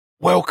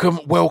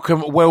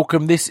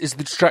Welcome. This is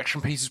the Distraction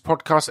Pieces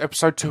podcast,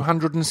 episode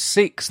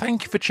 206.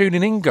 Thank you for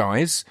tuning in,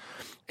 guys.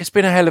 It's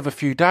been a hell of a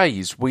few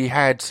days. We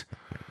had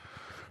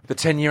the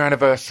 10-year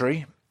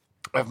anniversary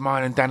of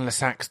mine and Dan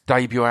Lasac's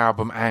debut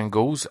album,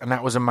 Angles, and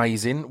that was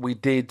amazing. We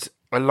did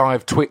a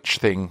live Twitch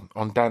thing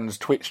on Dan's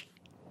Twitch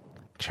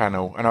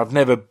channel, and I've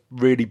never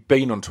really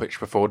been on Twitch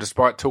before,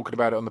 despite talking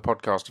about it on the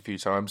podcast a few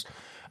times,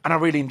 and I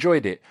really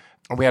enjoyed it.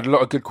 And we had a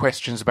lot of good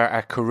questions about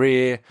our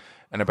career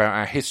and about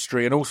our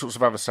history and all sorts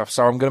of other stuff.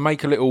 So I'm going to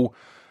make a little,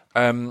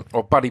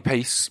 or Buddy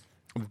Peace,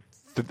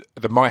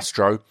 the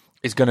maestro,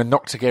 is going to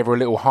knock together a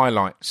little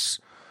highlights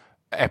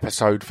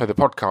episode for the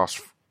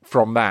podcast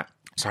from that.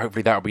 So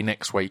hopefully that'll be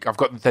next week. I've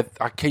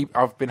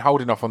been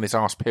holding off on this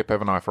Ask Pip,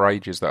 haven't I, for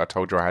ages that I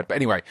told you I had. But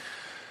anyway,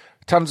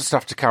 tons of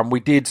stuff to come. We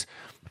did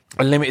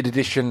a limited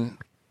edition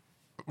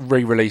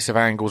re-release of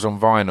Angles on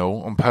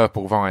vinyl, on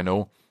purple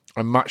vinyl,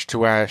 and much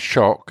to our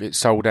shock, it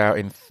sold out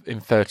in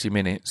 30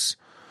 minutes.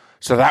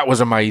 So that was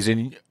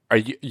amazing.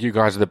 You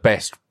guys are the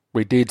best.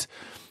 We did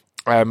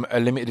a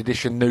limited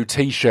edition new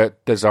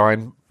T-shirt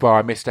design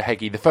by Mr.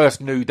 Heggie. The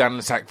first new Dan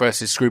Lasac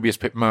versus Scroobius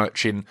Pip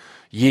merch in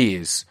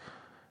years.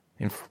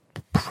 In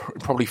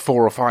probably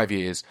 4 or 5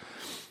 years.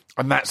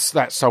 And that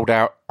sold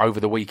out over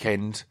the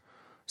weekend.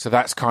 So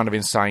that's kind of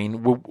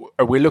insane.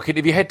 We're looking...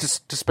 If you head to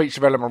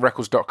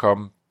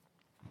speechdevelopmentrecords.com,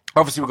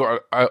 obviously we've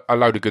got a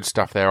load of good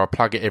stuff there. I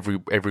plug it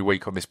every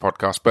week on this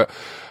podcast. But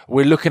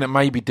we're looking at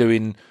maybe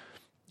doing...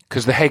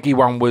 Because the Heggie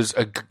one was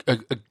a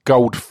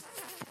gold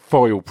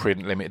foil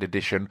print limited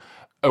edition.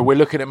 We're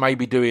looking at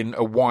maybe doing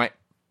a white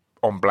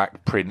on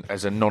black print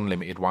as a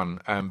non-limited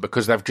one,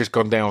 because they've just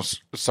gone down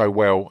so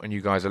well and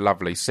you guys are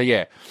lovely. So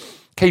yeah,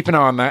 keep an eye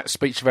on that,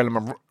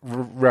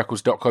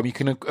 speechdevelopmentrecords.com. You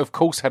can, of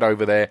course, head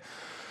over there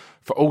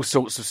for all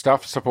sorts of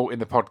stuff supporting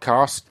the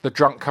podcast. The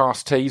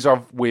Drunkcast teas,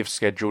 we've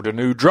scheduled a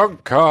new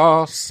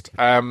Drunkcast.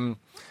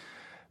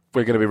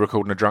 We're going to be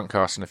recording a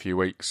Drunkcast in a few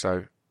weeks,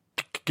 so...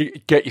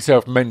 Get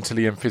yourself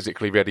mentally and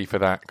physically ready for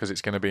that, because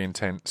it's going to be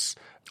intense.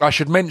 I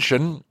should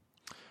mention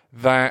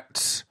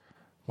that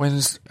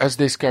as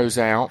this goes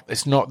out,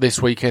 it's not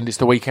this weekend, it's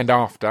the weekend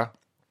after.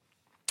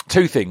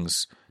 Two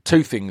things.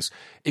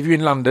 If you're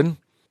in London,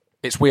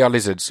 it's We Are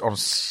Lizards on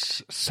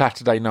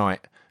Saturday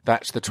night.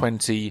 That's the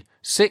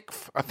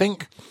 26th, I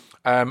think.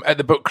 At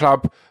the book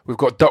club, we've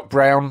got Doc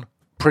Brown,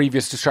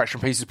 previous Distraction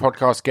Pieces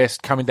podcast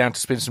guest, coming down to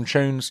spin some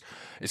tunes.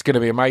 It's going to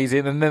be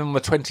amazing. And then on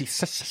the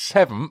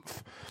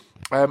 27th...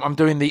 I'm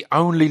doing the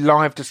only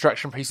live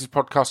Distraction Pieces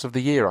podcast of the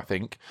year, I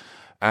think,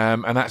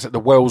 and that's at the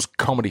Wells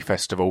Comedy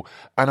Festival.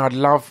 And I'd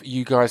love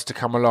you guys to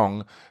come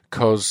along,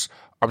 because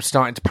I'm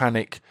starting to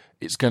panic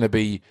it's going to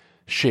be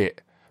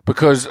shit.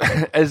 Because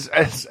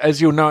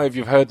as you'll know if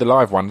you've heard the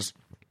live ones,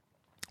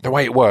 the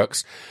way it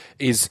works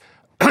is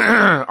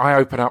I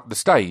open up the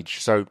stage.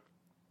 So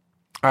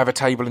I have a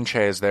table and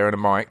chairs there and a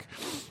mic,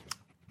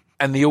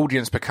 and the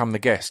audience become the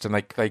guest, and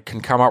they can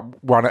come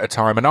up one at a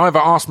time and either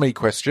ask me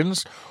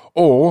questions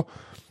or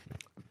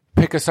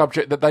pick a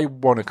subject that they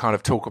want to kind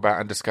of talk about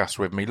and discuss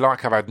with me.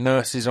 Like I've had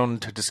nurses on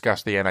to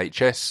discuss the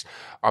NHS.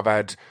 I've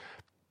had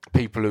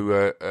people who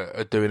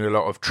are doing a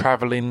lot of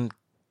travelling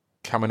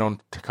coming on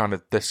to kind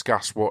of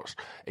discuss what's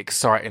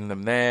exciting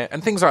them there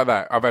and things like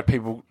that. I've had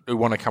people who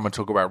want to come and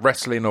talk about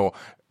wrestling or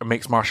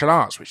mixed martial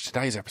arts, which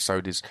today's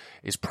episode is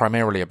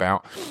primarily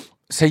about.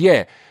 So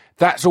yeah,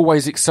 that's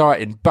always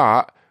exciting,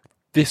 but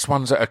this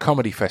one's at a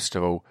comedy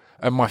festival,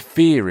 and my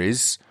fear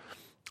is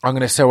I'm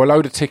going to sell a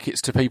load of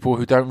tickets to people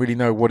who don't really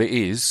know what it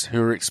is,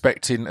 who are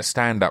expecting a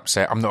stand-up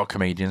set. I'm not a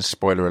comedian,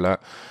 spoiler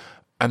alert.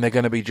 And they're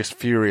going to be just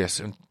furious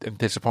and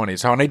disappointed.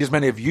 So I need as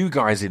many of you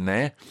guys in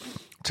there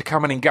to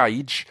come and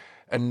engage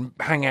and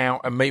hang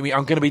out and meet me.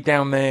 I'm going to be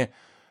down there.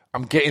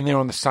 I'm getting there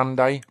on the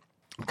Sunday.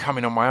 I'm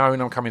coming on my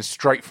own. I'm coming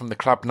straight from the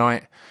club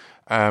night.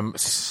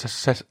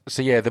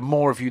 So yeah, the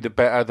more of you, the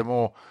better. The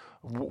more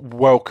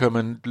welcome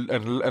and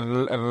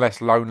less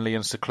lonely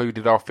and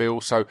secluded I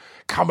feel. So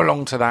come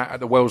along to that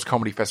at the Wells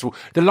Comedy Festival.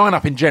 The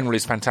lineup in general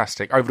is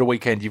fantastic. Over the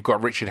weekend you've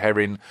got Richard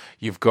Herring,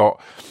 you've got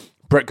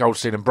Brett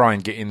Goldstein and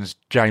Brian Gittins,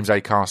 James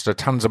Acaster,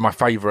 tons of my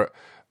favourite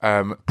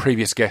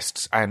previous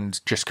guests and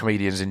just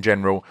comedians in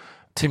general.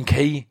 Tim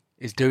Key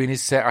is doing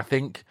his set, I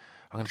think.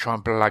 I'm going to try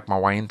and blag my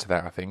way into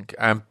that, I think.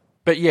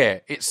 But yeah,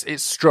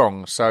 it's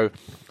strong, so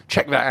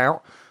check that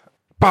out.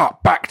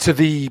 But back to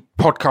the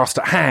podcast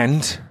at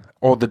hand,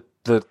 or the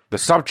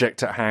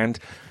subject at hand,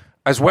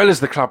 as well as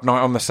the club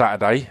night on the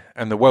Saturday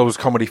and the Wells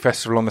Comedy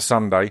Festival on the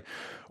Sunday.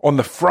 On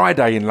the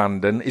Friday in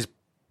London is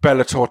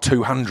Bellator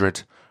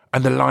 200,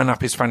 and the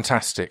lineup is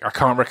fantastic. I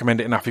can't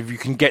recommend it enough. If you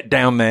can get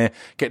down there,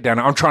 get down.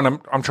 I'm trying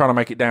to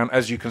make it down.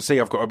 As you can see,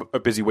 I've got a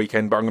busy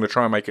weekend, but I'm going to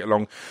try and make it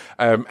along.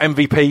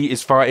 MVP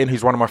is fighting,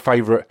 who's one of my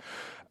favourite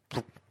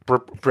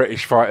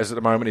British fighters at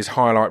the moment. His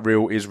highlight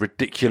reel is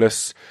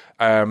ridiculous.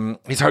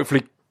 He's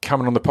hopefully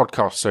coming on the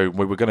podcast soon.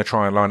 We were going to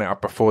try and line it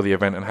up before the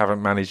event and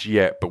haven't managed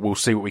yet, but we'll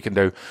see what we can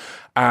do.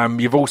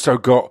 You've also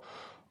got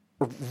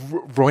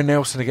Roy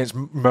Nelson against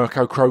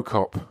Mirko Cro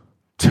Cop,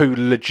 two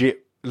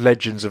legit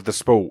legends of the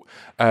sport.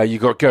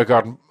 You've got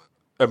Gergard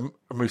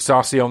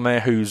Mousasi on there,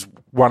 who's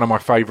one of my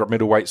favourite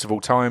middleweights of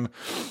all time.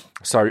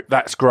 So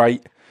that's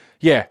great.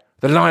 Yeah,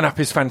 the lineup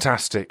is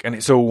fantastic, and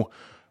it's all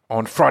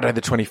on Friday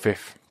the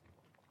 25th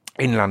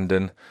in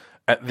London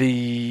at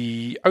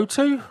the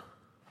O2?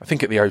 I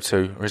think at the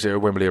O2, or is it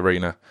at Wembley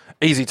Arena?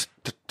 Easy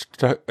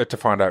to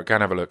find out. Go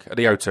and have a look at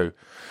the O2.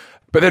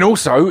 But then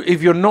also,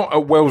 if you're not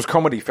at Wells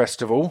Comedy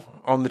Festival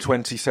on the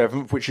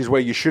 27th, which is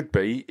where you should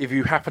be, if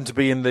you happen to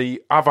be in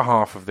the other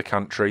half of the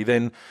country,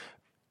 then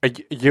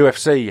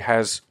UFC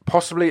has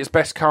possibly its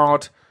best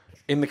card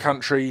in the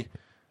country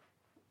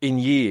in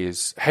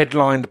years,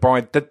 headlined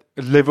by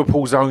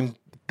Liverpool's own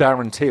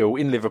Darren Till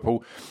in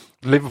Liverpool.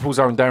 Liverpool's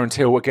own Darren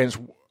Till against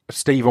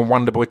Stephen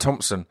Wonderboy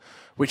Thompson,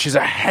 which is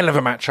a hell of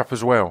a matchup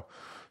as well.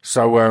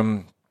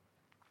 So,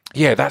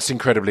 yeah, that's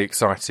incredibly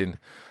exciting.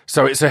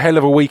 So it's a hell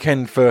of a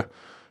weekend for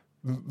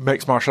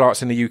mixed martial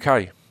arts in the UK.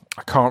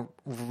 I can't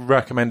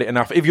recommend it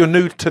enough. If you're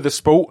new to the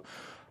sport,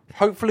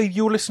 hopefully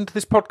you'll listen to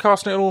this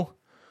podcast and it'll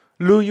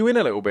lure you in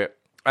a little bit.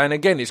 And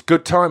again, it's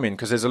good timing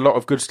because there's a lot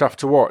of good stuff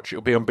to watch.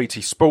 It'll be on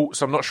BT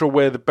Sports. I'm not sure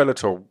where the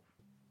Bellator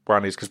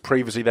one is because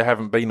previously they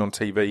haven't been on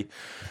TV.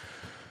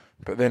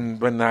 But then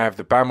when they have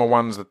the Bama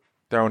ones,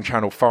 they're on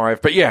Channel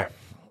 5. But yeah,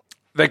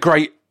 they're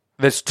great.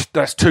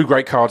 That's two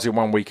great cards in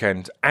one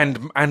weekend.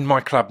 And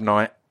my club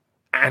night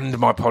and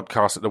my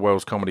podcast at the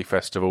Wells Comedy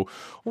Festival.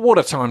 What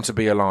a time to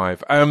be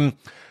alive.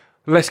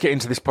 Let's get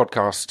into this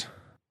podcast.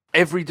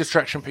 Every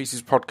Distraction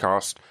Pieces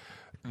podcast,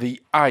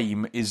 the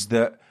aim is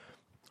that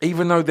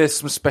even though there's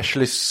some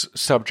specialist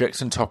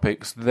subjects and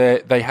topics,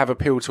 they have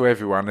appeal to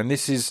everyone. And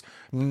this is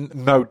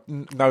no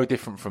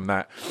different from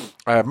that.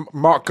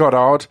 Mark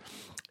Goddard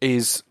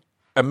is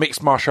a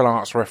mixed martial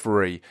arts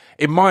referee.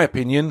 In my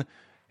opinion,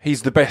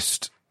 he's the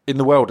best in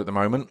the world at the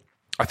moment.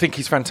 I think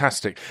he's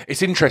fantastic.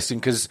 It's interesting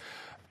because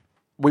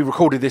we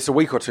recorded this a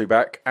week or two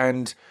back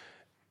and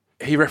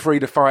he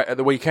refereed a fight at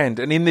the weekend.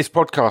 And in this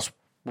podcast,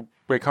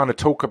 we kind of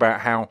talk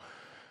about how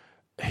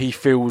he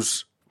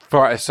feels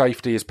fighter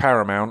safety is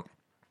paramount.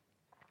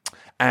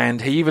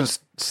 And he even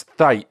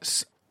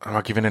states, am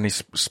I giving any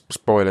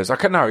spoilers?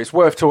 No, it's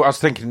worth talking. I was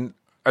thinking,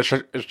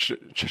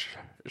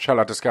 shall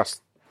I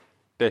discuss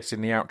this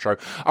in the outro?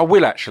 I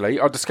will actually.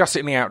 I'll discuss it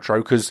in the outro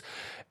because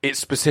it's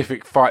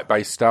specific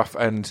fight-based stuff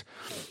and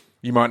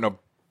you might not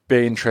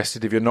be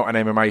interested if you're not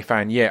an MMA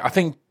fan yet. I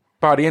think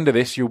by the end of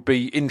this, you'll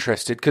be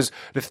interested because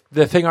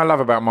the thing I love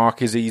about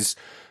Mark is he's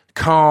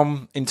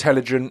calm,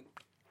 intelligent,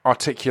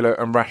 articulate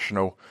and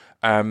rational.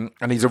 And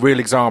he's a real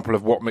example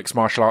of what mixed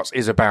martial arts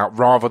is about,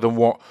 rather than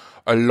what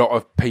a lot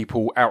of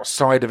people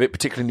outside of it,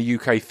 particularly in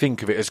the UK,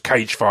 think of it as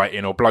cage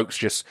fighting or blokes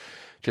just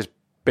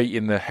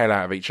beating the hell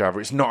out of each other.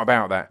 It's not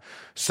about that.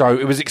 So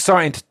it was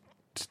exciting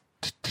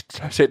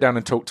to sit down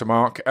and talk to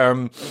Mark.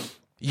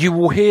 You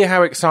will hear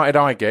how excited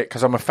I get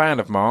because I'm a fan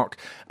of Mark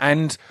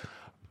and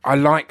I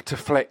like to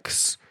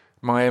flex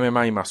my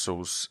MMA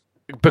muscles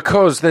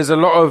because there's a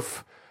lot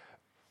of...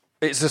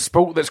 It's a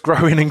sport that's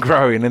growing and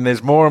growing, and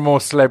there's more and more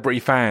celebrity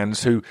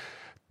fans who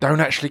don't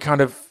actually kind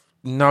of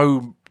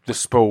know the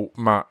sport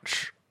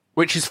much,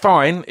 which is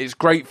fine. It's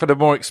great for the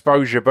more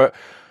exposure, but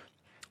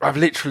I've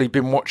literally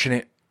been watching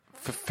it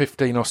for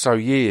 15 or so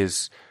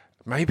years,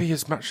 maybe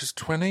as much as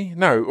 20?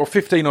 No, or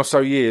 15 or so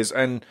years,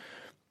 and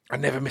I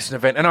never miss an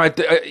event. And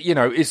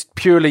it's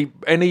purely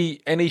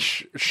any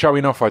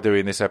showing off I do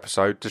in this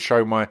episode to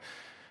show my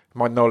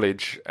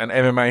knowledge and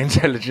MMA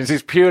intelligence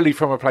is purely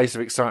from a place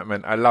of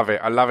excitement. I love it.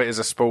 I love it as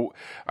a sport.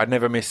 I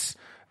never miss...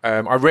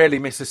 I rarely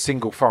miss a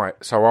single fight,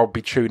 so I'll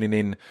be tuning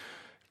in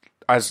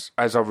as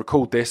I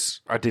record this.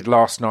 I did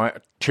last night,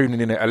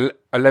 tuning in at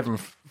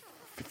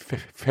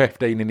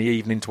 11:15 in the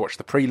evening to watch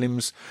the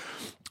prelims,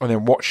 and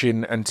then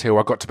watching until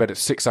I got to bed at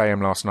 6 a.m.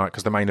 last night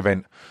because the main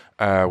event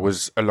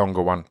was a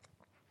longer one.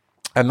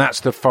 And that's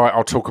the fight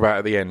I'll talk about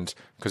at the end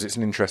because it's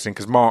an interesting...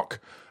 Because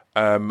Mark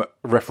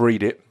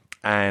refereed it,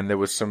 and there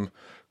was some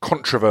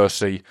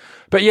controversy.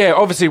 But yeah,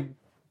 obviously,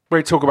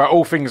 we talk about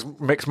all things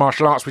mixed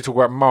martial arts. We talk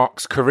about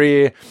Mark's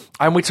career,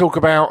 and we talk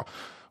about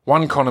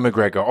one Conor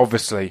McGregor.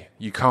 Obviously,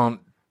 you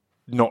can't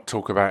not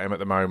talk about him at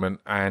the moment.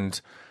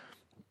 And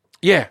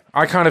yeah,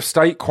 I kind of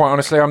state, quite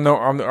honestly, I'm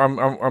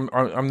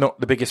not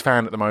the biggest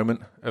fan at the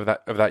moment of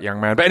that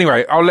young man. But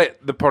anyway, I'll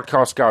let the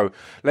podcast go.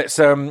 Let's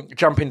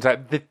jump into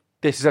that.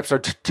 This is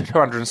episode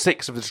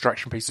 206 of the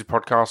Distraction Pieces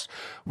podcast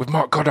with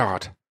Mark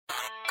Goddard.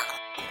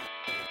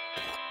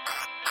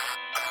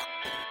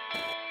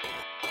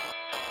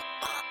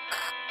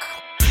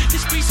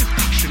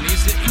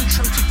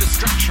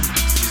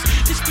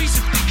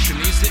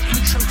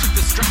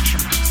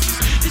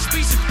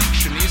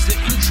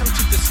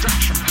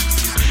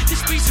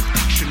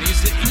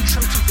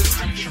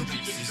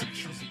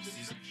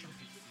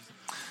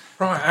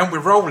 Right, and we're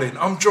rolling.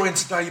 I'm joined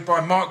today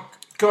by Mark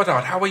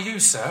Goddard. How are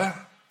you, sir?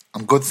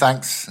 I'm good,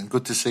 thanks. And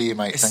good to see you,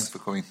 mate. Thanks for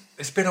coming.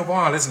 It's been a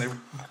while, isn't it?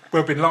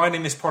 We've been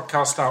lining this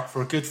podcast up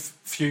for a good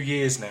few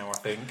years now, I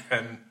think.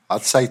 And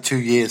I'd say 2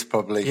 years,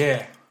 probably.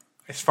 Yeah,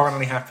 it's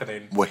finally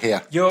happening. We're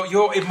here.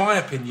 You're in my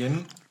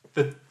opinion,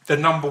 the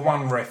number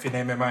one ref in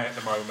MMA at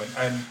the moment.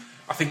 And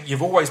I think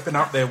you've always been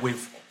up there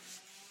with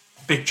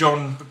Big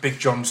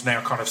John's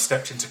now kind of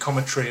stepped into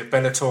commentary at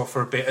Bellator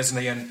for a bit,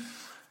 hasn't he? And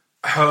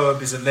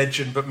Herb is a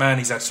legend, but man,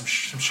 he's had some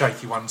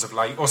shaky ones of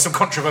late, or some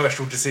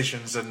controversial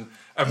decisions and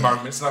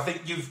moments. And I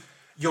think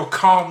your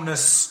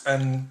calmness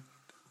and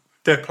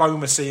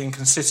diplomacy and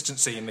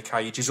consistency in the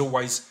cage is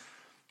always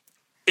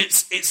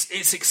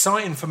it's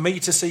exciting for me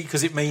to see,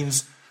 because it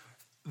means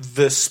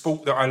the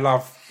sport that I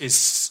love is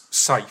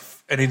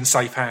safe and in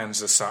safe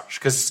hands as such.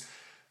 Because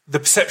the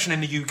perception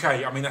in the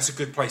UK, I mean, that's a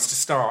good place to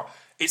start.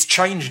 It's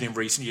changing in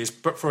recent years,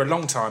 but for a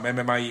long time,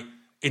 MMA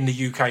in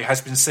the UK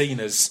has been seen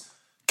as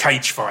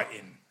cage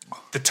fighting,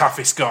 the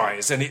toughest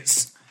guys, and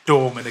it's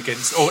Dorman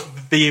against, or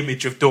the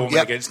image of Dorman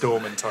against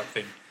Dorman type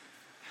thing.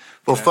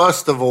 Well,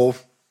 first of all,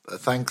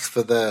 thanks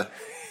for the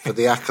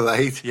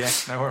accolade. Yeah,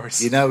 no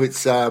worries. You know,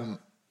 it's I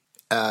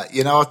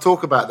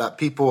talk about that.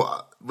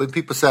 When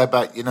people say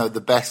about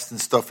the best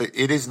and stuff,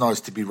 it is nice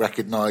to be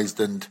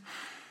recognised, and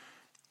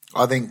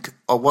I think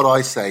what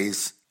I say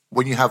is,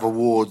 when you have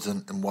awards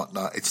and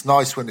whatnot, it's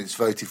nice when it's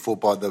voted for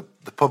by the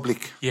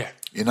public. Yeah.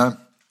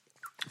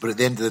 But at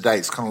the end of the day,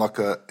 it's kind of like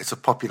it's a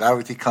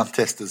popularity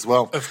contest as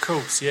well. Of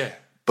course, yeah.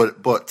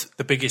 But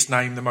the biggest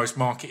name, the most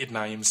marketed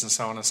names, and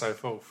so on and so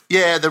forth.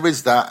 Yeah, there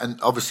is that, and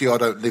obviously I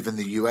don't live in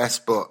the US,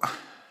 but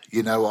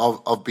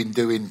I've been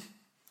doing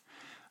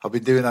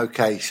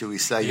okay, shall we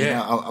say?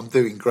 Yeah. I'm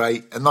doing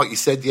great, and like you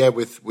said,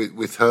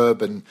 with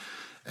Herb and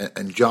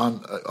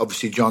John,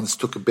 obviously John's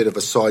took a bit of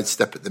a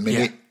sidestep at the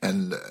minute,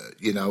 and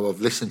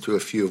I've listened to a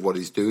few of what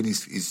he's doing.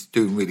 He's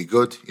doing really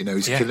good.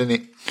 He's killing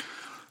it.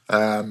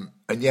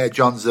 And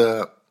John's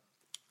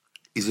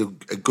he's a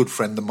good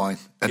friend of mine,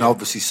 and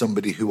obviously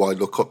somebody who I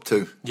look up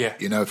to.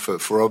 Yeah.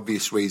 For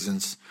obvious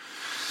reasons.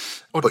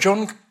 Well,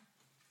 John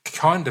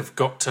kind of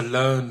got to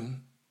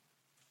learn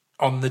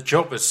on the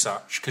job as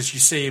such, because you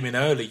see him in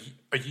early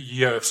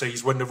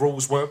UFCs when the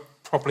rules weren't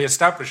properly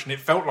established, and it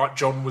felt like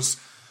John was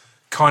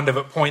kind of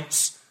at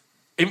points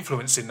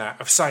influencing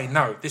that, of saying,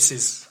 no, this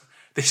is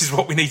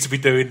what we need to be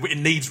doing. It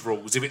needs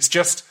rules. If it's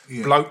just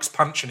blokes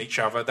punching each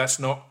other, there's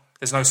no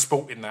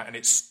sport in that, and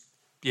it's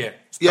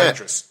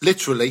dangerous.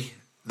 Literally,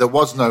 there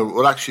was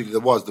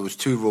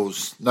two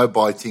rules: no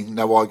biting,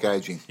 no eye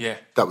gouging. Yeah,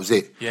 that was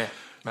it. Yeah,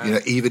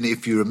 man. Even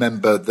if you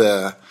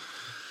remember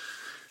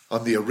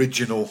on the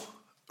original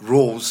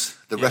rules,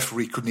 the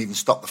referee couldn't even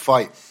stop the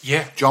fight.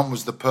 Yeah. John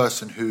was the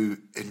person who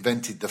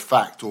invented the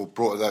fact, or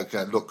brought it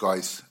out, look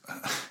guys,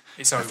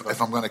 it's over. If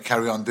I'm going to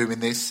carry on doing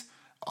this,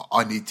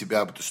 I need to be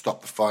able to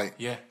stop the fight.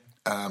 Yeah.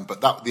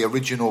 But the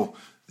original,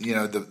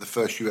 the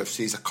first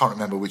UFCs, I can't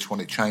remember which one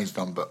it changed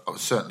on, but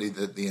certainly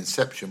the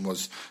inception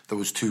was, there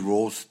was two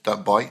rules: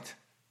 don't bite,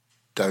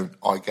 don't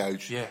eye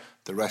gouge. Yeah.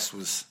 The rest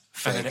was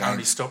fair and then game. it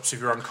only stops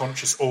if you're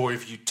unconscious, or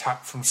if you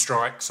tap from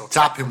strikes, or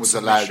tapping was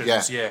allowed.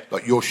 Yeah.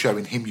 Like you're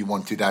showing him you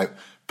wanted out,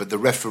 but the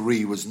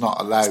referee was not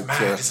allowed it's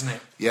mad, isn't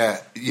it?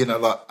 Yeah,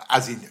 like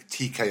as in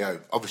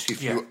TKO.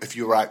 Obviously, if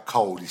you were out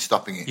cold, he's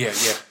stopping it. Yeah.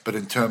 But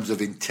in terms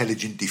of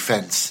intelligent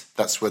defence,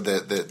 that's where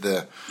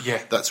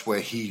that's where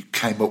he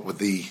came up with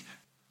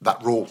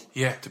that rule.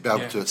 Yeah. To be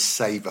able to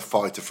save a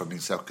fighter from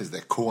himself, because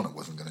their corner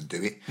wasn't going to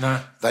do it.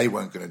 No, they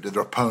weren't going to do it.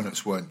 Their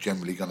opponents weren't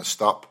generally going to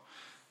stop.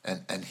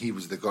 And he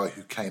was the guy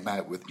who came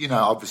out with,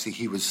 obviously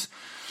he was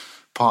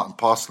part and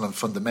parcel and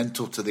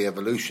fundamental to the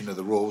evolution of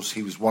the rules.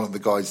 He was one of the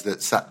guys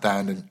that sat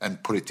down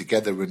and put it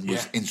together and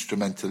was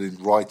instrumental in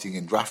writing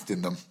and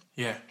drafting them.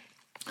 Yeah.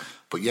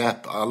 But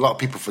a lot of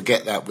people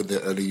forget that with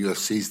the early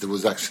UFCs. There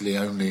was actually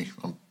only,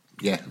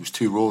 it was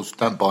two rules: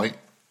 don't bite,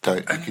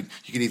 don't.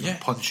 You could even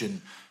punch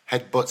in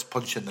headbutts,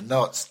 punch in the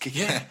nuts, kick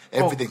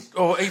everything.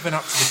 Or even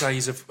up to the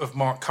days of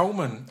Mark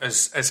Coleman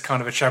as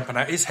kind of a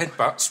champion. His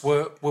headbutts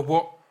were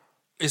what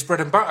is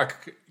bread and butter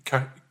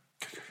kind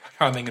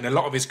of thing, and a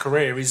lot of his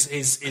career is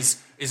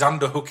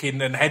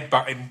underhooking and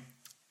headbutting.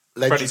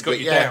 Freddie's got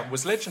you down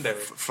was legendary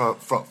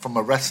from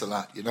a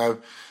wrestler,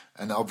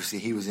 and obviously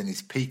he was in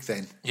his peak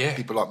then. Yeah,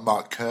 people like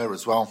Mark Kerr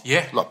as well.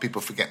 Yeah, a lot of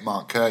people forget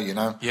Mark Kerr.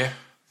 Yeah,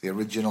 the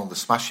original, the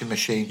Smashing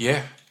Machine.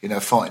 Yeah,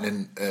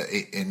 fighting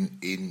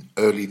in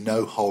early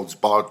no holds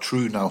barred,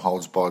 true no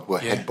holds barred, where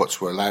headbutts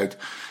were allowed.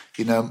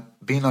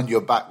 Being on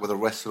your back with a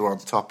wrestler on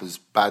top is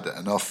bad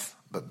enough.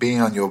 But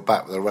being on your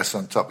back with a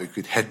wrestler on top who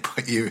could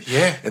headbutt you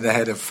in the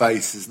head and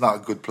face is not a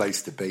good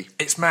place to be.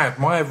 It's mad.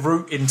 My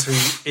route into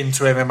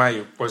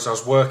MMA was, I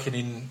was working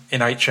in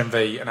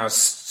HMV, and I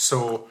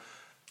saw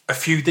a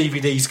few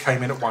DVDs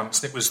came in at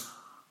once. And it was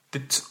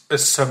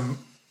some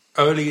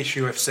early-ish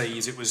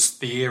UFCs. It was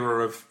the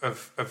era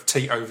of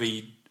Tito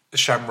v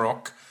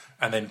Shamrock,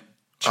 and then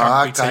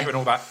Champ v Tito and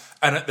all that.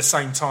 And at the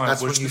same time,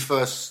 that's when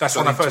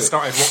I first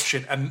started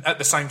watching. And at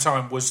the same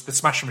time was the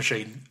Smashing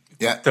Machine.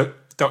 Yeah. The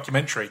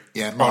documentary.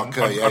 Yeah, Mark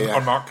Kerr,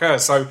 on Mark Kerr.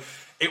 So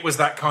it was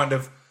that kind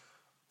of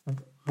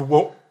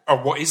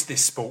what is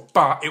this sport?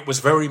 But it was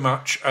very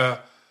much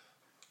a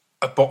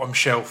bottom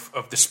shelf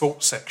of the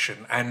sports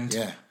section,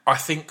 and I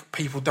think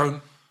people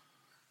don't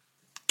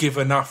give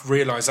enough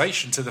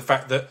realisation to the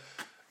fact that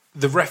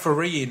the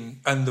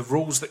refereeing and the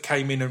rules that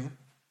came in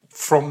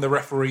from the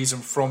referees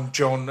and from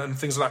John and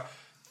things like that,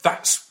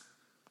 that's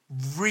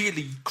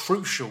really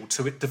crucial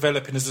to it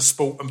developing as a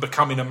sport and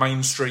becoming a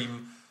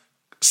mainstream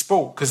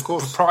sport. Because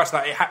prior to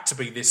that, it had to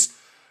be this.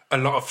 A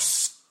lot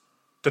of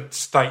the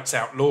states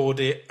outlawed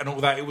it and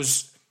all that. It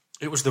was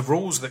the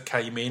rules that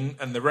came in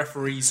and the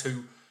referees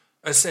who,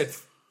 as I said,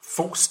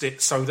 forced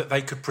it so that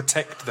they could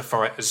protect the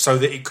fighters, so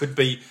that it could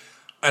be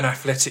an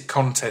athletic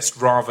contest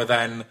rather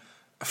than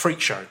a freak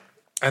show.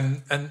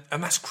 And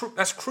that's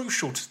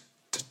crucial to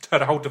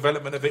the whole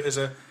development of it as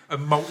a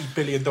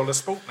multi-billion-dollar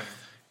sport now.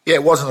 Yeah,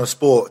 it wasn't a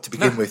sport to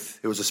begin with.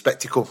 It was a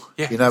spectacle,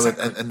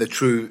 exactly. and the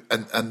true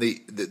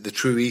the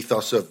true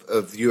ethos of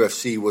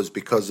UFC was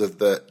because of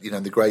the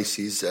the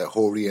Gracies,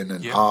 Horian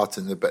and Hart,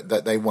 and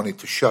that they wanted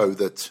to show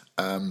that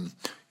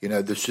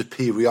the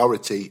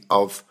superiority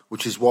of,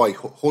 which is why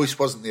Royce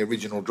wasn't the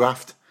original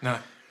draft. No,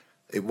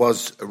 it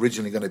was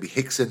originally going to be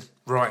Hickson.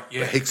 Right,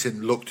 yeah. But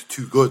Hickson looked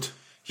too good.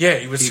 Yeah,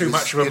 he was too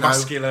much of a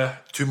muscular.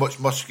 Too much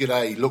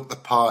muscular. He looked the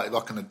part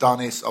like an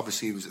Adonis.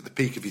 Obviously, he was at the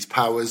peak of his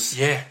powers.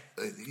 Yeah.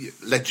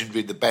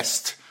 Legendary, the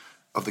best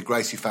of the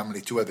Gracie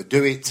family to ever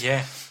do it.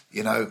 Yeah.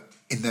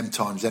 In them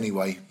times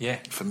anyway. Yeah.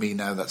 For me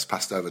now, that's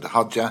passed over to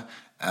Hodja.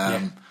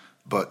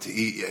 But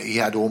he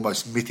had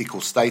almost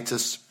mythical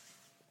status.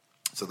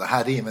 So they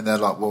had him, and they're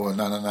like, well,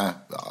 no. I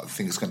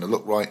think it's going to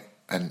look right.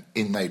 And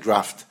in they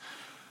draft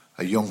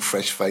a young,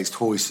 fresh-faced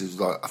horse who's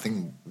like, I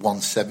think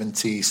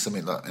 170,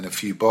 something like, and a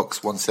few bucks,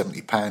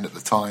 £170 at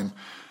the time.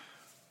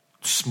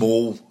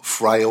 Small,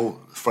 frail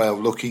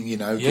looking, he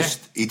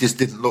just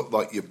didn't look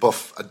like your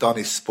buff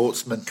Adonis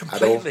sportsman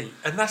completely. At all.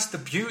 And that's the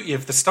beauty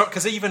of the stuff,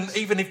 because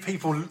even if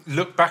people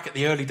look back at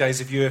the early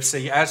days of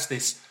UFC as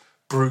this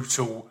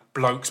brutal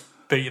blokes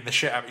beating the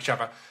shit out of each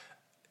other,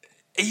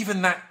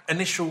 even that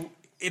initial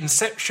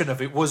inception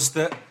of it was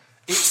that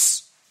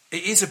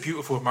it is a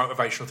beautiful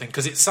motivational thing,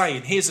 because it's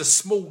saying, here's a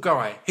small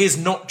guy, here's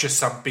not just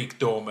some big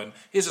doorman,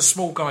 here's a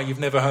small guy you've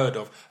never heard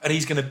of, and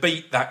he's going to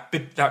beat that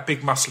big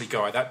muscly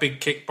guy, that big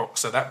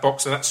kickboxer, that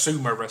boxer, that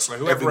sumo wrestler,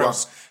 whoever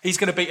else. He's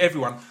going to beat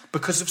everyone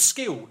because of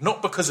skill,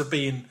 not because of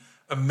being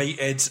a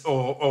meathead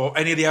or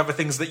any of the other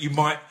things that you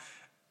might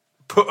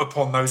put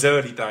upon those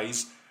early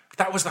days.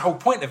 That was the whole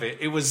point of it.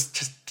 It was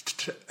just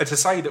to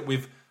say that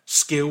with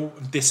skill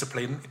and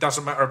discipline, it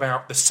doesn't matter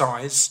about the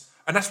size.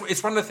 And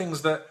it's one of the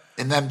things that...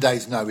 In them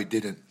days, no, it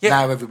didn't. Yeah.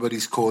 Now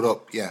everybody's caught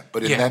up,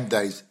 but in them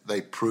days,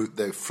 they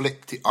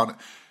flipped it on.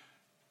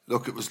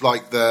 Look, it was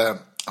like I'm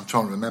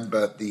trying to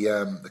remember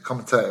the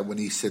commentator when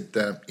he said,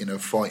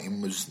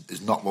 fighting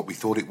is not what we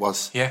thought it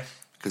was. Yeah.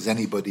 Because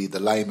anybody, the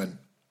layman,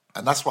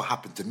 and that's what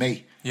happened to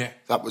me. Yeah.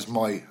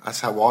 That's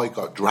how I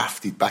got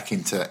drafted back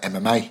into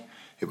MMA.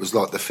 It was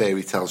like the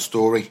fairy tale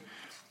story.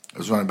 It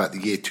was around about the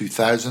year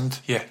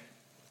 2000. Yeah.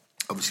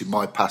 Obviously,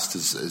 my past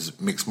as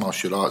mixed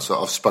martial arts,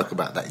 so I've spoke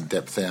about that in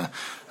depth there.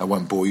 I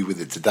won't bore you with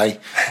it today.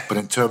 But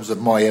in terms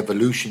of my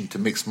evolution to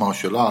mixed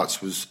martial arts,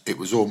 it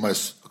was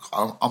almost...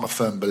 I'm a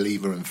firm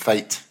believer in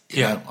fate.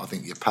 You know? I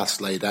think your past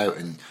laid out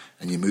and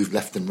you move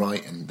left and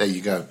right, and there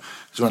you go. It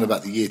was around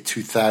about the year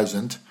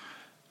 2000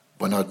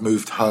 when I'd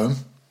moved home,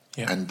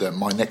 and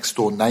my next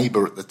door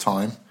neighbour at the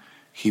time,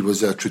 he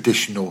was a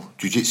traditional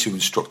jiu-jitsu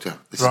instructor.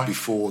 This is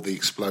before the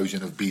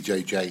explosion of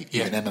BJJ,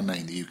 even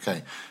MMA in the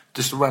UK.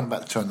 Just around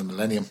about the turn of the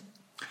millennium.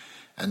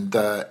 And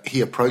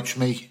he approached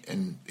me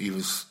and he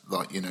was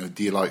like,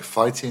 do you like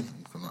fighting?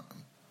 I'm like,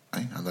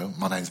 hey, hello,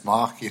 my name's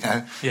Mark,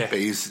 Yeah. But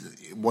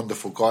he's a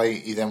wonderful guy.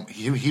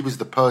 He was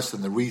the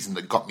person, the reason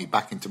that got me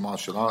back into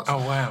martial arts. Oh,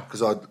 wow.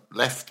 Because I'd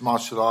left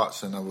martial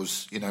arts and I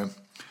was, in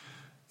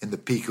the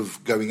peak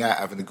of going out,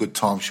 having a good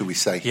time, shall we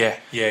say. Yeah.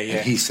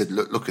 And he said,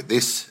 look at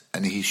this.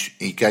 And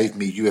he gave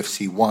me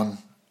UFC 1,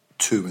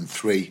 2 and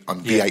 3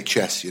 on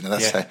VHS.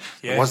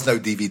 There was no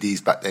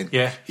DVDs back then.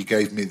 Yeah. He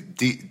gave me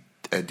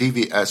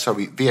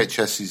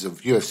VHSs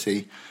of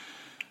UFC,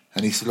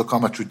 and he said, "Look, I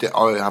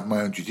have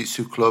my own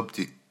jiu-jitsu club.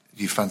 Do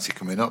you fancy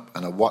coming up?"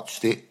 And I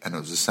watched it, and it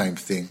was the same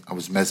thing. I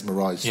was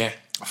mesmerised. Yeah.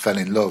 I fell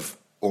in love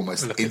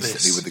almost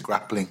instantly with the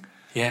grappling.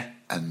 Yeah.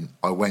 And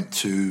I went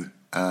to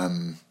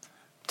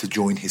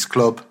join his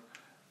club,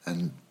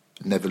 and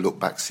never looked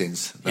back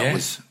since. That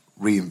was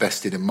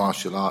reinvested in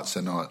martial arts,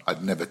 and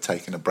I'd never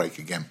taken a break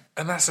again.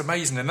 And that's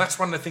amazing, and that's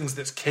one of the things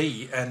that's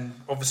key. And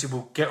obviously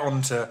we'll get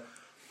on to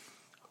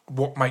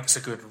what makes a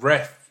good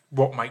ref,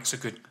 what makes a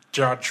good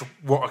judge,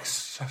 what are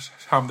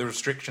some of the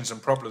restrictions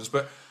and problems.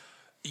 But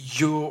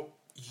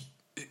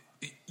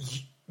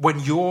when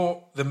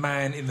you're the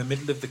man in the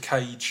middle of the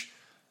cage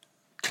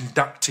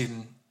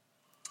conducting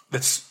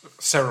the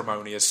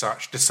ceremony as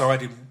such,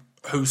 deciding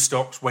who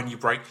stops, when you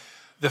break,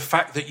 the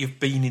fact that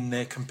you've been in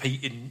there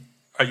competing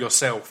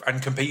yourself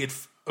and competed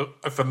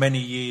for many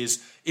years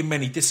in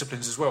many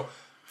disciplines as well,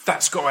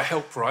 that's got to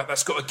help, right?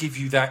 That's got to give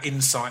you that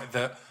insight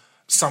that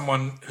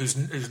someone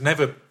who's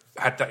never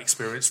had that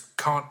experience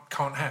can't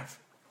have.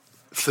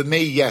 For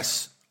me,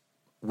 yes,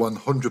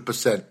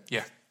 100%.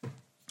 Yeah.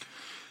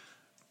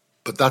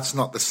 But that's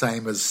not the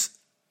same as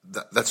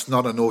that's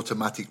not an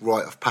automatic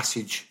rite of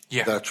passage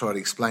that I try to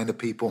explain to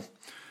people.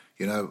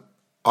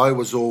 I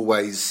was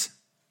always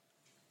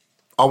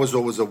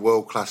a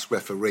world-class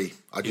referee.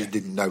 I just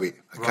didn't know it,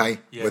 okay? Right,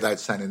 yeah. Without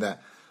saying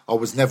that. I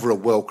was never a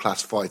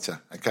world-class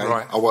fighter, okay?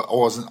 Right. I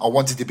wasn't. I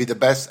wanted to be the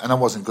best, and I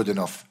wasn't good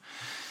enough.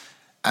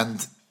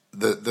 And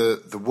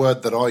the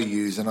word that I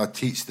use, and I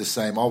teach the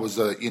same, I was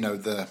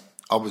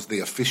the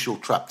official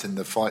trapped in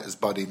the fighter's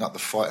body, not the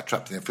fighter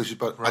trapped in the official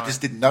body. Right. I just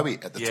didn't know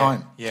it at the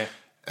time. Yeah.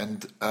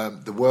 And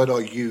the word I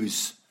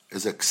use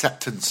is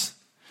acceptance.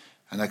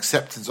 And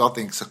acceptance, I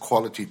think, is a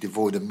quality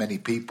devoid of many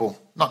people.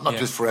 Not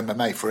just for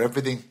MMA, for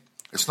everything.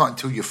 It's not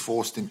until you're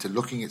forced into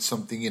looking at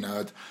something.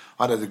 I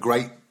had a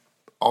great.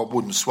 I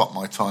wouldn't swap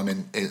my time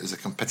in as a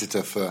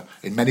competitor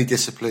in many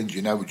disciplines.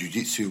 With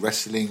jiu-jitsu,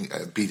 wrestling,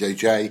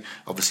 BJJ,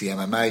 obviously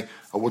MMA.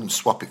 I wouldn't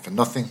swap it for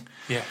nothing.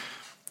 Yeah.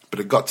 But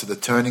it got to the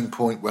turning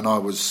point when I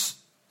was.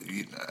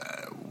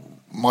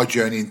 My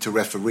journey into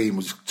refereeing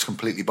was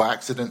completely by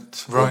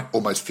accident. Right.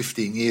 Almost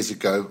 15 years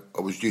ago,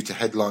 I was due to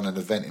headline an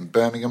event in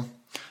Birmingham,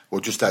 or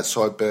just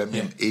outside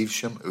Birmingham,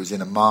 Evesham. It was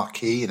in a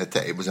marquee, and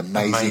it was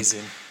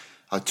amazing.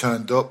 I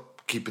turned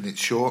up, keeping it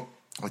short.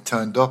 I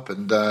turned up,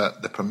 and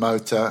the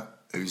promoter,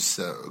 who's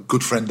a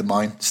good friend of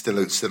mine, still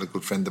a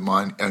good friend of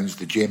mine, owns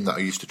the gym that I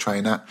used to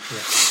train at. Yeah.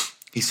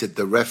 He said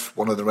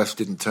one of the refs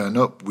didn't turn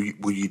up.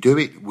 Will you do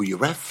it? Will you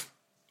ref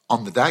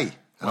on the day?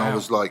 And I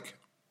was like,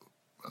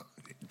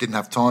 didn't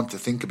have time to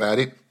think about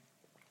it.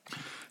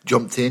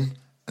 Jumped in,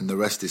 and the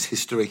rest is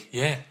history.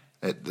 Yeah.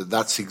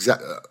 That's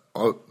exactly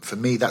for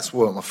me. That's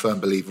why I'm a firm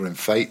believer in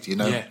fate.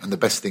 And the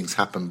best things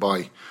happen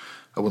by,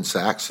 I wouldn't say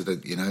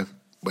accident.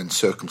 When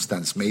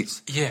circumstance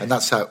meets. Yeah. And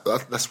that's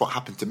what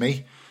happened to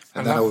me.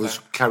 And then I was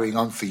carrying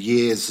on for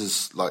years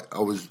as I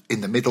was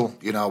in the middle.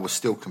 I was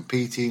still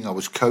competing. I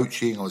was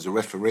coaching. I was a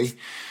referee.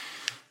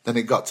 Then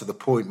it got to the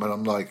point where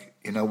I'm like,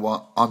 you know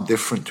what? I'm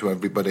different to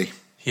everybody.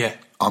 Yeah.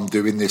 I'm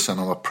doing this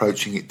and I'm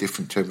approaching it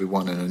different to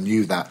everyone, and I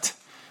knew that.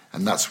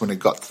 And that's when it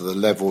got to the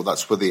level,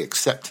 that's where the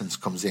acceptance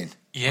comes in.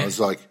 Yeah. I was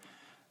like,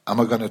 am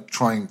I going to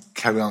try and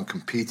carry on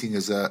competing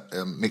as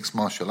a mixed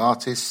martial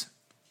artist?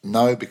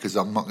 No, because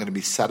I'm not going to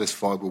be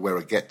satisfied with where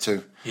I get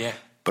to. Yeah.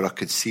 But I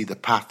could see the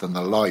path and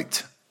the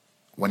light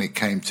when it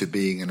came to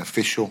being an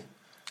official.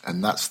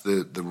 And that's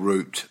the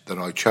route that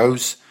I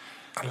chose.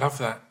 I love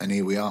that. And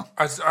here we are.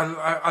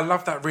 I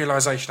love that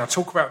realisation. I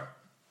talk about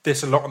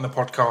this a lot on the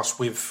podcast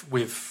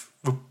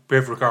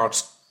with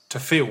regards to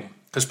film,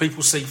 because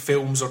people see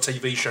films or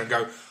TV show and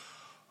go,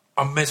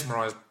 I'm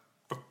mesmerised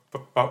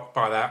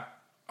by that.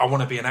 I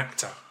want to be an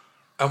actor.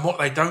 And what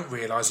they don't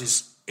realise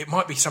is it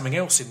might be something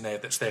else in there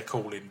that's their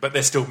calling, but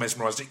they're still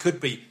mesmerised. It could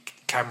be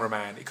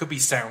cameraman, it could be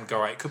sound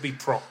guy, it could be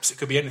props, it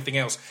could be anything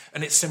else.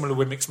 And it's similar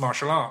with mixed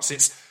martial arts.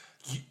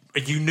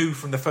 You knew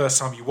from the first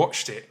time you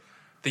watched it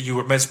that you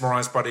were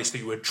mesmerised by this, that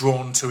you were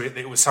drawn to it,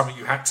 that it was something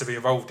you had to be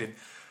involved in.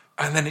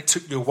 And then it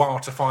took you a while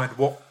to find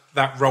what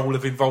that role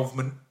of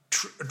involvement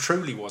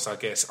truly was, I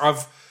guess.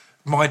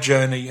 My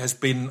journey has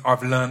been,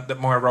 I've learned that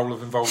my role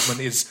of involvement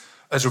is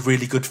as a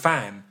really good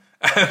fan.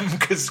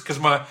 Because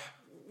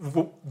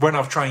when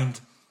I've trained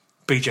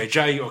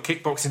BJJ or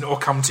kickboxing or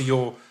come to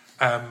your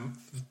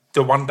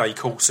the one-day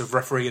course of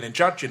refereeing and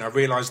judging, I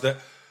realised that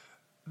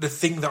the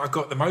thing that I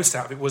got the most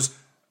out of it was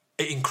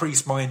it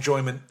increased my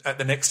enjoyment at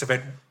the next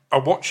event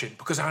I'm watching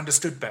because I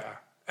understood better.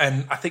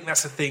 And I think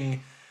that's the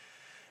thing.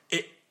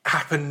 It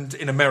happened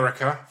in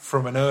America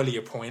from an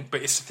earlier point,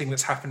 but it's the thing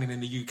that's happening in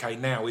the UK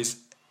now is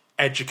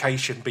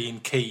education being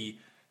key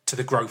to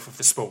the growth of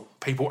the sport.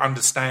 People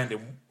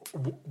understanding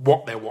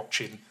what they're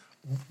watching,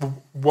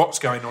 what's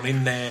going on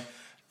in there,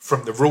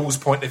 from the rules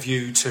point of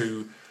view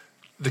to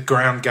the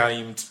ground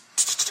game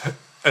to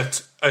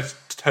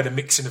the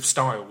mixing of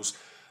styles.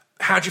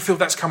 How do you feel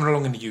that's coming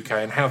along in the UK,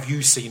 and how have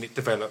you seen it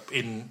develop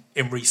in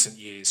recent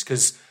years?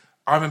 Because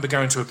I remember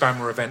going to a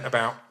BAMMA event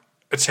about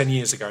 10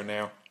 years ago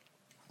now,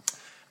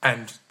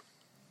 and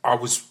I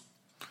was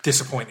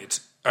disappointed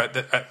at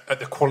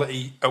the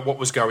quality of what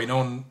was going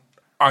on.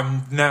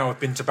 I've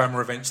been to BAMMA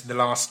events in the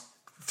last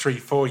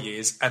 3-4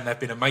 years, and they've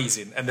been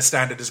amazing, and the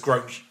standard has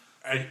grown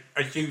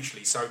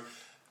hugely. So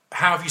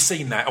how have you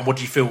seen that, and what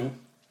do you feel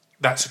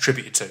that's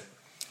attributed to?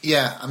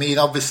 Yeah, I mean,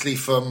 obviously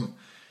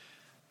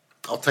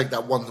I'll take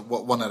that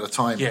one at a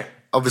time. Yeah.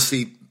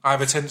 Obviously, I have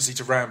a tendency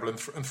to ramble and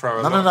throw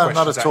a lot of questions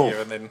not at all. You,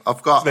 and then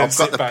I've got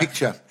the back.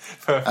 picture,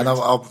 Perfect. and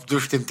I'll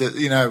drift into.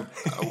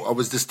 I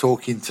was just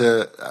talking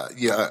to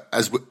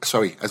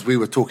as we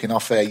were talking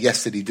off air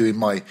yesterday, doing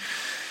my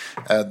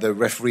the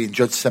referee and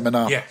judge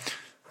seminar. Yeah.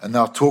 And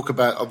I'll talk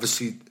about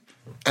obviously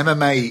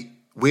MMA.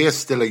 We're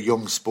still a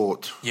young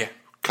sport. Yeah.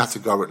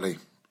 Categorically.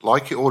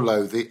 Like it or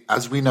loathe it,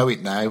 as we know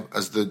it now,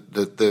 as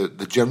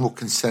the general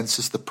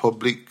consensus, the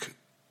public,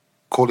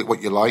 call it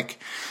what you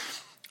like,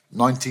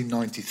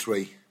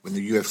 1993, when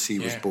the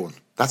UFC was born.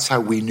 That's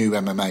how we knew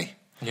MMA.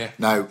 Yeah.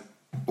 Now,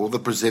 all the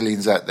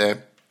Brazilians out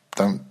there,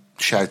 don't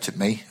shout at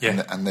me,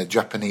 and the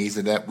Japanese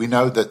are there. We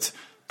know that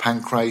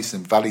Pancrase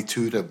and Vale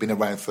Tudo have been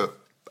around for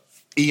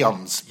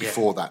eons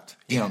before that,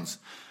 eons.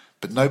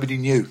 But nobody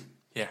knew.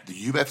 Yeah. The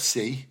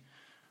UFC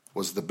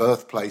was the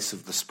birthplace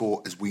of the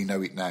sport as we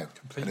know it now.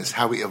 Completely. And it's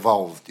how it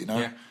evolved,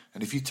 Yeah.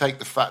 And if you take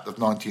the fact of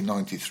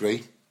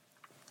 1993,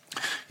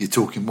 you're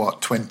talking,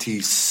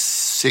 26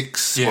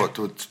 6, Yeah.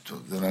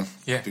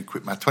 do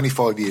quick math,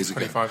 25 years ago.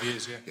 25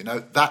 years, yeah. You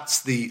know,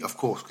 that's of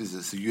course, because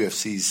it's the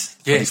UFC's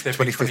It's their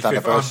big 25th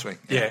anniversary.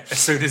 Yeah, as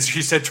soon as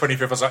you said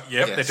 25th, I was like,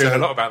 yep, Yeah, they're doing so- a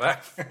lot about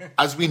that.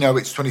 As we know,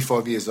 it's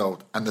 25 years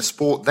old, and the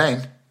sport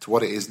then, to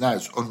what it is now,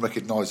 is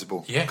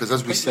unrecognisable. Yeah, Because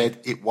as we said,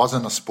 it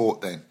wasn't a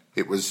sport then.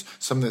 It was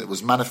something that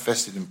was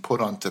manifested and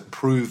put on to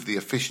prove the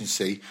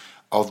efficiency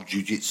of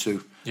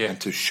jiu-jitsu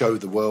and to show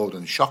the world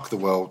and shock the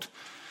world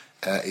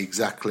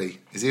exactly.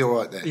 Is he all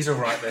right there? He's all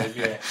right there,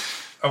 yeah.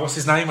 Oh, what's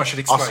his name? I should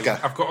explain. Oscar.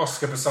 I've got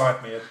Oscar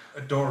beside me, an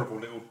adorable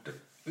little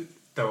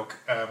dog.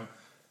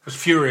 Was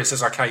furious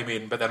as I came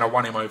in, but then I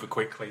won him over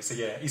quickly. So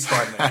yeah, he's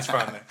fine there. He's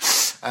fine there.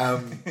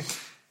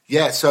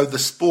 Yeah, so the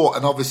sport,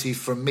 and obviously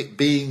from it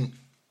being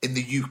in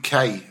the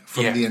UK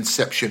from Yeah. the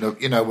inception of,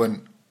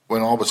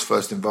 when I was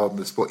first involved in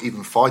the sport,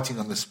 even fighting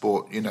on the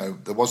sport,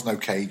 there was no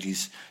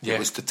cages. Yeah. It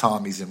was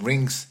tatamis and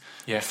rings.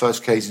 Yeah. The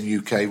first cage in the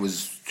UK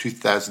was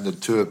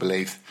 2002, I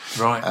believe.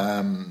 Right.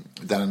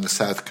 Down on the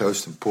south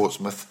coast in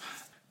Portsmouth.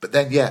 But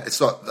then,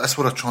 it's like, that's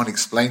what I try and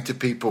explain to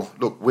people.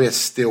 Look, we're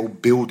still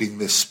building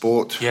this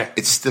sport. Yeah.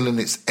 It's still in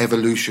its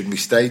evolutionary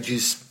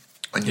stages.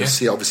 And you'll Yeah.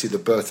 see, obviously, the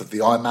birth of the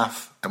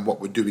IMAF and what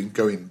we're doing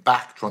going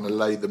back, trying to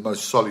lay the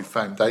most solid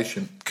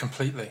foundation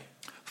Completely.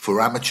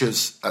 for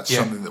amateurs. That's Yeah.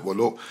 something that will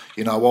look.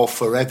 I'll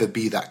forever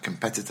be that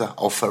competitor.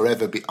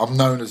 I'm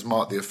known as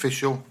Mark the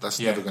Official. That's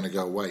Yeah. never going to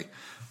go away.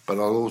 But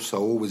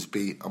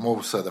I'm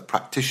also the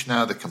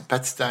practitioner, the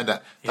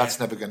competitor. That's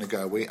never going to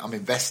go away. I'm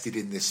invested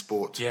in this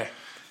sport. Yeah.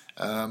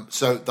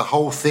 So the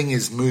whole thing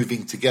is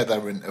moving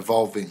together and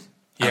evolving.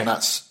 Yeah. And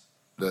that's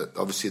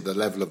obviously the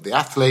level of the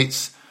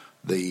athletes,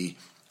 the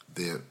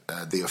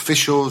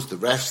officials, the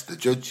refs, the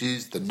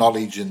judges, the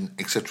knowledge and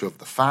etc. of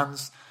the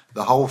fans.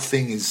 The whole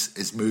thing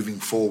is moving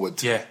forward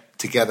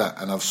together,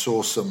 and I've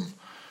saw some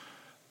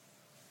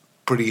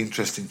pretty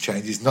interesting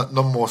changes. None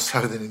more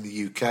so than in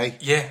the UK.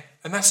 Yeah,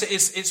 and that's it.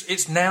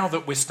 It's now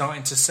that we're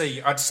starting to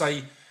see. I'd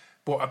say,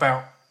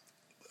 about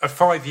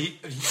 5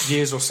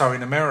 years or so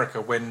in America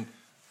when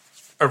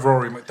a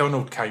Rory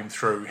McDonald came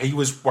through. He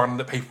was one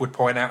that people would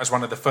point out as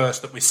one of the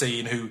first that we're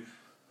seeing who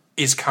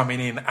is coming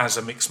in as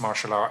a mixed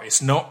martial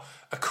artist, not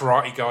a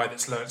karate guy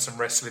that's learnt some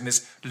wrestling,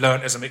 is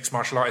learnt as a mixed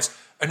martial artist.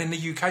 And in the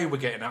UK, we're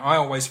getting it. I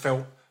always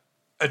felt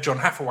John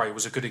Hathaway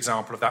was a good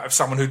example of that, of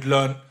someone who'd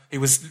learnt. He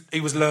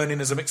was learning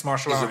as a mixed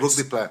martial He's artist.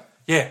 a rugby player.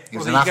 Yeah, He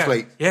was there an you go.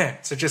 athlete. Yeah,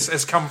 so just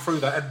has come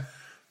through that. And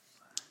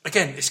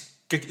again,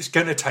 it's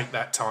going to take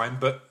that time,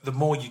 but the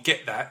more you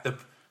get that,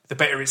 the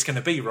better it's going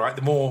to be, right?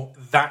 The more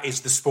that is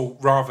the sport,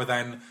 rather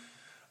than,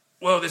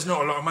 there's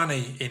not a lot of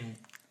money in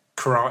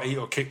karate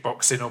or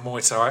kickboxing or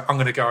Muay Thai. I'm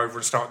going to go over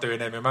and start doing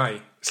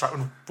MMA. It's like,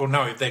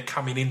 no, they're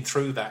coming in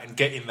through that and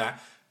getting that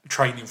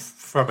training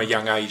from a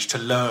young age to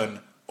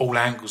learn all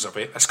angles of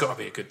it. That's got to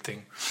be a good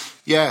thing.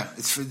 Yeah,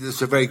 it's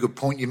a very good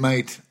point you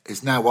made.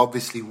 Is now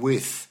obviously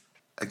with,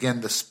 again,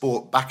 the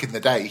sport back in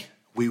the day,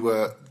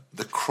 the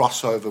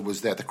crossover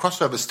was there. The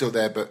crossover's still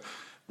there, but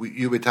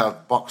you would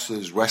have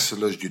boxers,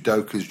 wrestlers,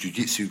 judokas,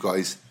 jiu-jitsu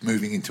guys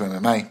moving into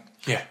MMA.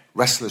 Yeah.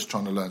 Wrestlers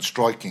trying to learn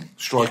striking,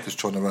 strikers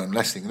trying to learn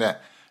wrestling there.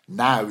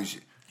 Now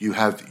you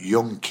have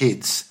young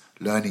kids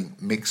learning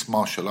mixed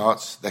martial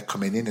arts. They're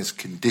coming in as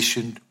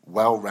conditioned,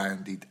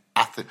 well-rounded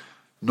athletes.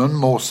 None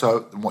more so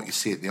than what you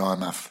see at the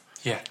IMAF.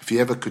 Yeah. If you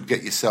ever could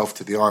get yourself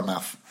to the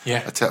IMAF,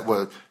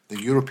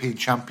 the European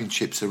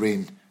Championships are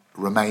in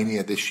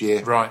Romania this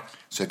year. Right.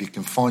 So if you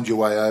can find your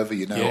way over,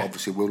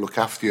 obviously we'll look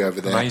after you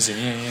over there. Amazing,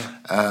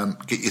 yeah.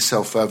 Get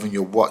yourself over and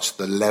you'll watch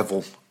the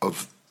level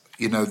of,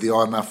 the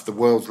IMAF. The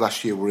Worlds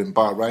last year were in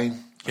Bahrain.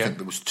 I think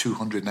there was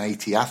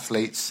 280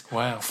 athletes.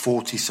 Wow.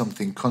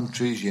 40-something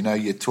countries.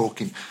 You're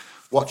talking...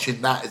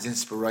 Watching that is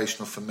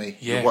inspirational for me.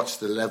 Yeah. You watch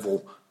the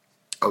level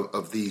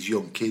of these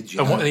young kids.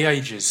 And what are the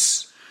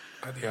ages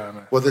at the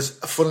IMAF? Well,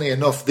 funnily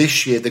enough,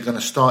 this year they're going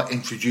to start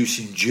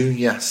introducing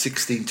junior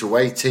 16 to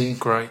 18.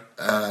 Great.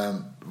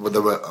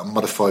 Whether a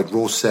modified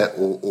rule set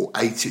or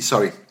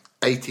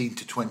 18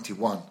 to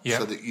 21. Yeah.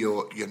 So that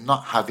you're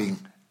not having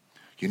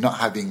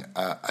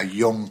a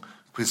young,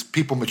 because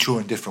people mature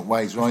in different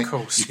ways, right? Of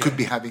course, you could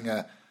be having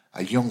a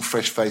young,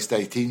 fresh-faced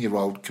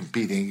 18-year-old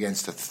competing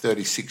against a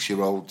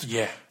 36-year-old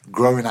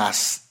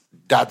growing-ass,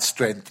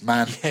 dad-strength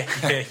man.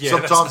 Yeah,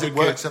 sometimes it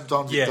works,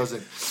 sometimes it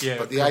doesn't. Yeah,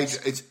 but the age,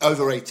 it's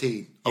over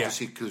 18,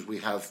 obviously, because we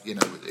have,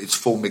 it's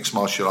full mixed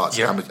martial arts,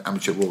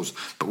 amateur rules.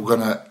 But we're going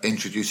to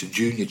introduce a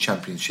junior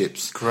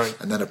championships. Great.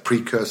 And then a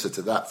precursor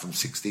to that from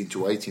 16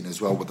 to 18 as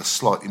well, with a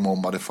slightly more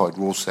modified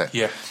rule set.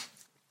 Yeah.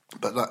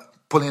 But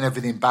pulling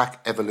everything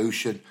back,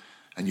 evolution,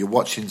 and you're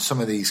watching some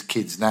of these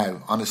kids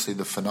now, honestly,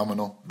 they're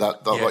phenomenal.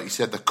 Like you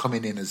said, they're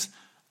coming in as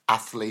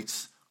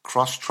athletes,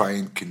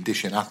 cross-trained,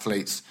 conditioned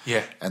athletes.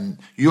 Yeah. And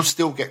you'll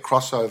still get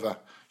crossover.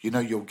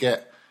 You'll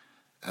get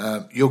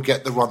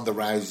the Ronda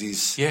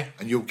Rouseys. Yeah.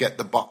 And you'll get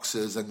the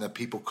boxers and the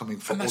people coming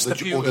from all that's the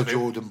the beauty of it.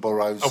 Jordan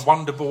Burroughs. A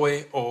Wonder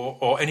Boy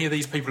or any of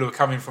these people who are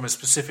coming from a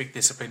specific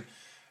discipline.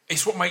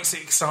 It's what makes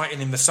it exciting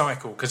in the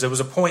cycle, because there was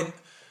a point,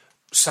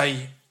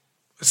 say,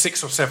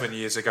 6 or 7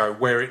 years ago,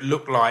 where it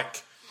looked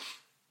like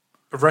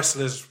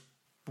wrestlers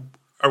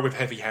are with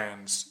heavy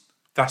hands.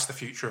 That's the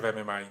future of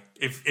MMA.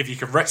 If you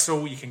can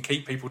wrestle, you can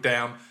keep people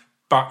down,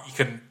 but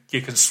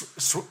you can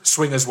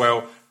swing as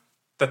well.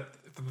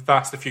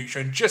 That's the future.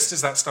 And just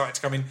as that started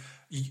to come in,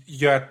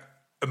 you had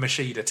a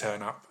Machida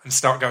turn up and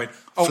start going,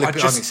 I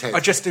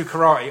just do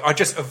karate. I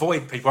just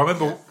avoid people. I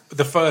remember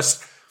the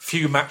first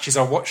few matches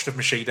I watched of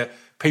Machida,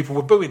 people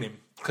were booing him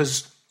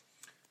because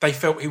they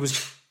felt he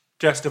was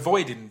just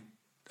avoiding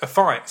a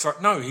fight. It's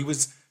like, no,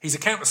 he's a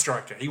counter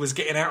striker. He was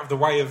getting out of the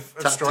way of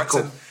strikes.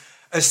 And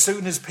as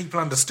soon as people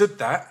understood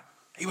that,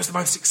 he was the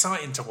most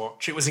exciting to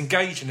watch. It was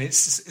engaging. It's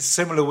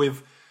similar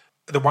with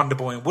the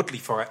Wonderboy and Woodley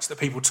fights that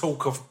people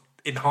talk of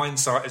in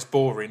hindsight as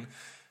boring.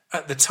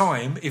 At the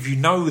time, if you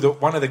know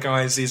that one of the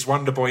guys is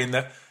Wonderboy and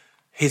that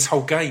his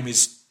whole game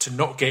is to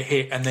not get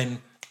hit and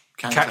then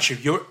catch you,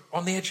 you're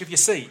on the edge of your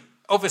seat.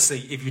 Obviously,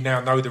 if you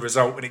now know the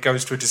result and it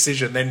goes to a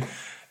decision, then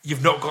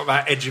you've not got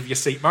that edge of your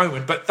seat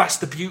moment. But that's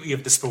the beauty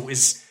of the sport,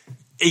 is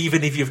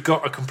even if you've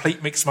got a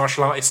complete mixed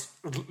martial artist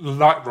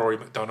like Rory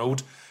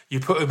McDonald, you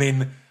put him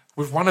in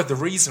with one of the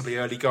reasonably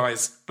early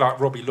guys like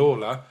Robbie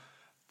Lawler,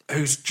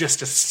 who's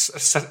just a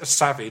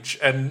savage,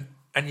 and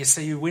you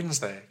see who wins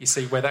there. You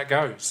see where that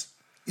goes.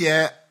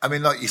 Yeah, I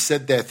mean, like you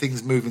said there,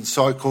 things move in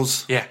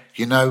cycles. Yeah.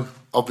 You know,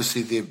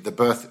 obviously the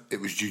birth, it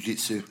was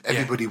jiu-jitsu.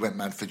 Everybody went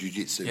mad for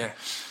jiu-jitsu. Yeah.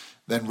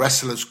 Then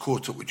wrestlers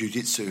caught up with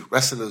jiu-jitsu.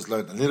 Wrestlers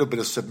learned a little bit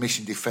of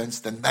submission defence.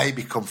 Then they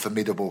become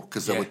formidable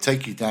because they would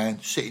take you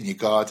down, sit in your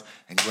guard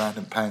and ground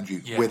and pound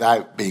you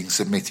without being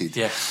submitted.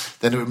 Yeah.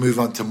 Then it would move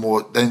on to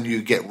more. Then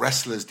you get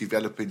wrestlers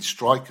developing as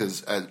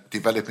strikers,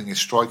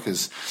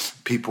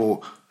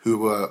 people who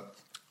were,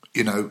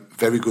 you know,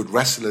 very good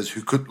wrestlers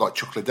who could, like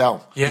Chuck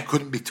Liddell, who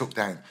couldn't be took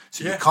down.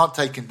 So you can't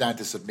take him down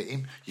to submit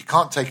him. You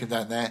can't take him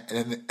down there.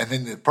 And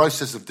in the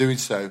process of doing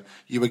so,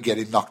 you were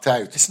getting knocked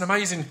out. It's an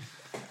amazing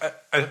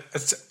a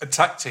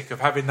tactic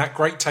of having that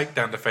great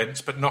takedown defence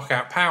but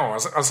knockout power.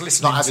 I was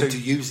listening not having to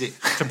use it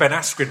to Ben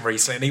Askren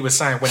recently, and he was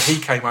saying when he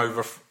came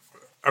over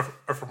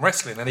from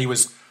wrestling, and he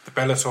was the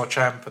Bellator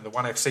champ and the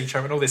ONE FC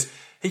champ and all this,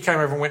 he came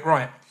over and went,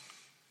 right,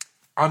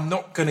 I'm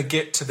not going to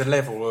get to the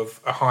level of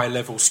a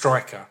high-level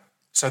striker,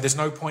 so there's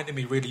no point in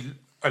me really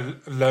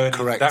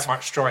learning that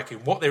much striking.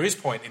 What there is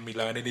point in me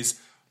learning is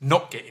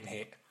not getting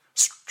hit,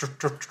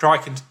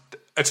 striking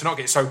to not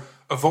get, so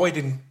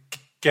avoiding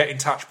get in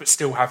touch but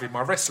still having my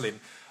wrestling.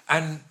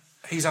 And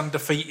he's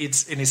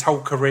undefeated in his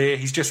whole career.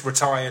 He's just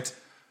retired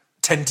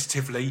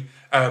tentatively,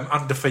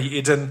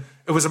 undefeated, and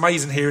it was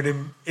amazing hearing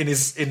him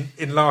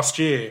in last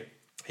year.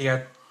 He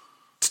had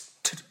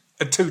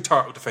two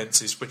title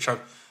defences, which I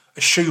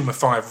assume are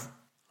 5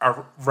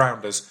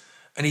 rounders,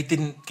 and he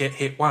didn't get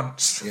hit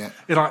once.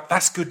 You're like,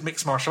 that's good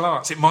mixed martial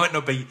arts. It might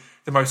not be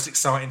the most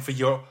exciting for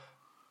your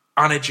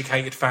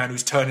uneducated fan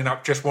who's turning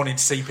up just wanting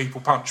to see people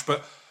punch,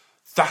 but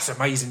that's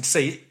amazing to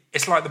see.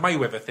 It's like the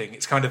Mayweather thing.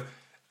 It's kind of,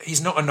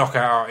 he's not a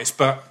knockout artist,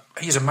 but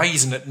he's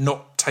amazing at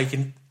not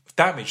taking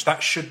damage.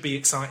 That should be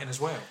exciting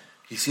as well.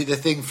 You see, the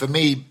thing for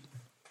me,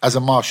 as a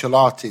martial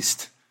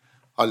artist,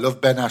 I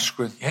love Ben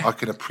Askren. I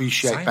can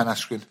appreciate Ben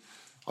Askren.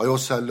 I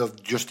also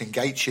love Justin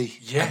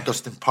Gaethje and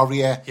Dustin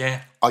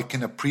Poirier. I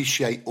can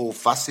appreciate all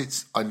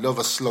facets. I love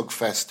a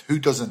slugfest. Who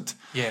doesn't?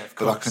 Of course.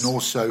 But I can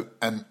also,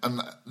 and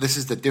this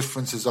is the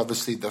difference, is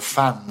obviously the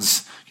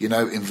fans, you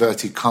know,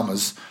 inverted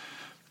commas,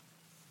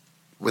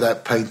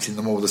 without painting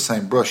them all the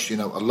same brush, you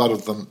know, a lot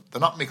of them,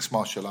 they're not mixed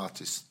martial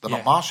artists. They're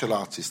not martial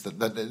artists. You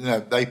know,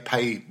 they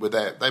part with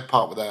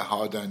their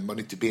hard-earned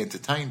money to be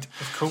entertained.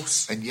 Of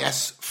course. And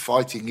yes,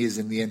 fighting is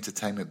in the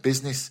entertainment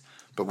business.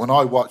 But when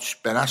I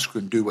watch Ben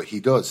Askren do what he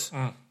does,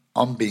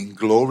 I'm being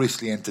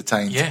gloriously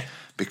entertained.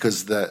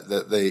 Because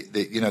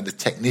the you know, the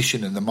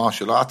technician and the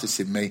martial artist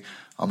in me,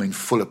 I'm in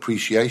full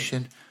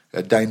appreciation.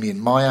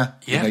 Damian Maia,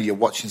 you know, you're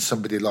watching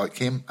somebody like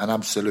him, an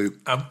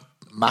absolute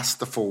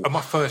masterful. My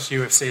first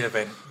UFC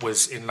event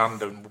was in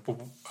London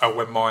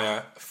when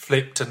Maia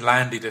flipped and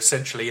landed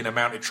essentially in a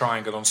mounted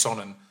triangle on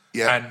Sonnen.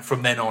 And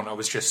from then on, I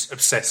was just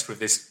obsessed with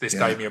this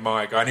Damian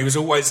Maia guy. And he was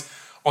always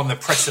on the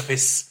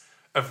precipice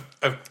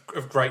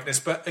of greatness.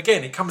 But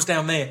again, it comes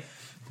down there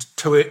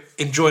to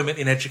enjoyment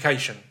in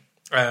education.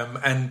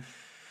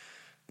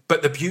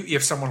 But the beauty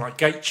of someone like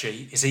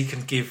Gaethje is he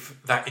can give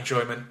that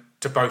enjoyment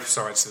to both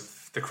sides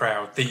of the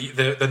crowd.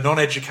 The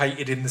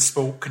non-educated in the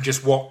sport can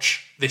just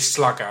watch this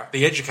slugger.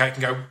 The educated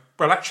can go,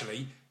 well,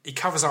 actually, he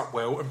covers up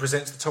well and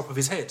presents the top of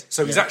his head.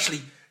 So he's actually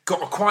got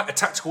quite a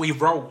tactical. He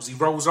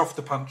rolls off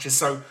the punches.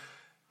 So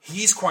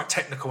he is quite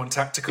technical and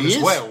tactical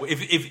as well.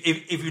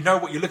 If you know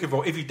what you're looking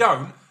for. If you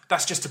don't,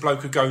 that's just a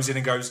bloke who goes in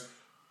and goes,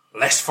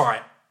 let's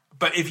fight.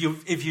 But if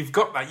you've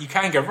got that, you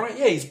can go, right,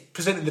 he's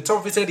presenting the top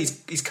of his head.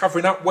 He's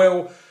covering up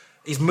well.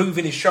 He's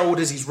moving his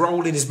shoulders. He's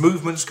rolling. His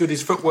movement's good.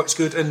 His footwork's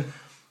good. And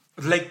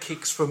leg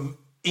kicks from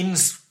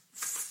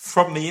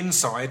the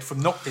inside,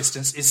 from knock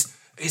distance,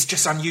 is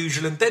just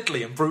unusual and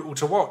deadly and brutal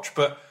to watch.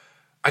 But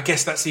I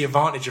guess that's the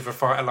advantage of a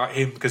fighter like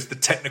him, because the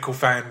technical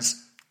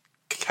fans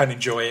can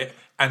enjoy it,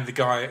 and the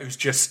guy who's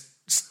just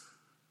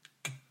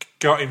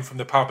got him from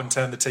the pub and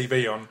turned the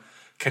TV on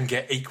can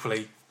get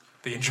equally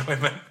the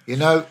enjoyment. You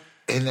know,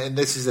 and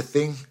this is the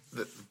thing,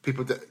 the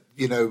people that,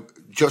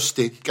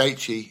 Justin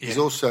Gaethje is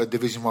also a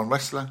Division 1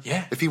 wrestler.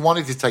 Yeah. If he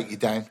wanted to take you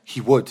down, he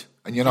would,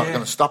 and you're not going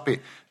to stop it.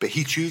 But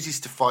he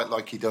chooses to fight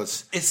like he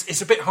does.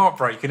 It's a bit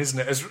heartbreaking, isn't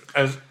it? As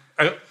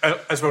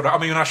well. I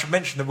mean, I should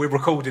mention that we're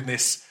recording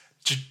this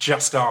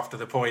just after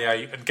the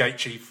Poirier and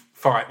Gaethje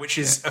fight, which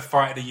is a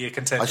fight of the year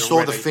contender. I saw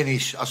already. the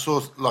finish. I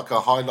saw like a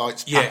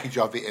highlights package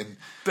of it,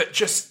 but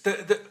just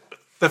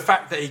the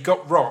fact that he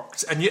got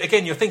rocked, and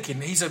you're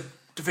thinking he's a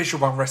Division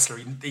 1 wrestler.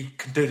 He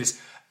can do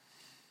this.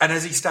 And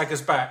as he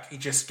staggers back, he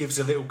just gives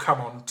a little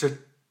come on to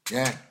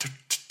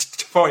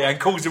Poirier and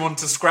calls him on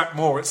to scrap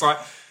more. It's like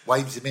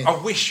waves him in. I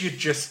wish you'd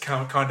just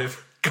kind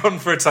of gone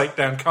for a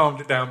takedown, calmed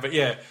it down. But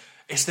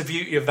it's the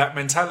beauty of that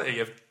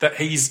mentality of that.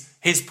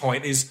 His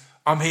point is,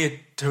 I'm here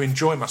to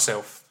enjoy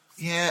myself.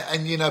 Yeah,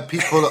 and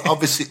people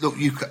obviously look.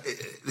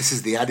 This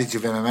is the adage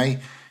of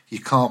MMA. You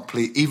can't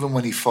please, even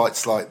when he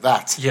fights like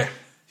that. Yeah.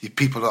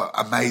 People are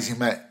amazing,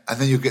 mate. And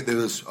then you get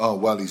those, oh,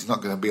 well, he's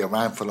not going to be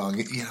around for long.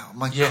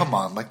 Come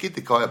on, man, give the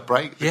guy a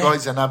break. The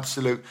guy's an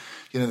absolute,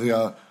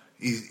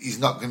 he's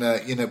not going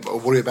to,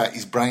 worry about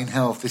his brain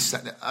health.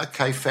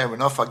 Okay, fair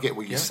enough. I get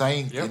what you're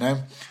saying,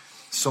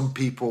 Some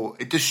people,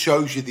 it just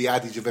shows you the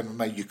adage of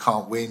MMA, you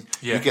can't win.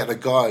 Yeah. You get a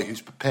guy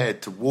who's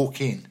prepared to walk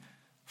in,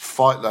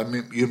 fight.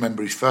 You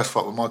remember his first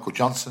fight with Michael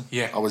Johnson?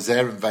 Yeah. I was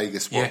there in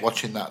Vegas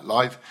watching that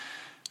live.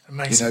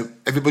 Amazing.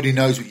 Everybody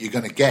knows what you're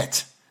going to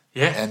get.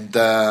 Yeah, and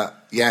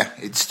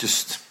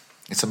it's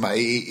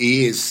amazing.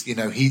 He is,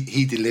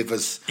 he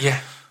delivers. Yeah,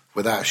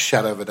 without a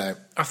shadow of a doubt.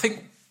 I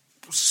think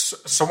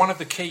so. One of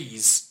the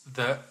keys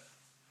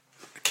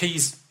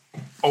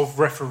of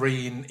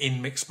refereeing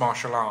in mixed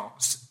martial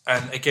arts,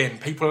 and again,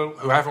 people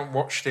who haven't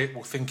watched it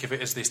will think of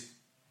it as this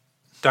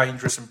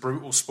dangerous and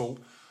brutal sport.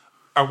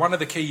 One of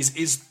the keys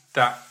is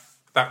that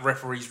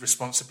referee's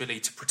responsibility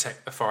to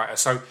protect the fighter.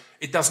 So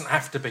it doesn't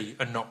have to be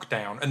a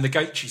knockdown. And the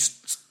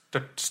Gaethje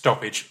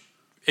stoppage.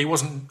 He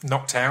wasn't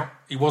knocked out.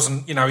 He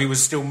wasn't, he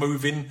was still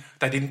moving.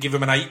 They didn't give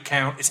him an 8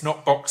 count. It's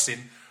not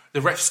boxing.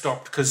 The ref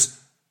stopped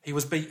because he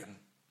was beaten.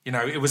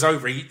 It was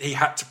over. He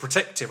had to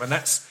protect him. And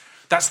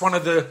that's one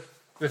of the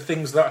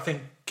things that I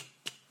think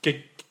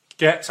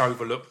gets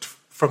overlooked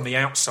from the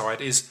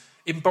outside is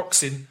in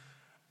boxing,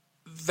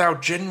 they'll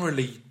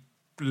generally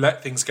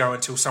let things go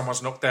until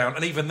someone's knocked down.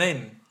 And even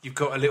then, you've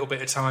got a little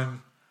bit of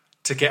time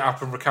to get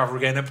up and recover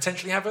again and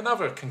potentially have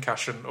another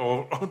concussion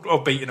or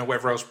beating or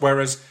whatever else.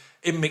 Whereas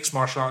in mixed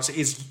martial arts, it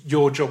is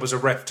your job as a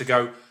ref to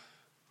go,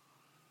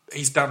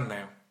 he's done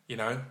now,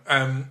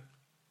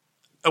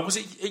 was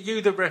it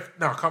you, the ref?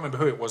 No, I can't remember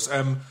who it was.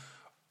 I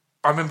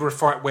remember a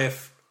fight where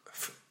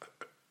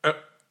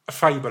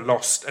Faber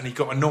lost and he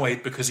got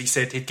annoyed because he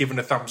said he'd given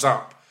a thumbs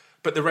up.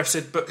 But the ref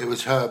said... but it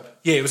was Herb.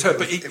 Yeah, it was Herb,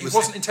 but he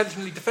wasn't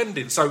intentionally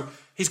defending. So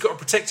he's got to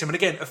protect him. And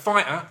again, a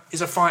fighter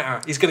is a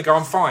fighter. He's going to go,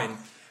 I'm fine.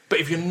 But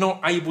if you're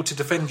not able to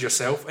defend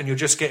yourself and you're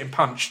just getting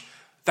punched,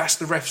 that's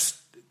the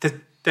ref's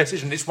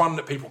decision. It's one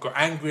that people got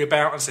angry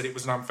about and said it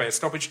was an unfair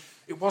stoppage.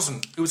 It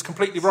wasn't. It was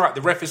completely right.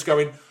 The ref is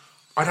going,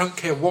 I don't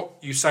care what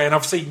you say. And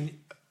I've seen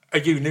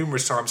you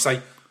numerous times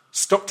say,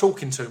 stop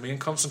talking to me and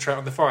concentrate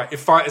on the fight.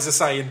 If fighters are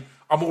saying,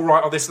 I'm all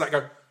right on this,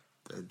 go,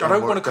 I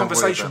don't want a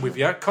conversation with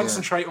you.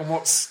 Concentrate on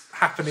what's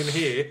happening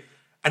here.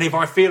 And if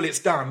I feel it's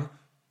done,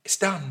 it's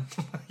done.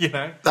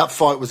 That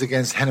fight was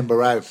against Henan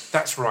Barrow.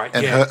 That's right.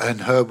 And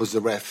Herb was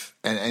the ref,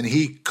 and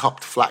he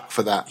copped flack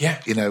for that. Yeah.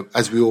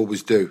 As we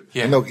always do.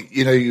 Yeah. And look,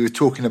 you were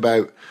talking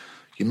about,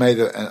 you made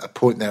a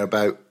point there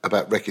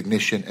about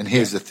recognition, and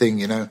here's the thing.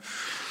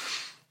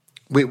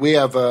 We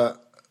have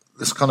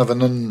this kind of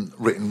an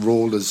unwritten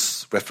rule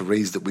as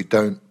referees that we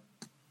don't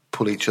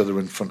pull each other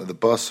in front of the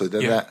bus or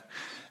that,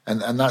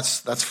 and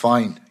that's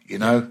fine.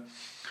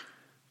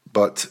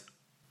 But.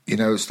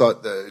 It's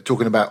like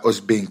talking about us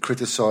being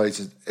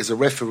criticised. As a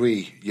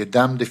referee, you're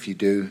damned if you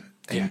do,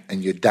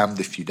 and you're damned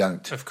if you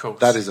don't. Of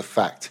course. That is a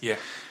fact. Yeah.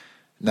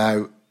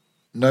 Now,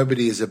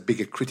 nobody is a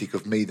bigger critic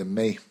of me than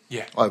me.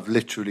 Yeah. I've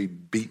literally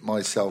beat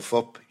myself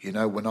up.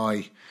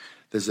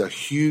 There's a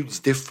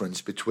huge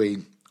difference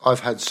between, I've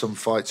had some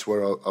fights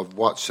where I've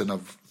watched and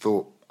I've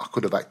thought I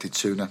could have acted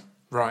sooner.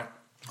 Right.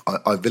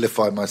 I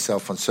vilified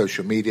myself on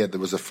social media.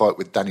 There was a fight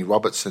with Danny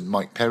Roberts and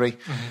Mike Perry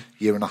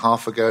a year and a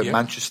half ago in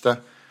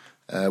Manchester.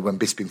 When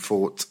Bisping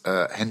fought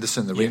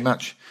Henderson, the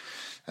rematch.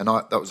 And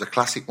that was a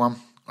classic one.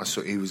 I saw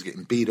he was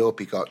getting beat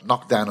up. He got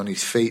knocked down on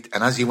his feet.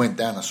 And as he went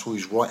down, I saw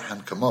his right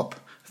hand come up,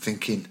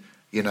 thinking,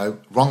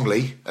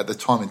 wrongly at the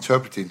time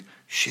interpreting,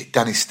 shit,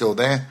 Danny's still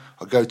there.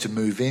 I go to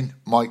move in.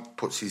 Mike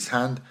puts his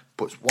hand,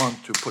 puts one,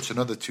 two, puts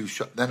another 2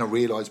 shots. Then I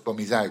realised,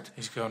 he's out.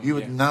 He's gone. You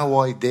had no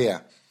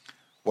idea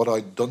what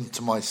I'd done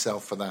to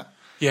myself for that.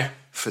 Yeah.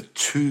 For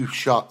 2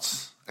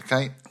 shots,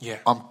 okay? Yeah.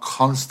 I'm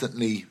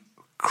constantly...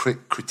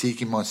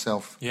 critiquing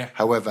myself. Yeah.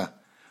 However,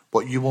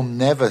 what you will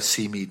never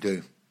see me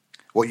do,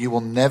 what you will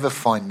never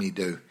find me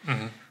do,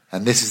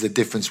 and this is the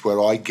difference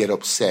where I get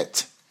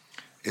upset,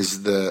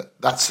 is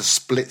that's a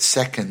split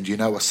second.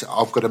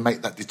 I've got to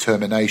make that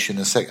determination.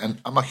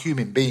 And I'm a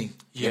human being.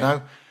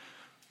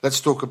 Let's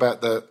talk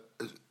about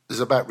there's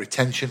about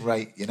retention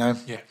rate.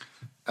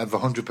 Of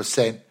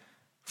 100%.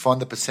 find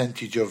the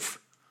percentage of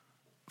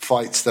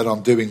fights that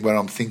I'm doing where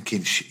I'm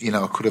thinking,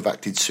 I could have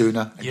acted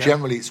sooner. And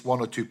generally it's 1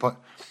 or 2 points.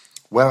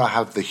 Where I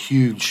have the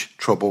huge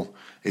trouble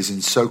is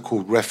in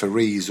so-called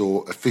referees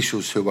or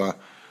officials who are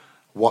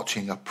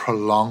watching a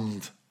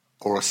prolonged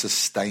or a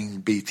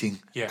sustained beating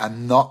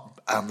and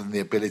not having the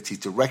ability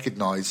to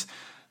recognise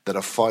that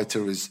a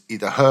fighter is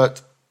either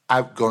hurt,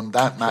 outgunned,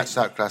 outmatched,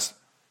 outclassed.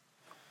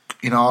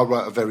 I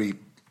wrote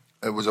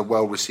it was a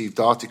well-received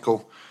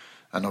article,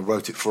 and I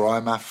wrote it for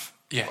IMAF.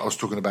 Yeah. I was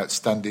talking about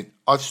standing.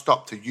 I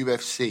stopped a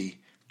UFC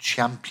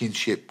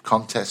championship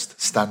contest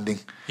standing.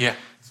 Yeah.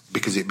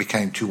 Because it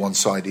became too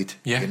one-sided.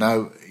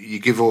 Yeah. You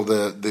give all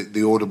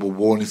the audible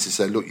warnings to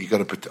say, look, you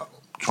got to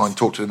try and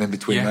talk to them in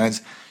between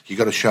rounds. You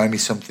got to show me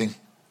something.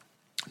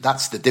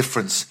 That's the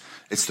difference.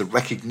 It's the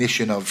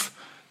recognition of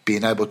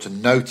being able to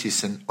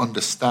notice and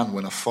understand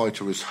when a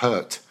fighter is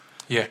hurt.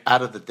 Yeah.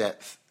 Out of the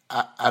depth,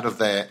 out of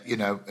there,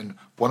 and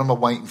what am I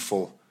waiting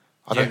for?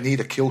 I don't need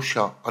a kill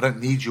shot. I don't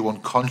need you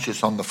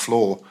unconscious on the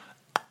floor,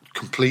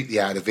 completely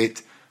out of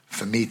it,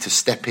 for me to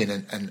step in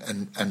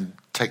and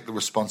take the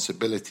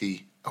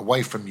responsibility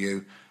away from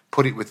you,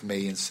 put it with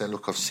me and say,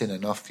 look, I've seen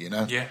enough,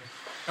 Yeah,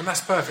 and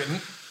that's perfect.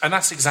 And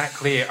that's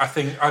exactly it. I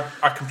think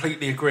I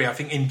completely agree. I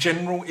think in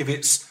general, if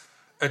it's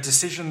a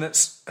decision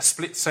that's a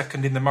split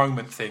second in the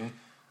moment thing,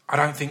 I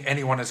don't think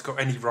anyone has got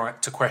any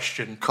right to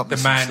question the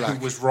man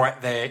who was right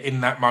there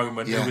in that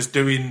moment, who was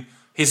doing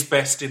his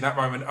best in that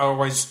moment.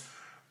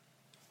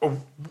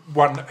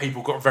 One that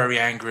people got very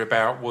angry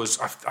about was,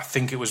 I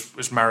think it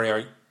was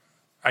Mario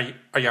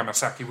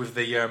Yamasaki with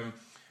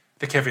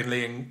the Kevin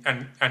Lee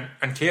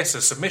and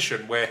Chiesa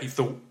submission, where he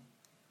thought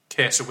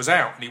Chiesa was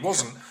out and he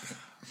wasn't.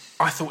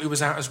 I thought he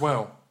was out as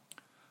well.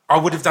 I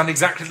would have done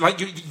exactly like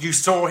you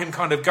saw him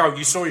kind of go.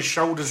 You saw his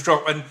shoulders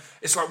drop, and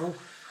it's like, well,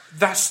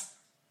 that.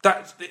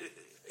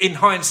 In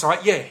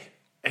hindsight,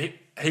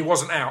 he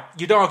wasn't out.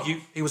 You'd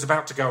argue he was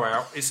about to go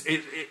out.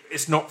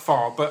 It's not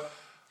far, but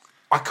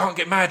I can't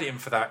get mad at him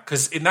for that,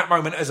 because in that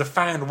moment, as a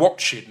fan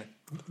watching,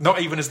 not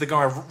even as the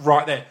guy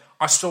right there,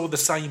 I saw the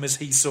same as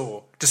he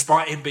saw,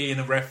 despite him being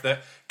a ref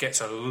that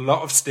gets a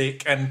lot of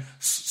stick, and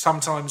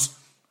sometimes,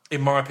 in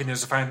my opinion,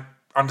 as a fan,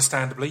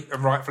 understandably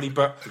and rightfully,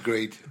 but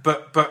agreed.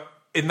 But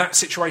in that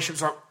situation,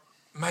 it's like,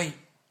 mate,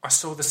 I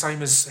saw the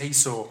same as he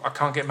saw. I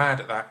can't get mad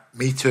at that.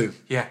 Me too.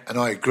 Yeah, and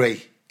I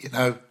agree.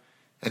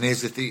 And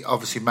here's the thing.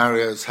 Obviously,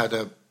 Mario's had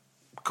a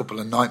couple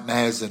of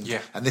nightmares, and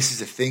this is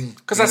the thing,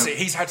 because that's it.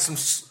 He's had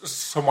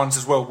some ones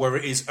as well where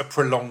it is a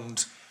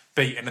prolonged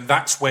beating, and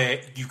that's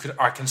where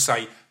I can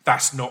say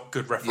that's not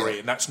good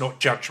refereeing. That's not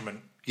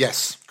judgment.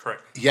 Yes,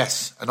 correct.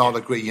 Yes, and I'll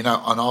agree. And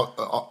I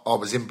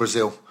was in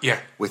Brazil.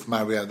 With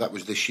Mario. That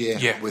was this year.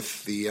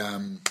 With the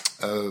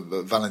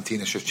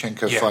Valentina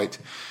Shevchenko fight.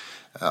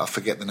 I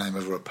forget the name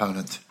of her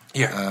opponent.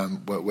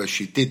 Where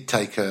she did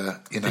take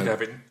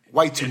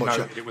way too much.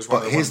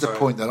 But here's the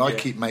point that I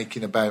keep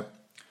making about,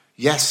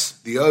 yes,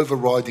 the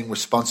overriding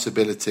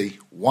responsibility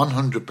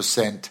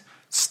 100%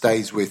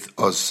 stays with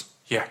us.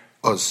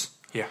 Us.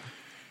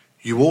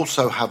 You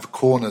also have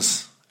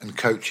corners and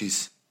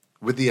coaches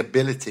with the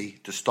ability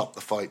to stop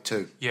the fight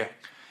too.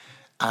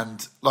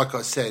 And like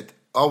I said,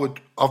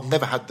 I've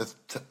never had the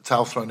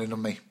towel thrown in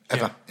on me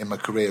ever in my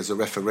career as a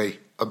referee.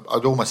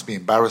 I'd almost be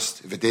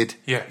embarrassed if I did.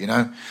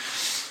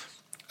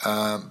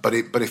 But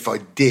if I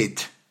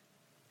did,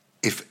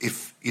 if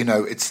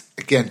it's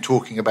again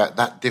talking about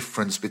that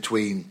difference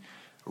between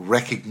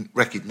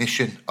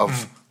recognition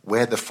of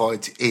where the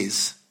fight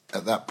is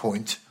at that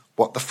point,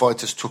 what the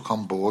fighters took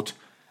on board,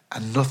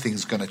 and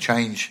nothing's going to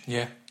change.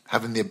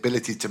 Having the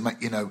ability to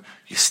make, you're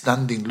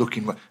standing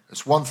looking.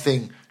 It's one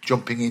thing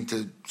jumping in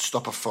to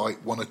stop a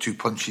fight, 1 or 2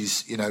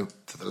 punches,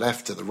 to the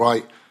left, to the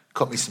right,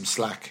 cut me some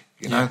slack,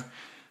 know.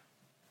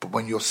 But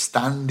when you're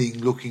standing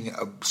looking at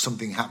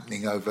something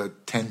happening over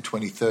 10,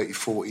 20, 30,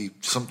 40,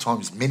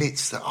 sometimes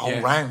minutes, the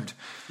whole round,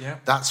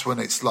 that's when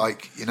it's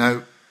like,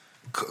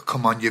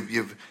 come on,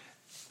 you've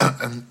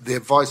and the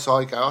advice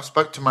I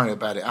spoke to Mario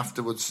about it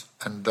afterwards,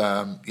 and,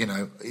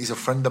 he's a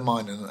friend of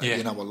mine, and,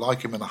 I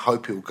like him, and I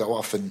hope he'll go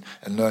off and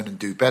learn and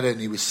do better.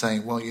 And he was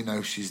saying, well,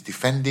 she's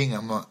defending.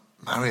 I'm like,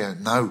 Mario,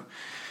 no.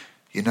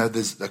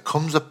 There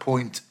comes a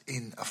point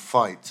in a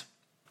fight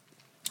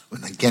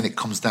when, again, it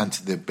comes down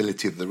to the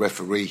ability of the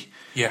referee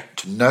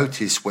to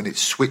notice when it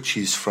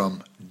switches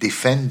from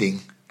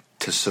defending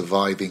to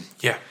surviving.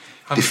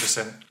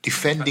 100%.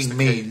 Defending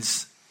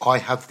means I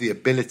have the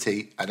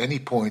ability at any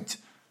point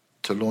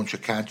to launch a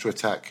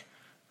counter-attack,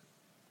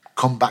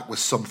 come back with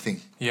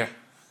something.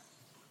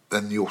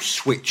 Then you'll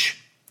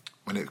switch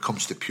when it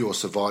comes to pure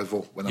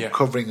survival, when I'm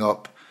covering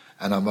up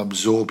and I'm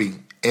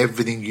absorbing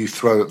everything you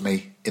throw at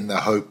me in the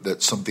hope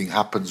that something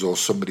happens or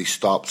somebody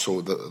stops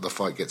or the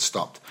fight gets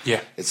stopped.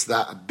 It's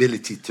that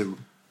ability to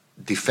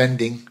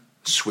defending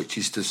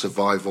switches to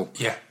survival.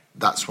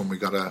 That's when we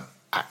got to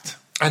act.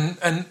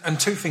 And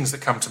two things that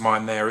come to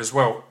mind there as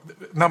well.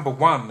 Number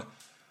one,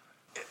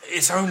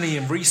 it's only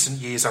in recent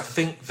years, I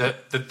think,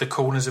 that the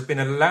corners have been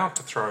allowed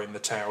to throw in the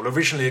towel.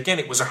 Originally, again,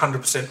 it was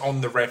 100% on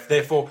the ref.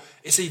 Therefore,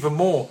 it's even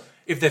more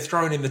if they're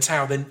throwing in the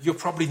towel, then you're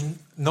probably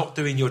not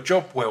doing your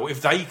job well.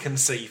 If they can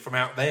see from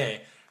out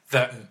there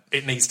that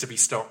it needs to be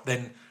stopped,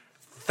 then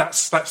that's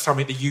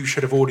something that you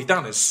should have already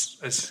done, as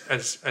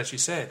you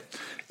said.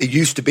 It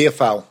used to be a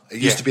foul.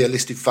 It used to be a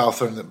listed foul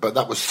thrown, but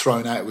that was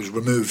thrown out. It was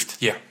removed.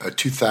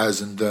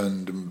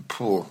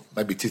 2004,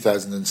 maybe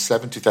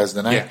 2007,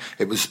 2008. Yeah.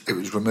 It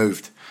was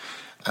removed.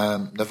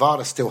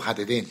 Nevada still had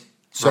it in.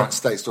 Certain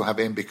states still have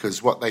it in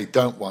because what they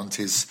don't want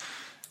is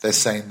they're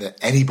saying that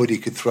anybody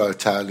could throw a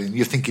towel in.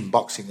 You're thinking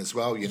boxing as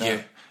well.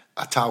 A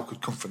towel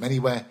could come from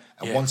anywhere,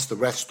 and once the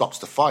ref stops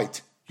the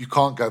fight, you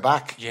can't go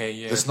back.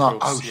 There's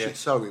not. Shit,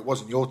 sorry, it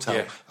wasn't your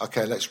towel.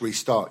 Okay, let's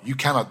restart. You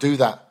cannot do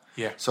that.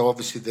 So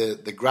obviously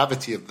the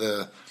gravity of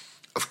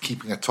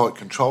keeping a tight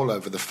control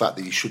over the fact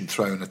that you shouldn't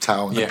throw in a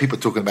towel. And people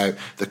are talking about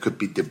there could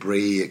be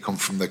debris. It come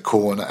from the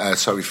corner.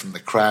 From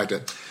the crowd.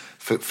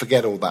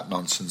 Forget all that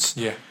nonsense.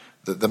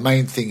 The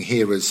main thing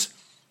here is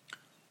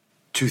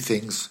two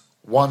things.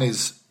 One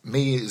is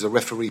me as a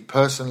referee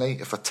personally.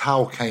 If a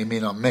towel came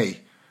in on me,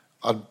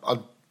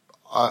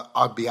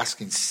 I'd be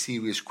asking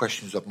serious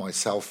questions of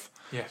myself.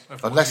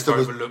 Unless there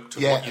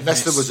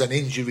was an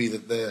injury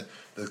that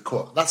the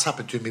court. That's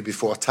happened to me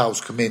before.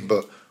 Towels come in,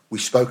 but we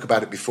spoke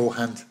about it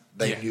beforehand.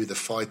 They knew the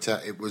fighter.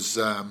 It was.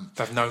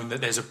 They've known that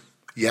there's a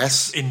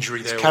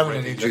injury there.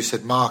 Carrying an injury.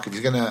 Said Mark, if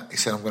you're gonna, he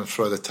said I'm going to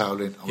throw the towel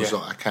in. I was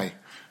like, okay.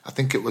 I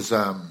think it was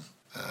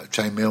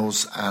Jay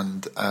Mills,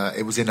 and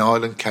it was in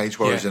Ireland. Cage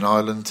Warriors in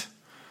Ireland.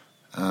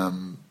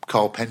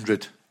 Carl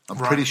Pendred. I'm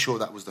pretty sure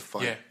that was the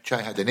fight.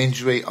 Jay had an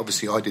injury.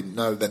 Obviously, I didn't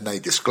know. Then they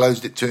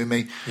disclosed it to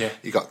me.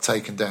 He got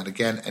taken down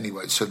again.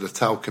 Anyway, so the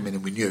towel came in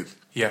and we knew.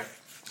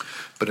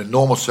 But in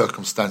normal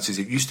circumstances,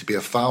 it used to be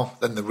a foul.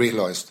 Then they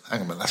realised, hang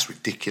on a minute, that's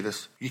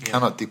ridiculous. You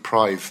cannot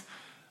deprive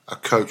a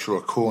coach or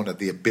a corner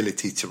the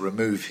ability to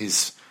remove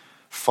his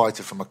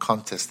fighter from a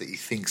contest that he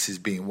thinks is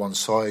being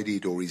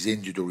one-sided or he's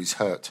injured or he's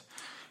hurt.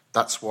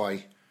 That's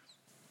why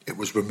it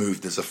was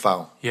removed as a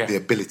foul. The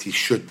ability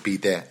should be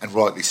there, and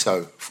rightly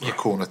so, for a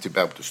corner to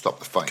be able to stop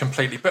the fight.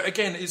 Completely. But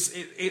again,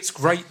 it's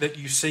great that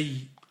you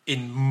see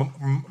in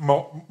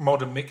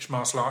modern mixed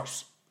martial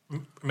arts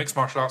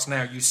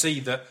now, you see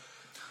that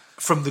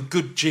from the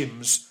good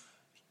gyms,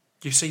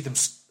 you see them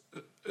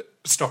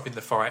stopping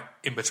the fight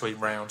in between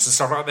rounds and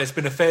stuff like that. There's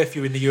been a fair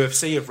few in the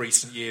UFC of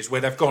recent years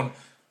where they've gone,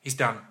 he's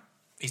done,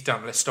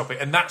 let's stop it.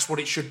 And that's what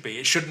it should be.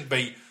 It shouldn't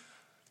be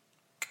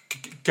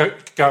go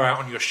out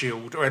on your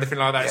shield or anything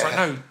like that. It's like,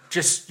 no,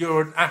 just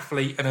you're an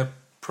athlete and a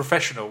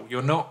professional.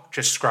 You're not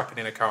just scrapping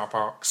in a car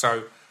park.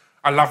 So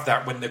I love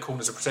that when the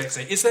corners are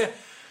protecting it. Is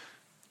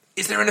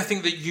there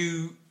anything that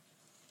you,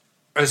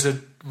 as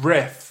a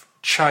ref,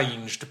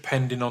 change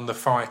depending on the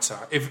fighter?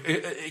 If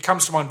it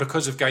comes to mind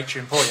because of Gaethje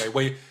and Poirier,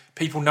 where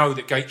people know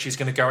that Gaethje is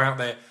going to go out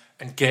there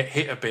and get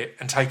hit a bit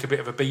and take a bit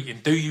of a beating.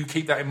 Do you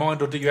keep that in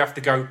mind, or do you have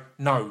to go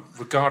no,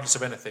 regardless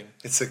of anything?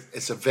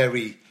 It's a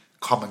very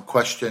common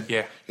question,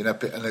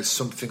 and it's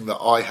something that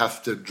I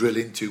have to drill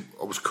into.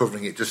 I was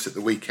covering it just at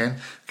the weekend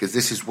because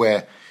this is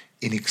where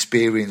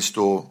inexperienced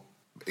or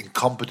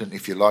incompetent,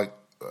 if you like,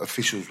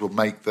 officials will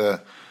make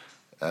the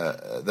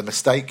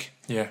mistake.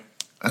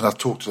 And I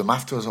talked to them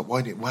after. I was like,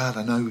 well,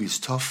 I know he's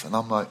tough. And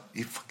I'm like,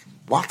 you fucking,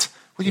 what?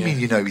 What do you mean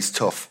you know he's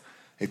tough?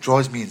 It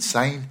drives me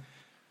insane.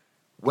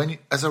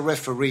 As a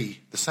referee,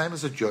 the same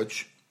as a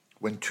judge,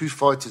 when two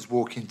fighters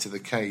walk into the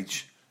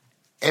cage,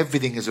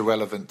 everything is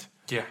irrelevant.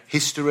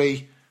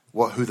 History,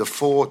 who they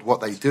fought,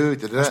 what they do.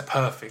 That's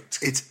perfect.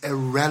 It's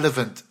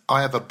irrelevant.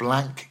 I have a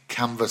blank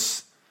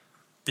canvas.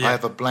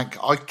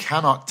 I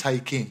cannot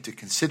take into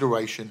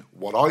consideration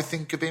what I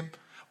think of him,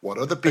 what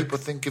other people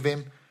think of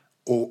him,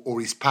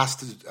 or his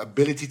past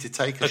ability to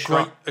take a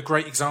shot. A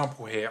great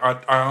example here. I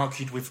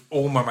argued with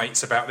all my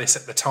mates about this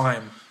at the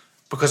time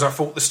because I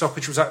thought the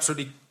stoppage was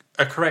absolutely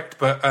correct.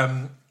 But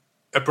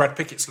Brad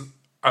Pickett's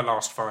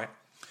last fight,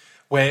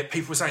 where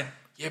people were saying,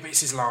 yeah, but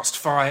it's his last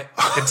fight,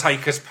 he can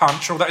take us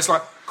punch, all that. It's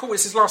like, cool,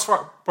 it's his last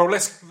fight. Well,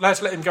 let's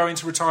let him go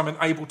into retirement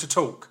able to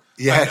talk,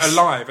 and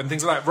alive and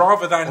things like that,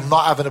 rather than... I'm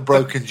not having a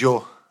broken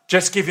jaw.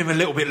 Just give him a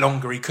little bit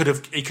longer. He could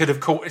have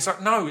caught... It's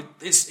like, no,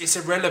 it's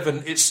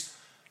irrelevant.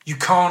 You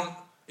can't...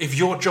 If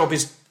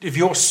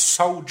your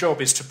sole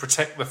job is to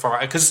protect the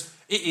fighter, because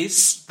it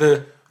is,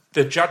 the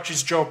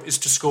judge's job is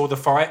to score the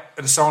fight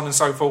and so on and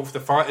so forth.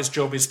 The fighter's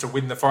job is to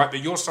win the fight,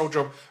 but your sole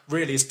job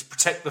really is to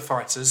protect the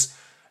fighters.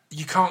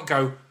 You can't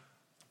go,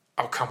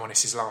 oh, come on,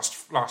 it's his last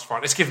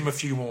fight. Let's give him a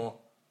few more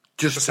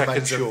just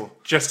seconds to make sure.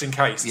 Just in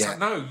case. It's like,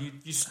 no,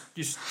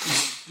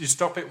 you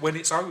stop it when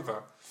it's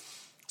over.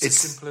 It's as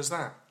simple as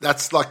that.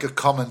 That's like a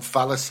common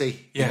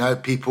fallacy.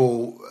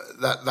 People,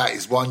 that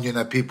is one,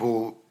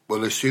 people...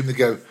 will assume they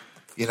go,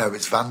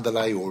 it's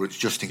Vanderlei or it's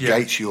Justin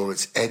Gaethje or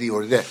it's Eddie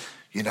or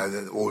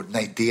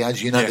Nate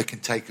Diaz, they can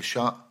take a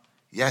shot.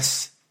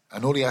 Yes,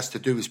 and all he has to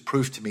do is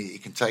prove to me that he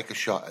can take a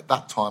shot at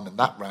that time and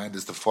that round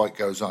as the fight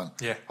goes on.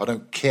 I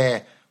don't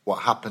care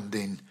what happened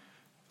in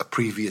a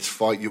previous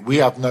fight. We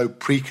have no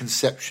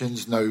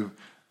preconceptions, no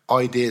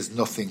ideas,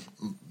 nothing.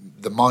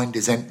 The mind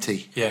is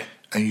empty.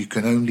 And you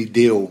can only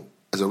deal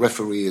as a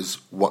referee is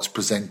what's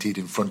presented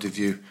in front of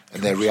you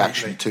and their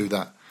reaction to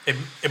that.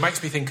 It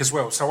makes me think as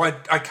well. So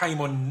I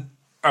came on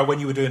when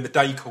you were doing the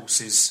day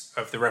courses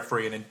of the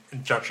refereeing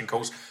and judging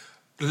course,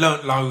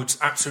 learnt loads,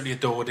 absolutely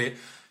adored it.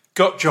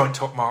 Got joint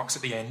top marks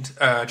at the end.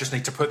 Just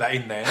need to put that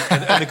in there.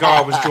 And the guy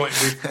I was joined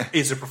with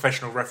is a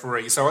professional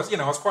referee, so I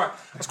was quite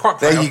proud.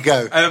 There you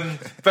go.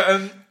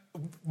 But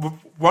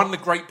one of the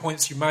great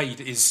points you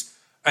made is,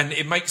 and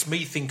it makes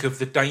me think of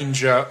the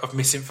danger of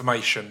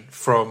misinformation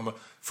from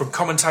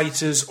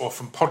commentators or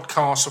from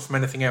podcasts or from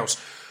anything else.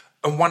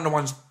 And one of the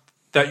ones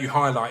that you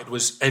highlighted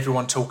was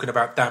everyone talking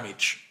about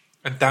damage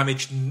and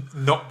damage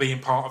not being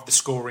part of the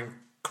scoring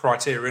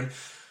criterion.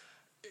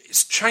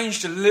 It's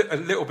changed a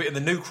little bit in the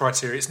new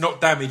criteria. It's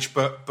not damage,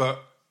 but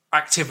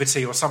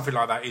activity or something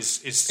like that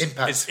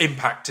is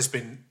impact has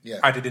been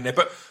added in there.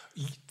 But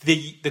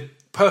the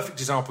perfect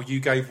example you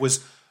gave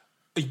was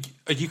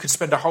you could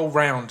spend a whole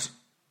round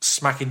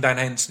smacking Dan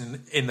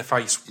Henson in the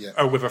face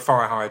with a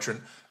fire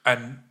hydrant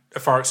and a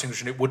fire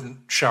extinguisher, and it wouldn't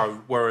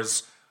show.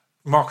 Whereas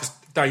Marcus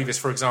Davis,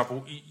 for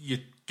example, you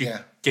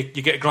get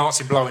a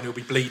glancing blow and he'll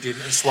be bleeding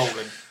and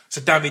swollen. So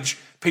damage,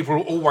 people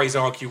will always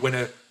argue when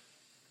a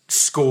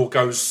score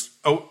goes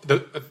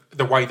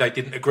the way they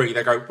didn't agree.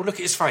 They go, well, look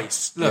at his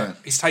face. Look,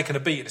 he's taken a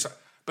beating.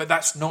 But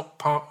that's not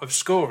part of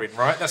scoring,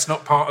 right? That's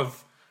not part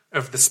of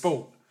the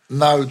sport.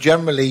 No,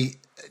 generally,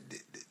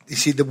 you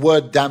see, the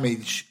word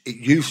damage, it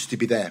used to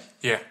be there.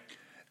 Yeah.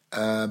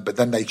 But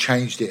then they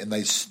changed it and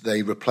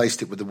they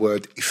replaced it with the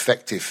word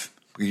effective.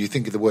 When you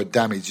think of the word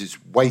damage, it's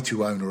way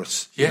too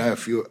onerous. Yeah. You know,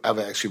 if you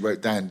ever actually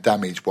wrote down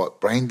damage, what,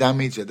 brain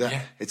damage? Or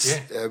that? It's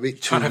a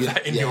bit too...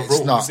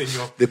 It's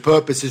not. The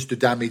purpose is to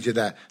damage you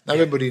there. Now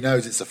everybody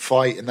knows it's a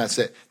fight and that's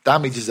it.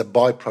 Damage is a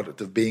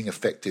byproduct of being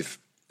effective.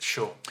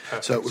 Sure.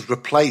 Perfect. So it was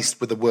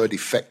replaced with the word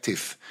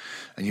effective.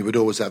 And you would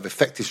always have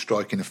effective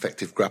striking,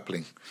 effective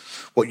grappling.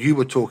 What you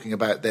were talking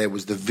about there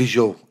was the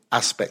visual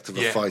aspect of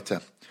a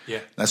fighter. Yeah.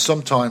 Now,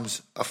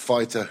 sometimes a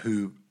fighter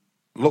who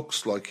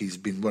looks like he's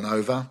been run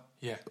over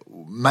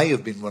may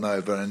have been run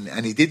over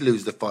and he did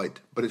lose the fight,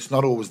 but it's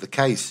not always the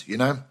case, you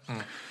know.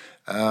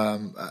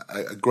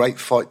 A great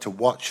fight to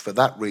watch for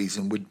that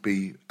reason would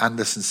be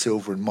Anderson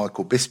Silva and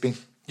Michael Bisping.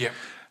 Yeah.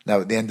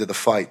 Now, at the end of the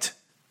fight,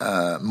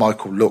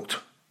 Michael looked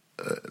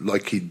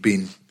like he'd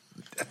been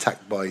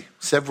attacked by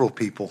several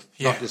people,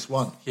 not just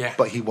one. Yeah.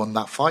 But he won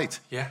that fight.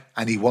 Yeah.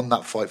 And he won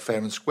that fight fair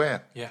and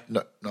square. Yeah.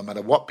 No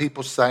matter what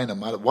people say, no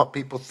matter what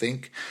people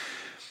think,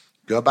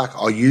 go back.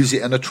 I'll use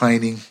it in a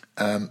training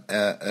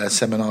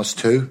seminars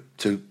too.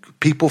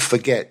 People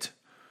forget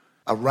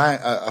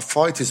a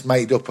fight is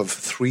made up of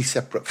 3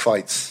 separate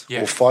fights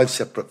or 5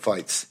 separate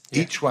fights.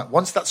 Each round,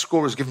 once that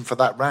score is given for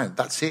that round,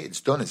 that's it. It's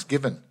done. It's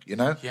given. You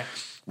know. Yeah.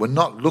 We're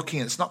not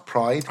looking. It's not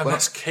pride. And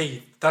that's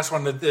key. That's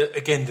one of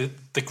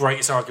the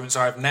greatest arguments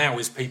I have now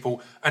is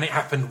people, and it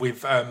happened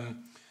with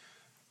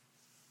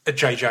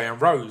JJ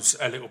and Rose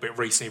a little bit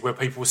recently, where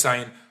people were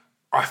saying,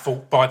 "I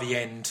thought by the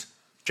end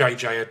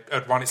JJ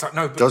had won." It's like,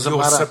 no, but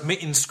you're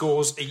submitting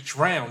scores each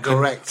round.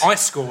 Correct. And I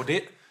scored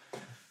it.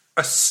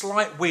 A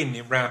slight win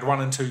in round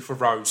 1 and 2 for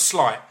Rose,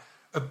 slight.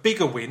 A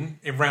bigger win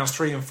in rounds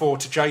 3 and 4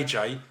 to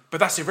JJ, but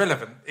that's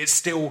irrelevant. It's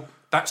still.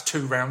 That's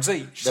 2 rounds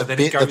each. So then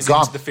it goes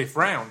into the 5th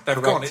round.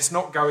 They've gone. It's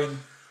not going,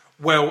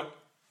 well,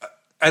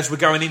 as we're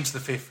going into the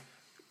 5th,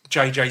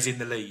 JJ's in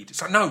the lead.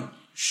 It's like, no,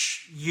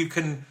 you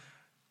can...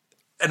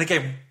 And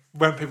again,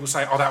 when people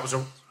say, oh, that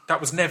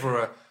was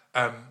never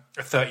a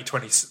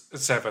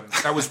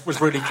 30-27. That was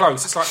really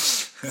close. It's like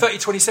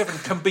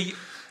 30-27 can be...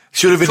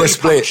 Should have been a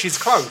split. Punches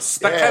close.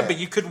 That can be.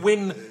 You could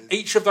win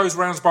each of those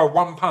rounds by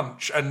 1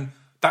 punch, and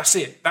that's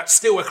it. That's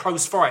still a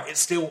close fight. It's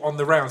still on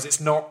the rounds.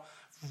 It's not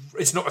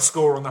a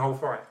score on the whole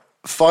fight.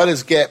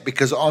 Fighters get,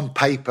 because on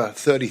paper,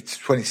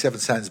 30-27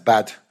 sounds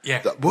bad.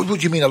 Yeah. What do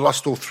you mean I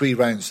lost all 3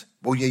 rounds?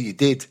 Well, yeah, you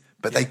did.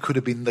 But they could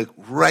have been the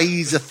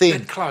razor thin.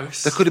 They're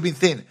close. They could have been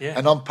thin. Yeah.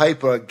 And on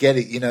paper, I get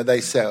it. You know, they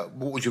say,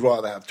 what would you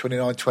rather have,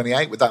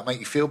 29-28? Would that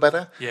make you feel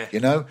better? Yeah. You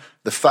know,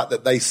 the fact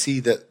that they see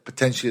that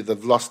potentially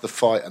they've lost the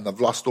fight and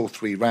they've lost all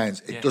 3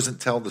 rounds, it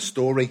doesn't tell the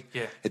story.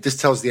 Yeah. It just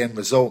tells the end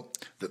result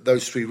that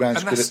those 3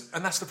 rounds could have...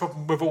 And that's the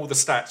problem with all the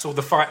stats, all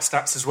the fight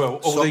stats as well.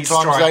 All these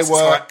Sometimes strikes. they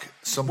work,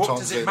 sometimes what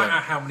does it they matter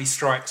don't. how many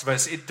strikes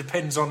versus... It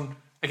depends on,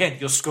 again,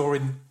 you're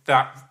scoring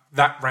that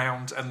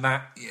round and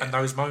and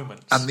those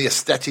moments. And the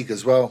aesthetic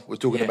as well. We're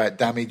talking about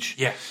damage.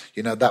 Yeah.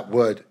 You know, that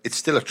word, it's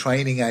still a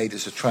training aid.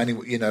 It's a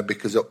training, you know,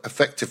 because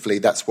effectively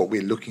that's what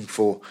we're looking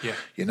for. Yeah.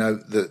 You know,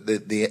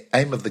 the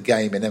aim of the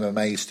game in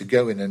MMA is to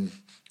go in and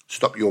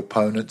stop your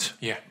opponent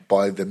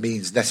by the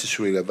means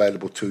necessarily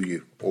available to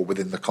you or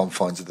within the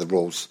confines of the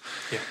rules.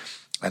 Yeah.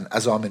 And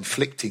as I'm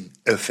inflicting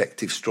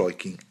effective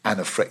striking and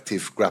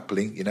effective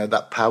grappling, you know,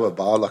 that power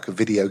bar, like a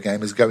video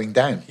game, is going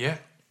down. Yeah.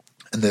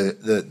 And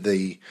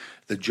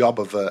the job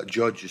of a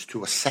judge is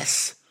to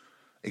assess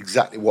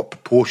exactly what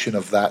proportion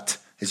of that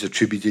is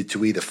attributed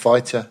to either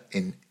fighter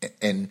in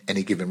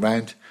any given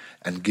round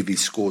and give his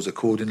scores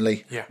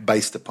accordingly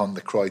based upon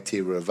the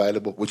criteria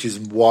available, which is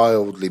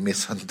wildly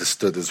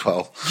misunderstood as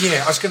well.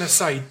 Yeah, I was going to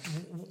say,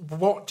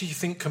 what do you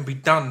think can be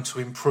done to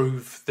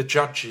improve the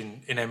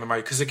judging in MMA?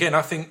 Because again,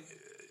 I think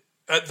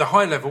at the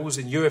high levels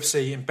in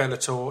UFC, in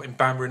Bellator, in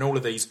BAMMA, in all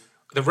of these,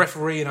 the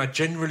refereeing I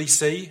generally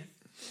see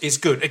is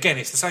good. Again,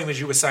 it's the same as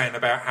you were saying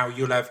about how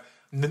you'll have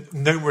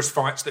numerous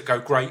fights that go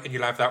great, and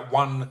you'll have that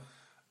 1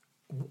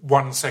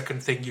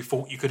 second thing you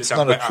thought you could have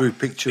done better. It's not a true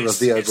picture of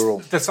the overall.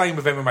 It's the same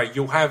with MMA.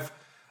 You'll have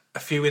a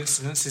few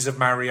incidences of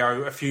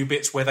Mario, a few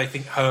bits where they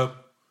think Herb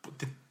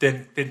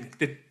didn't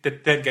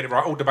get it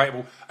right, all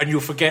debatable, and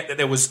you'll forget that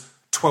there was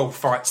 12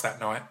 fights that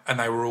night and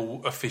they were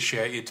all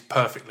officiated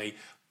perfectly.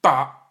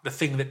 But the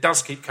thing that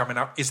does keep coming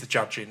up is the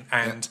judging,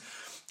 and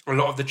a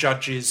lot of the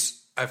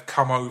judges have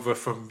come over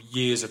from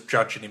years of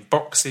judging in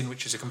boxing,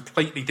 which is a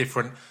completely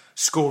different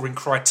scoring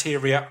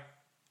criteria.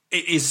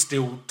 It is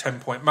still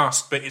 10-point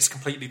must, but it's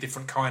completely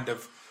different kind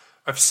of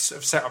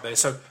setup there.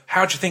 So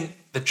how do you think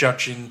the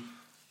judging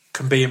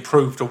can be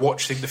improved, or what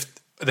do you think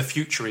the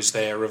future is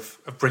there of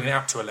bringing it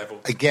up to a level?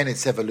 Again,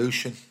 it's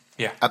evolution.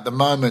 Yeah. At the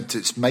moment,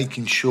 it's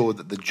making sure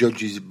that the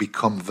judges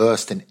become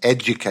versed and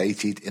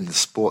educated in the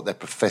sport they're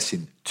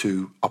professing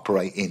to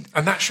operate in.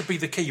 And that should be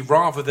the key,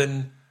 rather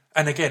than...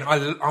 And again,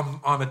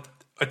 I'm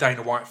a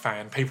Dana White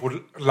fan. People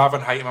love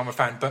and hate him. I'm a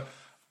fan. But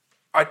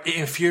it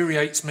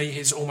infuriates me,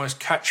 his almost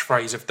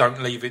catchphrase of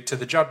 "don't leave it to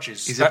the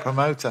judges." He's a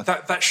promoter.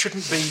 That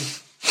shouldn't be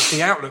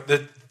the outlook.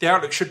 The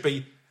outlook should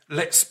be,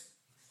 let's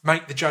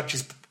make the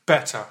judges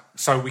better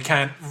so we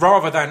can,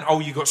 rather than, oh,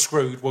 you got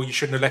screwed, well, you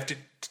shouldn't have left it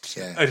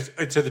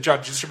to the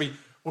judges. It should be,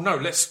 well, no,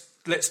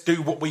 let's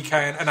do what we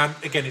can. And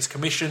again, it's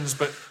commissions,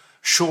 but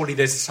surely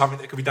there's something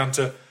that can be done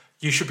to...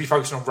 You should be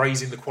focusing on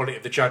raising the quality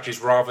of the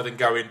judges rather than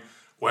going,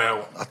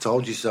 well... I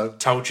told you so.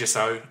 Told you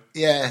so.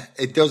 Yeah,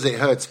 it does. It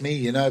hurts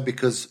me,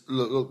 because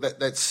look,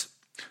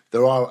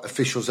 there are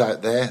officials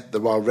out there,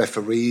 there are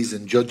referees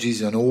and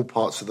judges in all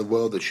parts of the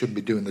world that shouldn't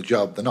be doing the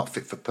job. They're not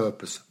fit for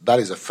purpose. That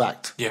is a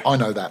fact. Yeah. I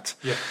know that.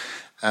 Yeah.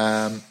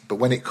 But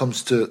when it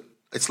comes to...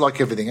 It's like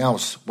everything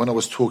else. When I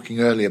was talking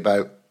earlier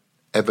about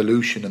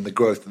evolution and the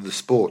growth of the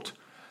sport,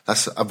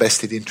 that's a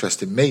vested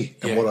interest in me.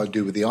 And what I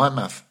do with the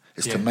IMAF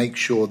is to make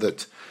sure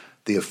that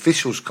the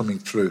officials coming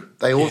through,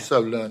 they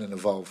also learn and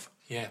evolve.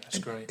 Yeah, that's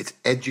great. It's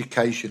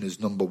education is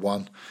number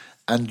one.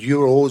 And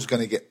you're always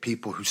going to get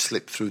people who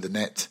slip through the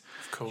net.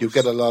 Of course. You'll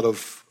get a lot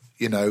of,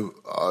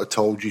 I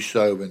told you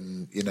so,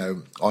 and,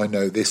 I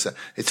know this.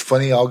 It's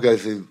funny, I'll go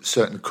to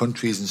certain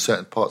countries and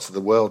certain parts of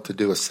the world to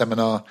do a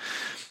seminar,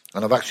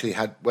 and I've actually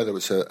had, whether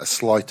it's a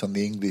slight on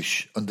the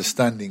English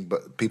understanding,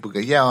 but people go,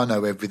 yeah, I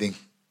know everything.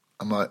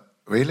 I'm like,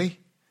 really?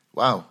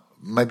 Wow.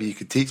 Maybe you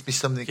could teach me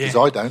something, because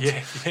I don't.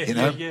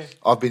 Yeah.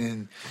 I've been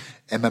in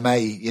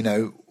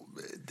MMA,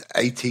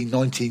 18,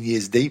 19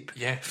 years deep,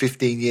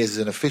 15 years as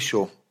an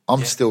official.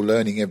 I'm still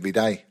learning every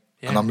day,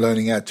 and I'm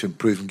learning how to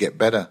improve and get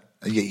better.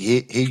 And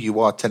yet here you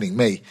are telling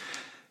me,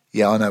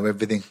 I know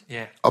everything.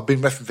 Yeah. I've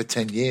been reffing for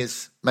 10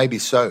 years, maybe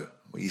so.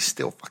 Well, you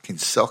still fucking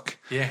suck.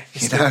 Yeah,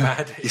 you're still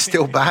bad. You're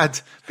still bad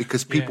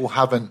because people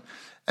haven't...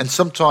 And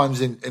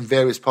sometimes in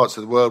various parts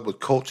of the world with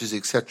cultures,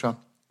 etc.,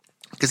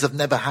 because I've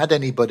never had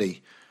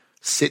anybody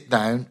sit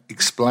down,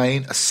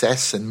 explain,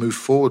 assess, and move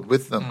forward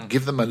with them.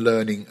 Give them a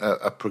learning,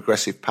 a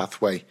progressive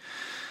pathway.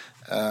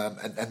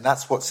 And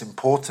that's what's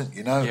important,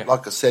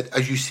 Like I said,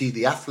 as you see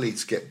the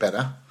athletes get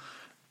better,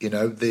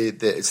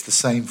 it's the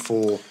same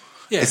for...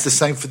 It's the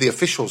same for the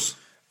officials.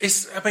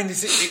 It's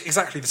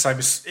exactly the same.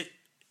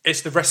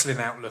 It's the wrestling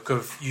outlook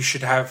of you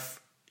should have,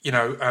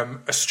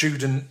 a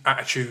student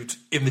attitude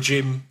in the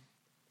gym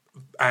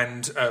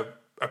and a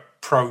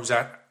pro's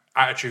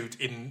attitude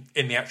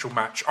in the actual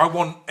match. I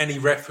want any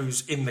ref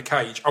who's in the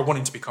cage, I want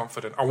him to be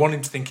confident. I want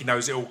him to think he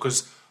knows it all,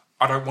 because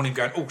I don't want him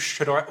going, oh,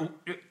 should I? Oh,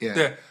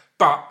 yeah.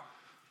 But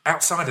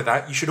outside of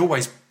that, you should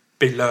always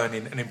be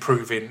learning and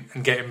improving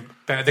and getting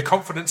better. The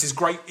confidence is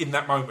great in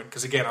that moment,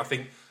 because, again, I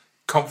think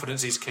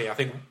confidence is key. I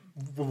think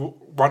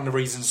one of the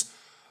reasons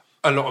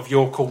a lot of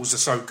your calls are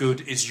so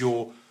good is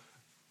you're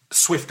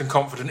swift and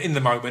confident in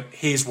the moment.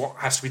 Here's what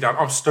has to be done.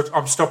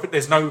 I'm stopping.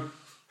 There's no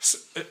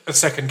a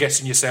second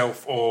guessing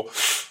yourself, or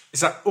is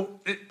that? Oh,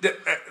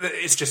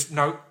 it's just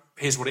no.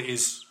 Here's what it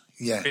is.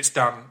 Yeah, it's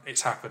done.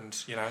 It's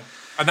happened.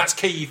 And that's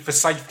key for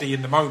safety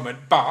in the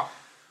moment. But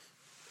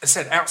as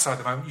I said, outside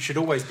the moment, you should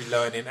always be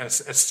learning and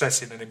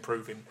assessing and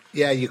improving.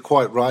 Yeah, you're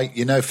quite right.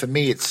 For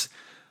me, it's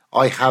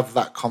I have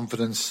that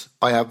confidence,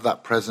 I have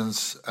that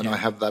presence, and I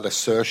have that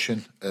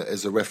assertion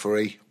as a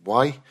referee.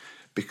 Why?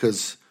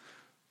 Because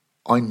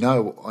I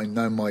know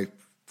my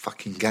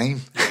fucking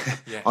game.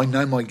 Yeah. I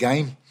know my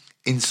game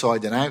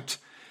inside and out.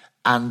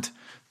 And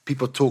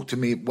people talk to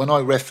me when I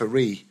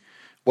referee.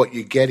 What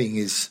you're getting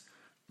is,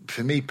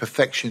 for me,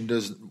 perfection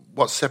does.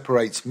 What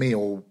separates me,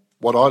 or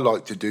what I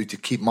like to do to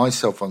keep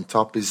myself on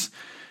top, is,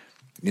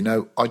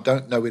 I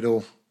don't know it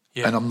all,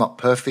 and I'm not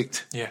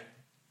perfect. Yeah.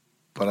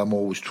 But I'm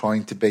always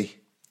trying to be.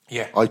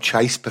 Yeah. I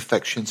chase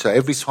perfection. So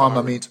every time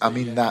I'm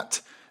in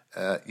that,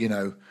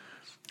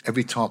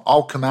 every time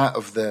I'll come out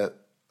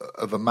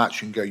of a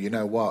match and go, you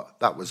know what,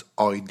 that was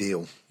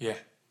ideal. Yeah.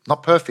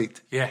 Not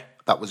perfect. Yeah.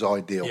 That was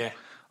ideal. Yeah.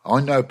 I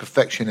know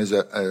perfection is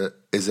a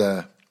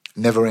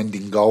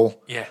never-ending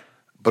goal. Yeah.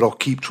 But I'll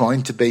keep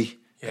trying to be,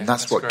 Yeah, and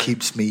that's what great.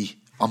 keeps me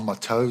on my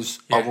toes.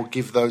 Yeah. I will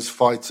give those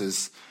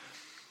fighters,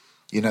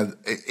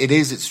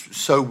 it's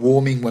so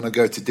warming when I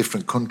go to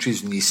different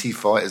countries and you see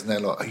fighters and they're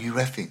like, "Are you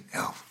reffing?"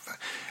 Oh,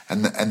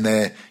 and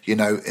they're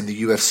in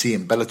the UFC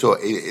and Bellator.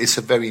 It's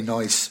a very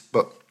nice,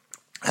 but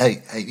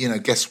hey,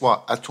 guess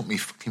what? That took me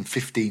fucking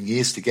 15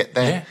 years to get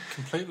there. Yeah,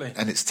 completely.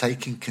 And it's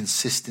taking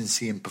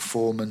consistency and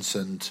performance,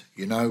 and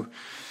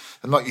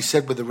and like you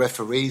said with the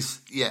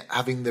referees,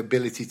 having the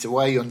ability to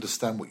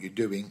understand what you're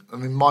doing. I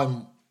mean,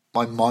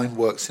 my mind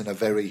works in a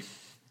very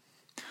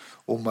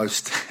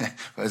almost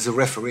as a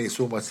referee, it's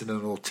almost in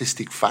an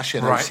autistic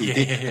fashion. Right.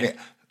 OCD. Yeah. And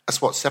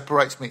that's what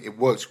separates me. It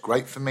works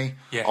great for me.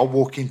 Yeah. I'll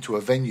walk into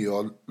a venue,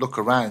 I'll look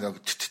around, I'll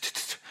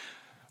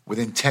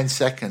within 10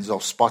 seconds,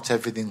 I'll spot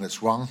everything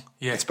that's wrong.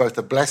 Yeah. It's both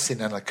a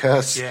blessing and a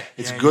curse. Yeah.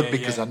 It's Yeah, good yeah,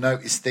 because yeah. I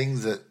notice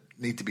things that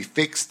need to be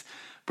fixed,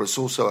 but it's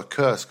also a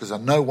curse because I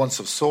know once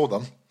I've saw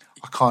them,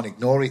 I can't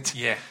ignore it.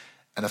 Yeah.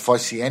 And if I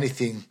see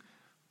anything,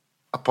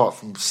 apart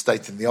from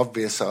stating the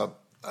obvious,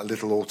 a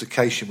little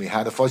altercation we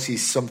had, if I see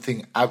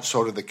something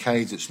outside of the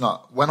cage, it's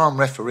not. When I'm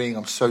refereeing,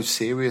 I'm so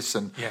serious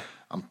and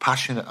I'm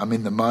passionate. I'm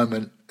in the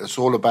moment. It's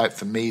all about,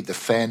 for me, the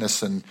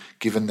fairness and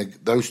giving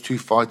those two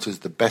fighters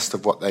the best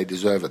of what they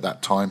deserve at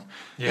that time.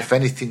 Yeah. If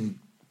anything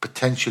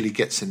potentially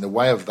gets in the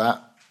way of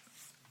that,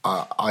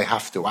 I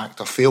have to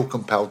act. I feel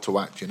compelled to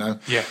act,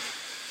 Yeah.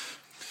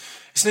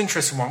 It's an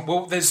interesting one.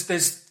 Well,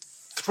 there's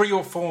 3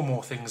 or 4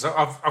 more things.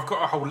 I've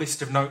got a whole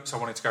list of notes I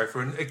wanted to go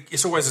through, and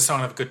it's always a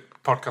sign of a good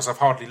podcast. I've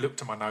hardly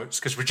looked at my notes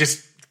because we're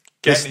just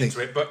getting into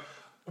it. But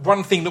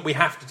one thing that we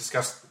have to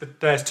discuss,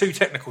 there's 2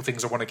 technical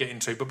things I want to get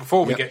into, but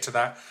before we get to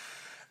that,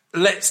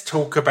 let's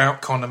talk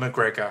about Conor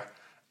McGregor.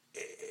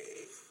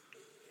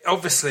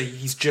 Obviously,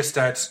 he's just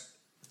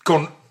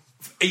gone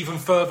even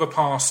further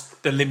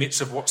past the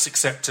limits of what's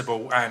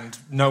acceptable, and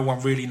no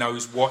one really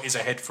knows what is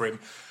ahead for him.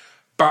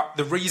 But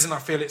the reason I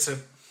feel it's a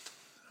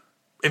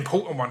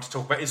important one to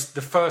talk about is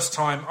the first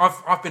time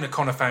I've been a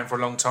Conor fan for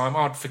a long time.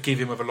 I'd forgive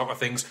him of a lot of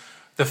things.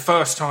 The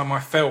first time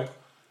I felt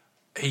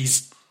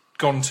he's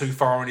gone too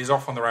far and he's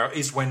off on the rail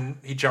is when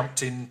he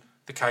jumped in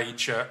the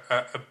cage at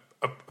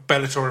a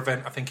Bellator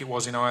event, I think it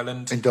was in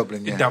Ireland, in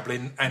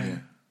Dublin,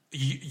 and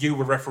you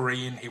were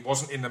refereeing. He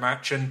wasn't in the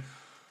match, and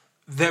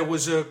there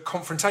was a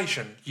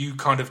confrontation. You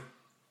kind of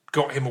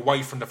got him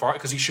away from the fight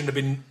because he shouldn't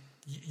have been.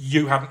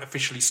 You hadn't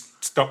officially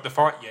stopped the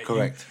fight yet.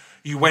 Correct.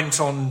 You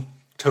went on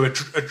to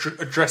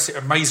address it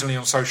amazingly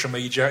on social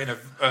media in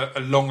a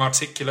long,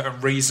 articulate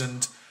and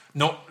reasoned,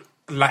 not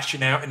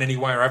lashing out in any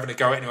way or having a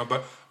go at anyone,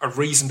 but a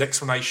reasoned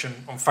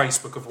explanation on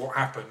Facebook of what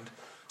happened.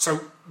 So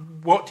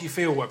what do you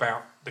feel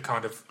about the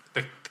kind of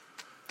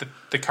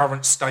the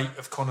current state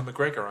of Conor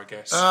McGregor, I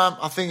guess?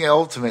 I think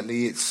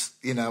ultimately it's,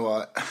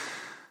 I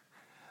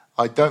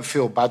don't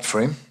feel bad for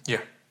him.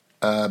 Yeah.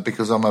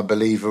 Because I'm a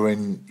believer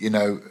in,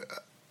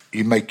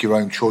 you make your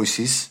own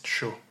choices.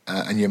 Sure.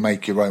 And you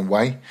make your own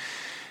way.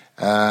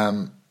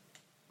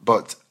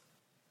 But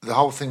the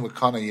whole thing with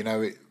Conor,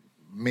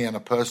 me on a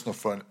personal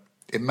front,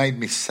 it made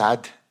me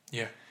sad.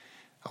 Yeah.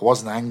 I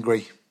wasn't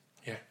angry.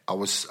 Yeah. I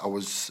was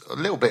a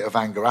little bit of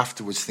anger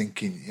afterwards,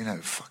 thinking,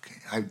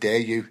 fucking, how dare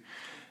you?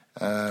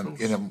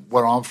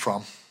 Where I'm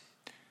from,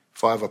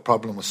 if I have a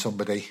problem with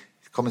somebody,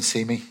 come and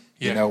see me.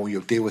 Yeah.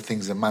 You'll deal with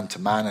things man to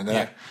man and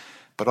that.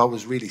 But I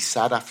was really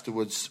sad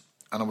afterwards,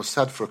 and I was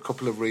sad for a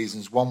couple of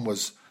reasons. One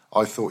was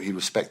I thought he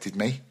respected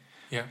me.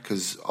 Yeah.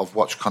 Because I've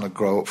watched Conor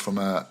grow up from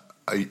a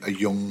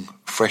young,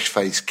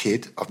 fresh-faced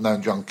kid. I've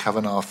known John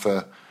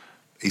Kavanagh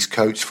he's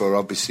coached for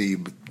obviously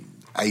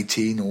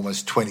 18,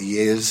 almost 20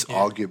 years,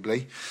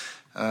 arguably.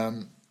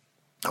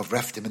 I've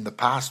reffed him in the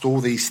past, all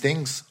these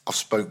things. I've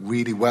spoke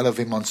really well of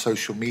him on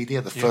social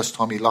media. The first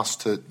time he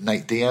lost to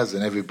Nate Diaz,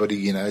 and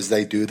everybody, as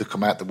they do, they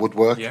come out the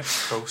woodwork. Yeah,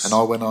 of course. And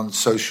I went on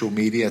social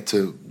media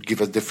to give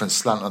a different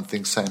slant on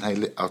things, saying,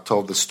 hey, I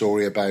told the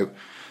story about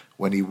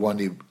when he won,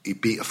 he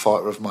beat a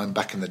fighter of mine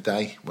back in the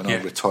day when I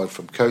retired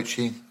from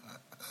coaching.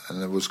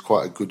 And it was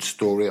quite a good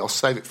story. I'll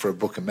save it for a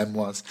book of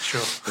memoirs.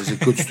 Sure. It was a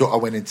good story. I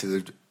went into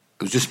it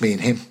was just me and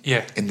him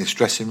in this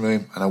dressing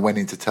room, and I went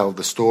in to tell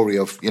the story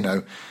of,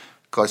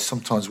 guys,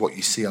 sometimes what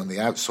you see on the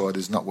outside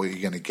is not what you're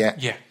going to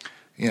get. Yeah.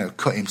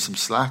 Cut him some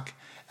slack.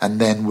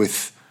 And then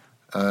with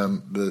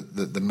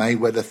the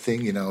Mayweather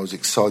thing, I was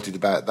excited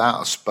about that.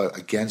 I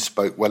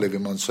spoke well of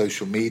him on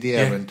social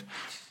media, and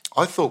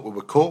I thought we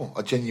were cool.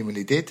 I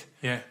genuinely did.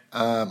 Yeah.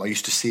 I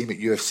used to see him at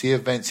UFC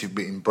events. He'd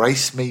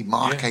embrace me.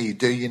 Mark, how you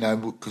do?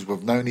 Because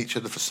we've known each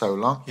other for so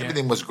long. Yeah.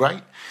 Everything was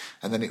great.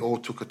 And then it all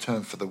took a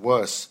turn for the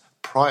worse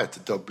prior to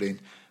Dublin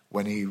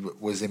when he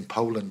was in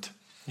Poland.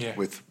 Yeah.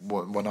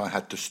 When I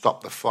had to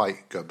stop the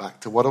fight, go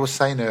back to what I was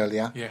saying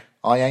earlier. Yeah.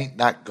 I ain't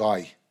that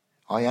guy.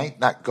 I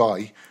ain't that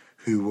guy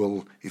who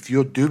will, if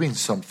you're doing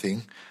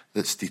something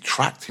that's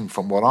detracting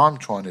from what I'm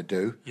trying to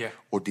do,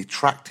 or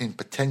detracting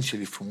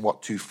potentially from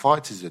what 2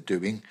 fighters are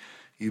doing,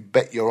 you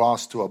bet your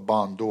ass to a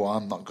barn door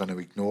I'm not going to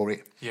ignore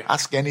it. Yeah.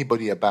 Ask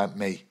anybody about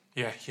me.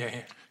 Yeah.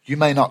 You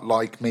may not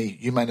like me.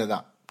 You may know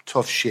that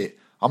tough shit.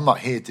 I'm not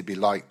here to be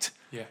liked.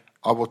 Yeah.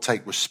 I will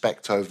take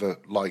respect over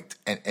liked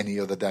any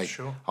other day.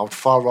 Sure. I would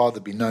far rather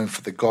be known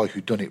for the guy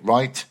who done it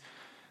right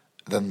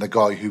than the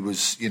guy who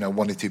was,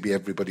 wanted to be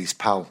everybody's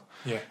pal.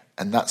 Yeah.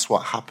 And that's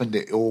what happened.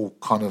 It all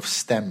kind of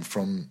stemmed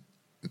from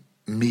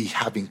me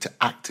having to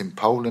act in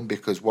Poland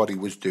because what he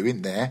was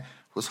doing there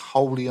was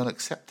wholly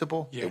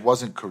unacceptable. Yeah. It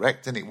wasn't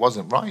correct and it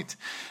wasn't right.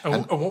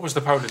 And what was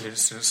the Poland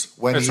instance?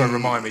 When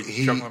Remind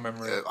me, jog my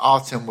memory.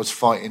 Artem was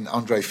fighting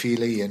Andre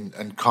Fili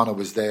and Conor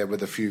was there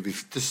with a few of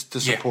his, to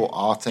support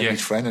Artem,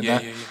 his friend, and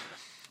that. Yeah.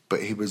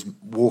 But he was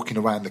walking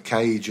around the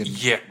cage and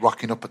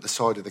rocking up at the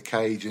side of the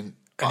cage and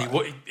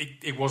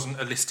he wasn't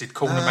a listed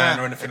corner man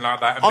or anything like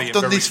that. And I've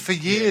done this for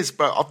years,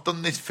 bro. I've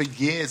done this for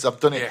years.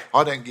 I've done it. Yeah.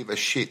 I don't give a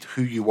shit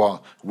who you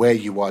are, where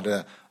you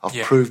are.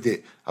 I've proved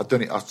it. I've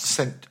done it.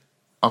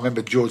 I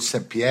remember George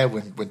St. Pierre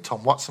when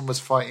Tom Watson was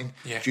fighting.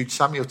 Yeah. Jude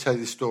Samuel tell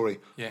you the story.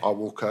 Yeah. I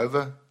walk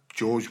over.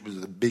 George was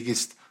the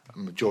biggest.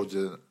 George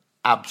is an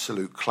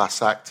absolute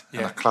class act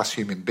and a class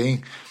human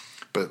being.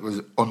 But it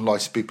was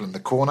unlicensed people in the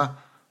corner.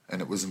 And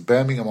it was in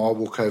Birmingham. I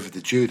walk over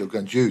to Jude. I'm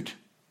going, Jude,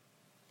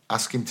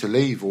 ask him to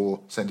leave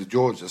or send to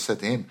George. I said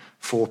to him,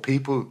 4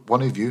 people,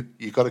 one of you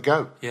got to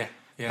go. Yeah.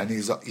 And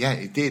he's like, yeah,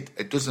 he did.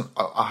 It doesn't.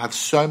 I have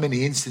so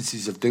many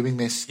instances of doing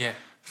this. Yeah.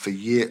 For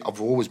years,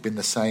 I've always been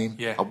the same.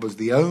 Yeah. I was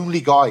the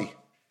only guy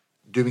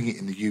doing it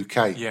in the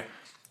UK. Yeah.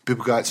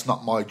 People go, it's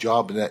not my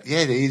job. And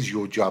it is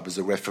your job as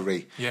a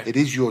referee. Yeah. It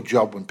is your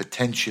job when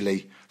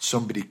potentially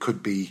somebody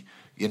could be,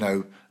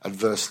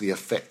 adversely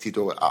affected.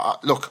 Or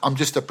look, I'm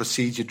just a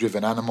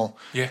procedure-driven animal.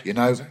 Yeah.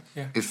 Exactly.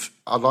 Yeah. If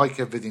I like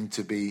everything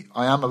to be,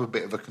 I am a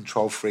bit of a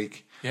control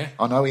freak. Yeah.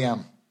 I know I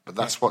am, but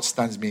that's what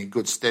stands me in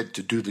good stead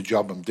to do the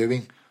job I'm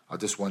doing. I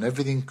just want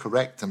everything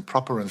correct and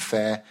proper and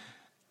fair,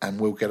 and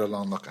we'll get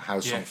along like a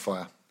house on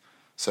fire.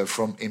 So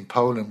in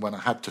Poland, when I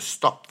had to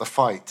stop the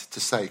fight to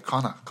say,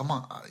 Conor, come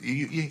on,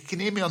 you can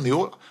hear me on the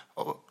audio.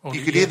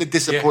 You could hear the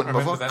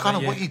disappointment of,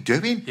 Conor, what are you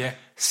doing? Yeah.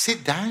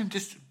 Sit down,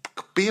 just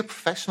be a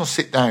professional,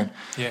 sit down.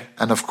 Yeah.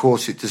 And of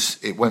course,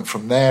 it went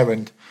from there,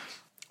 and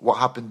what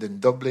happened in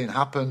Dublin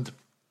happened.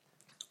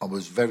 I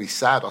was very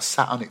sad. I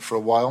sat on it for a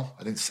while.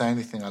 I didn't say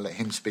anything. I let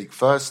him speak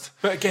first.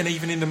 But again,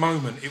 even in the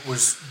moment, it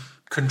was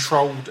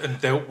controlled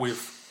and dealt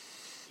with.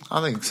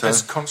 I think so.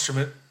 As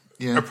consummate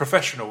a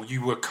professional,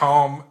 you were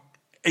calm.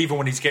 Even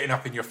when he's getting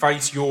up in your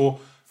face, you're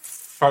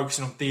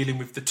focusing on dealing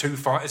with the 2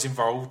 fighters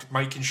involved,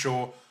 making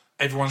sure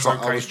everyone's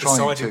okay,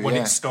 deciding when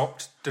it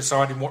stopped,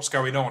 deciding what's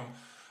going on,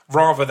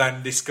 rather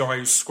than this guy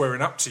who's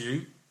squaring up to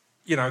you.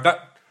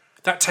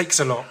 That takes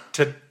a lot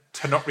to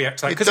not react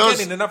to that. Because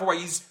again, in another way,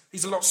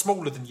 he's a lot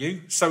smaller than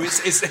you, so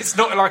it's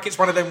not like it's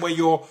one of them where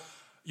you're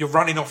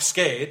running off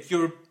scared.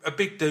 You're a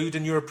big dude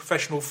and you're a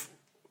professional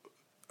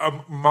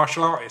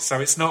martial artist, so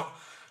it's not.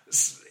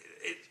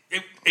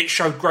 It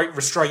showed great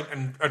restraint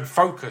and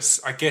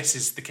focus, I guess,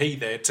 is the key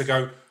there, to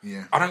go,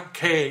 I don't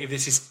care if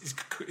this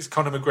is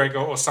Conor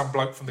McGregor or some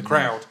bloke from the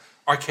crowd.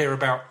 I care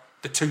about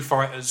the 2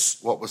 fighters,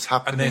 what was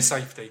happening, and their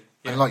safety.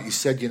 Yeah. And like you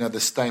said, the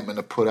statement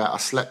I put out, I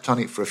slept on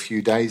it for a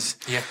few days.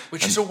 Yeah,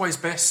 which is always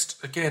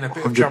best. Again, a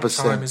bit of jump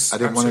time is 100%. I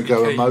didn't want to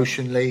go key.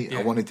 Emotionally. Yeah.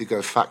 I wanted to go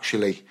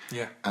factually.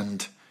 Yeah.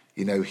 And,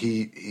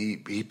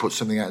 he put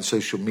something out on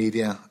social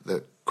media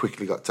that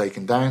quickly got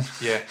taken down.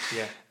 Yeah.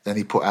 Then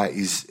he put out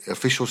his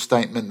official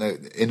statement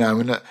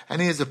that,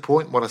 and here's the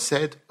point, what I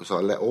said was I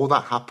let all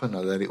that happen, I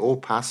let it all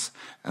pass,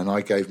 and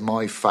I gave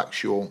my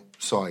factual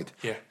side.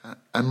 Yeah.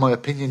 And my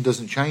opinion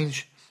doesn't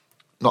change.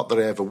 Not that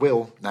I ever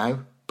will now,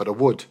 but I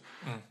would.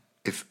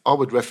 If I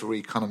would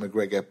referee Conor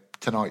McGregor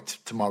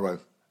tomorrow,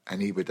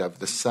 and he would have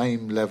the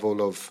same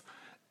level of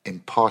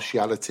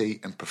impartiality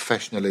and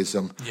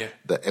professionalism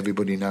that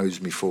everybody knows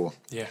me for.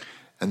 Yeah.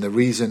 And the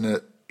reason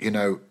that,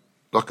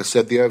 like I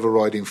said, the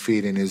overriding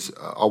feeling is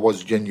I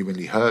was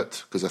genuinely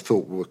hurt because I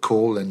thought we were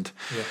cool. And,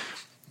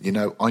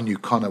 I knew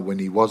Conor when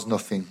he was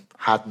nothing,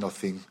 had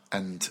nothing.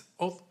 And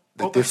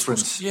the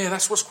difference...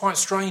 That's what's quite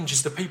strange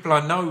is the people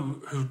I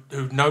know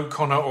who know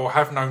Conor or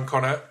have known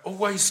Conor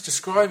always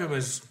describe him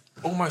as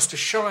almost a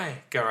shy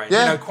guy.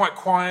 Yeah. Quite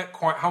quiet,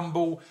 quite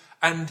humble.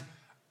 And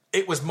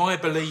it was my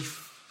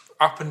belief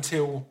up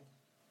until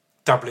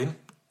Dublin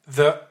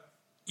that,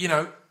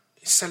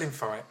 he's selling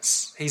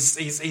fights.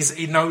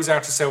 He knows how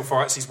to sell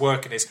fights. He's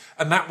working this,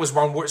 and that was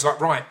one where it's like,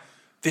 right,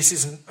 this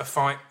isn't a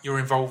fight you're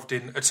involved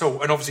in at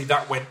all. And obviously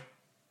that went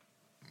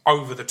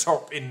over the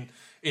top in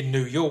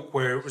New York,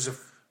 where it was a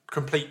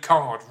complete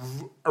card,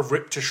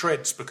 ripped to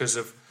shreds because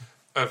of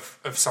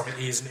something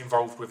he isn't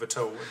involved with at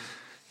all.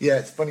 Yeah,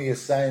 it's funny you're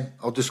saying.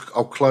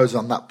 I'll close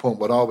on that point.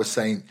 What I was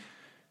saying,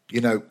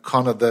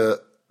 Conor,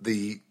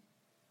 the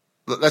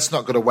let's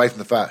not get away from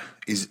the fact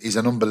he's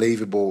an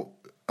unbelievable.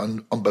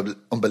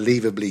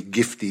 Unbelievably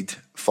gifted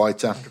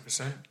fighter,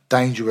 100%.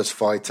 Dangerous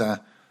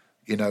fighter,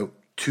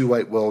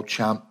 2-weight world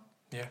champ,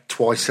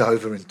 twice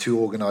over in 2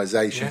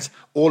 organisations,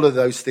 all of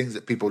those things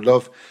that people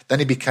love. Then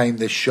he became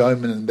this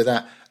showman and with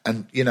that,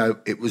 and I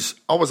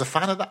was a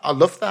fan of that. I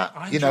love that,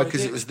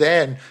 because it was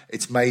there, and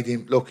it's made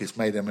him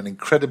an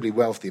incredibly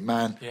wealthy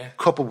man,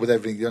 coupled with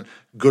everything done.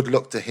 Good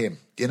luck to him,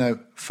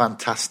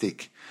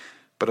 fantastic.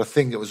 But I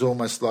think it was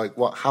almost like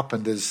what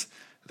happened is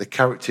the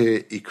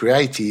character he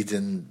created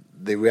and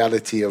the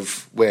reality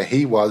of where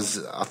he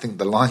was, I think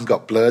the line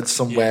got blurred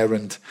somewhere. Yeah.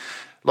 And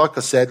like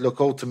I said,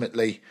 look,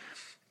 ultimately,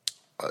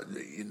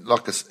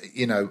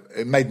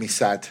 it made me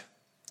sad.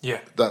 Yeah.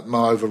 That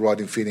my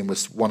overriding feeling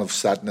was one of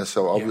sadness.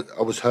 So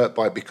I was hurt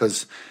by it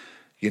because,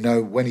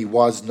 when he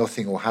was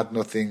nothing or had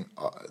nothing,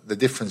 the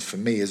difference for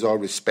me is I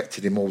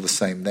respected him all the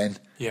same then,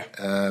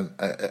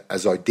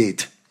 as I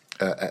did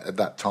at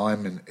that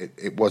time, and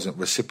it wasn't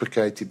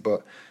reciprocated.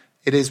 But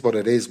it is what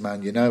it is,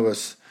 man.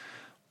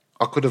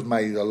 I could have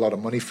made a lot of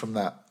money from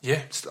that.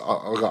 Yeah.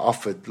 I got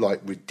offered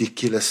like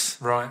ridiculous.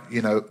 Right.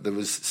 There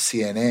was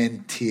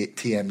CNN,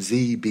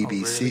 TMZ,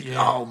 BBC. Really?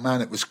 Yeah. Oh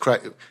man, it was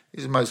crazy.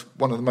 He's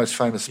one of the most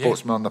famous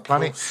sportsmen on the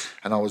planet.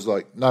 And I was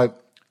like, no,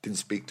 didn't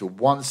speak to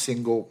one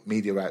single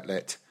media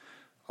outlet.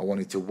 I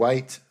wanted to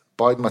wait,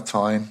 bide my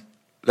time,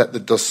 let the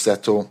dust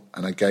settle,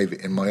 and I gave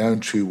it in my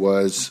own true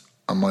words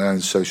on my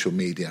own social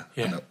media.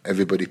 Yeah. And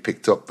everybody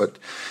picked up, but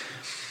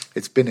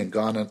it's been and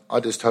gone, and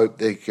I just hope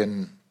that he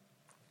can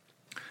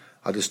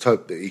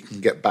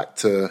get back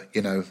to,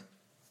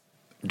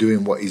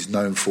 doing what he's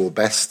known for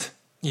best.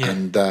 Yeah.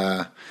 And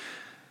the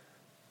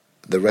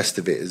rest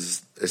of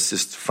it's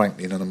just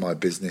frankly none of my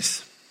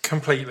business.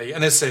 Completely.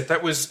 And as I said,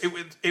 that was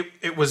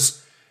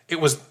it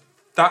was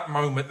that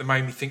moment that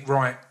made me think,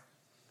 right,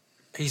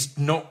 he's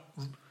not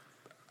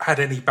had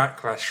any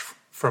backlash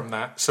from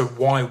that, so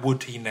why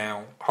would he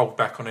now hold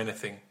back on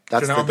anything?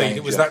 That's Do you know what I mean?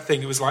 danger. It was that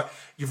thing. It was like,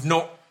 you've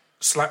not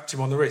slapped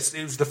him on the wrist.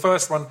 It was the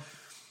first one.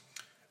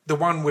 The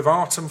one with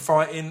Artem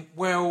fighting,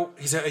 well,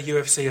 he's at a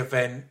UFC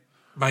event.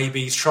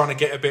 Maybe he's trying to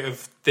get a bit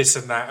of this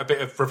and that, a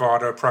bit of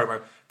bravado, a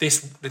promo.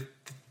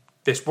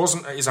 This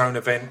wasn't at his own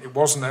event. It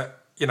wasn't at,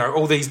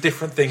 all these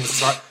different things.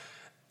 It's like,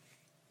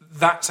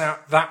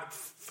 that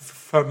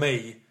for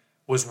me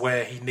was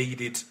where he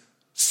needed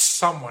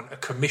someone, a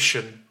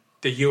commission,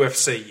 the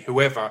UFC,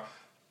 whoever,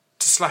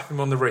 to slap him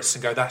on the wrist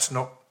and go,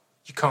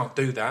 you can't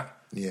do that.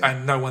 Yeah.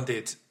 And no one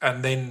did.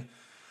 And then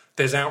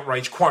there's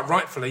outrage, quite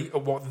rightfully,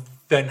 at what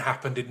then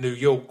happened in New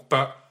York,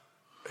 but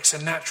it's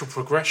a natural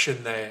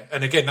progression there.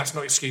 And again, that's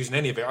not excusing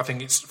any of it. I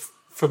think it's,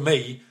 for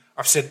me,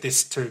 I've said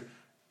this to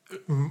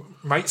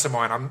mates of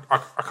mine,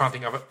 I can't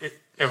think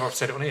I've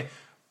said it on here.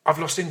 I've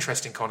lost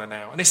interest in Conor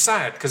now. And it's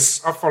sad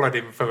because I've followed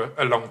him for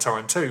a long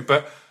time too,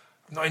 but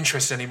I'm not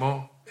interested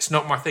anymore. It's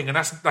not my thing. And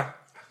that's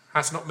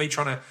not me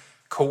trying to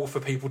call for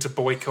people to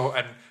boycott,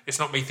 and it's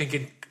not me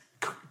thinking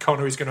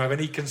Conor is going to have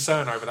any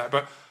concern over that,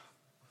 but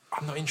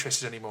I'm not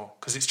interested anymore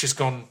because it's just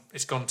gone.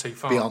 It's gone too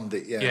far. Beyond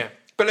it, yeah. Yeah.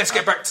 But let's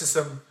get back to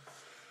some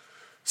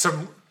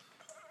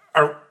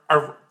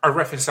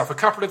reffing stuff. A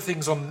couple of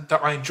things that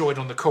I enjoyed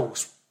on the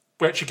course,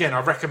 which again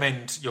I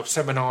recommend your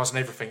seminars and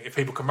everything. If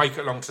people can make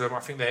it along to them, I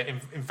think they're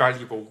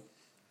invaluable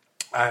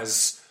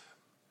as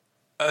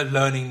a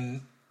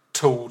learning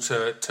tool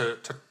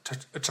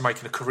to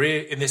making a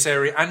career in this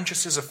area, and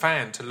just as a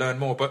fan to learn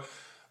more. But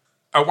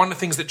one of the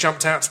things that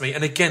jumped out to me,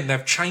 and again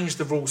they've changed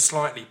the rules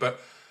slightly, but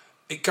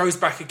it goes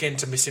back again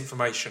to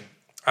misinformation,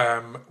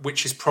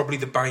 which is probably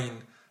the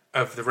bane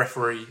of the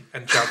referee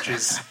and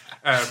judges'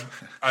 life,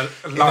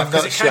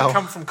 because it can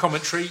come from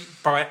commentary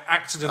by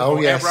accident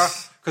or error.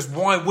 Because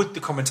why would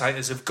the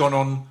commentators have gone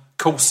on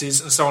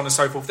courses and so on and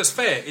so forth? That's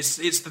fair.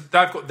 They've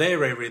got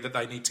their area that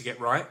they need to get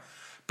right.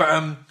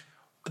 But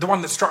the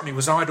one that struck me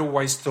was I'd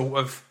always thought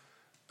of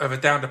a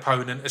downed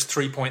opponent as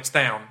 3 points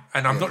down,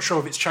 and I'm not sure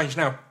if it's changed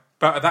now.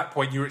 But at that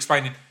point, you were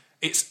explaining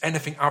it's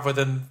anything other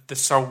than the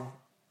sole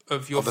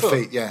of your foot.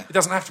 Feet, yeah. It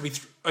doesn't have to be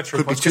 3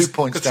 could points. Be 2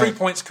 points down. 3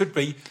 points could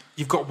be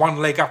you've got one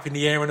leg up in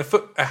the air and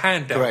a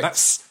hand down. Correct.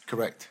 That's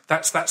correct.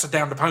 That's a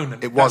downed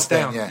opponent. It was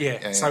down. down,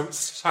 yeah. So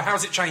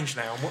how's it changed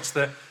now? And what's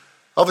the?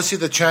 Obviously,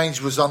 the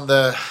change was on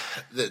the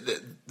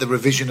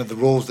revision of the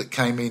rules that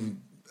came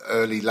in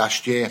early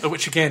last year.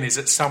 Which again is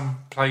at some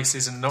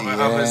places and not at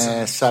others.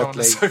 Yeah,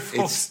 sadly, so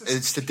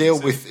it's to deal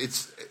with.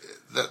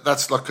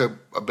 That's like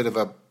a bit of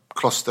a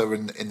cluster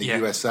in the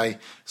USA.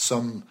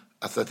 Some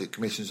athletic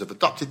commissions have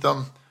adopted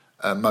them.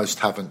 Most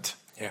haven't.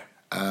 Yeah.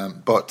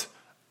 But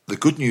the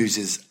good news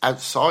is,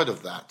 outside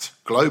of that,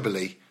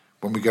 globally,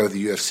 when we go to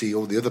the UFC,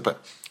 all the other,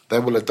 but they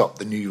will adopt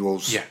the new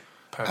rules. Yeah,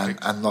 perfect.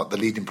 And like the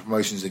leading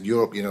promotions in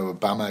Europe,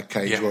 Obama,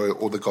 Cage Royal,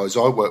 all the guys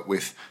I work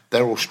with,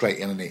 they're all straight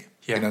in on it.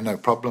 Yeah. No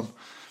problem.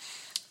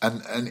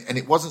 And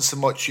it wasn't so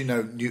much,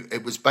 new.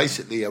 It was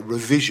basically a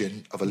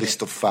revision of a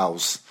list of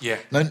fouls. Yeah.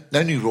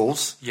 No new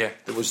rules. Yeah.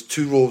 There was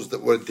 2 rules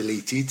that were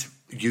deleted,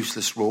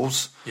 useless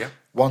rules. Yeah.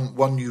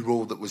 One new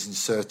rule that was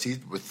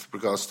inserted with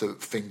regards to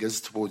fingers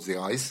towards the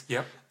eyes.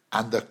 Yeah.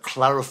 And a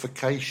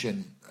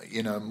clarification,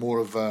 more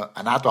of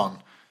an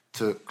add-on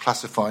to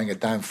classifying a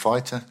down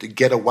fighter to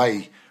get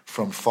away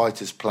from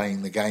fighters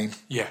playing the game.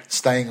 Yeah.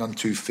 Staying on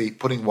 2 feet,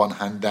 putting one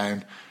hand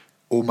down,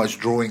 almost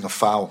drawing a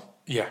foul.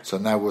 Yeah. So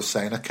now we're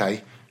saying,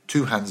 okay,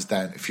 2 hands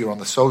down. If you're on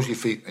the soles of your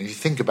feet, and you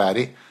think about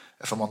it,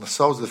 if I'm on the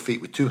soles of the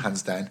feet with 2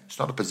 hands down, it's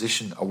not a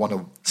position I want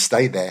to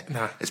stay there.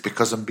 No. It's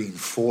because I'm being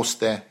forced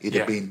there,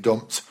 either being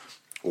dumped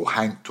or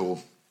hanked or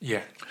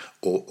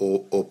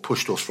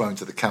pushed or thrown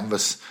to the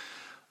canvas.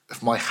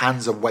 if my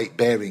hands are weight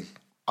bearing,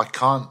 I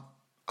can't.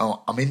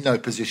 I'm in no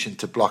position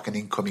to block an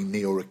incoming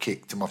knee or a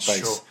kick to my face.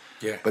 Sure.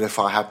 Yeah. But if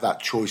I have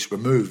that choice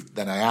removed,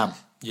 then I am.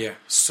 Yeah.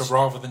 So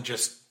rather than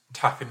just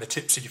tapping the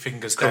tips of your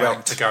fingers down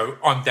Correct. to go,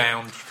 I'm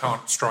down, you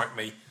can't strike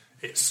me.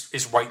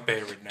 It's weight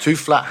bearing now. Two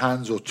flat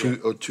hands or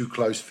two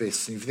closed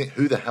fists. And you think,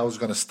 who the hell's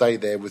going to stay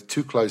there with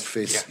two closed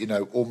fists? Yeah.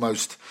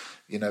 Almost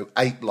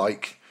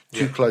ape-like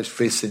two closed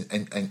fists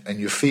and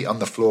your feet on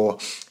the floor.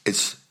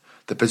 It's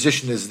the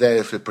position is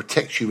there to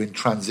protect you in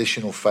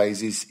transitional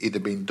phases, either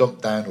being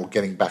dumped down or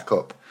getting back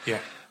up. Yeah.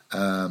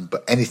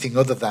 But anything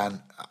other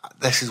than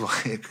this is why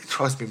it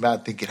drives me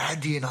mad. Thinking, how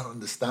do you not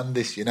understand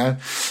this? Yeah.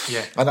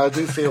 And I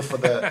do feel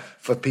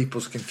for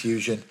people's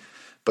confusion.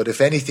 But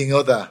if anything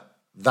other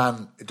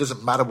than, it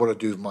doesn't matter what I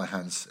do with my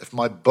hands. If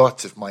my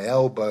butt, if my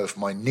elbow, if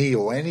my knee,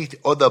 or any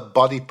other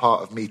body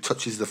part of me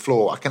touches the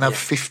floor, I can have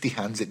 50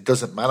 hands. It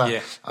doesn't matter.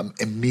 Yeah. I'm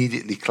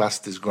immediately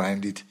classed as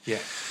grounded. Yeah.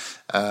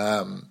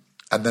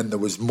 And then there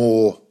was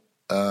more,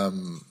 a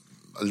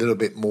little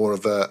bit more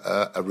of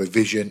a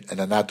revision and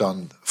an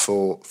add-on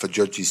for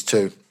judges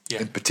too.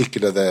 Yeah. In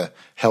particular, they're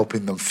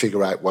helping them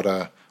figure out what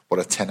a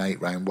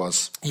 10-8 round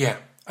was. Yeah,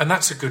 and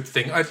that's a good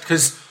thing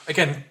because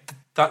again,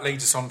 that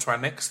leads us on to our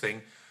next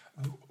thing.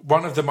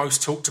 One of the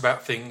most talked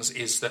about things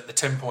is that the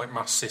 10-point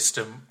must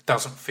system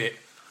doesn't fit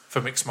for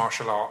mixed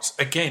martial arts.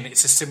 Again,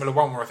 it's a similar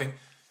one where I think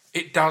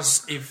it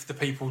does if the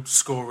people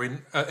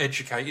scoring are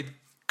educated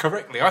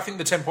correctly. I think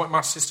the 10-point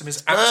must system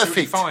is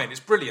absolutely Perfect. fine. It's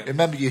brilliant.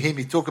 Remember, you hear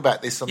me talk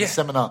about this on the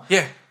seminar.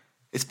 Yeah,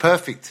 It's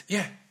perfect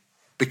yeah,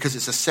 because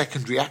it's a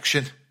secondary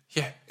action.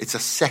 yeah, It's a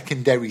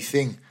secondary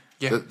thing.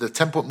 Yeah. The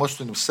 10-point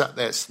mustard was sat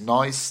there. It's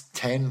nice,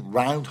 10,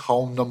 round,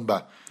 whole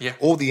number. Yeah.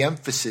 All the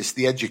emphasis,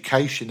 the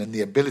education and the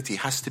ability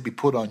has to be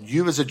put on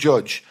you as a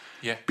judge.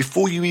 Yeah.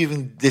 Before you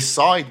even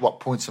decide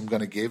what points I'm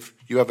going to give,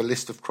 you have a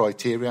list of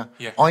criteria.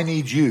 Yeah. I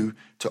need you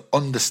to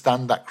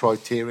understand that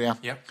criteria,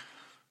 yeah,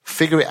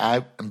 figure it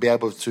out and be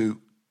able to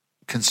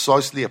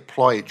concisely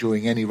apply it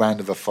during any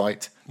round of a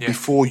fight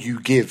before you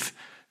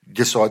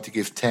decide to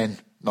give 10,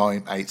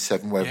 9, 8,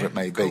 7, wherever it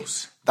may of be.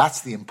 course.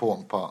 That's the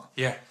important part.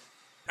 yeah.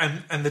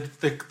 And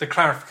the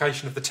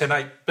clarification of the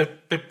 10-8,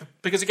 but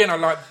because again I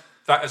like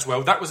that as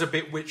well. That was a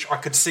bit which I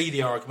could see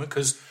the argument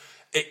because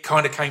it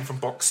kind of came from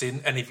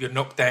boxing, and if you're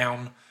knocked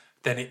down,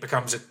 then it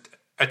becomes a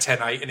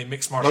 10-8, and in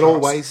mixed martial Not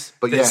arts, always,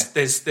 but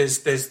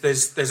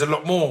there's a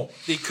lot more.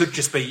 It could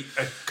just be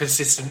a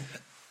consistent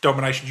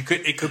domination.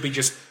 It could be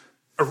just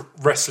a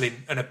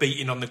wrestling and a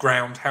beating on the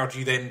ground. How do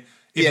you then?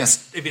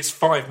 If it's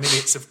 5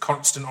 minutes of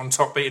constant on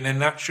top beating, then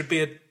that should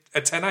be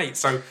a 10-8.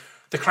 So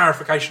the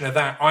clarification of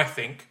that, I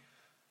think.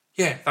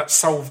 Yeah, that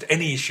solved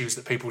any issues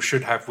that people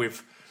should have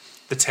with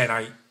the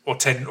 10-8 or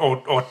 10 or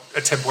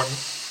a 10-point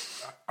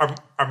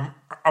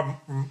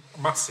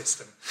must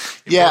system.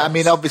 Yeah, I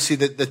mean, obviously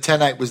the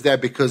 10-8 was there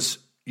because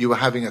you were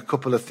having a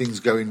couple of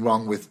things going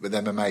wrong with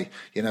MMA.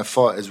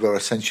 Fighters were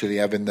essentially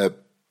having the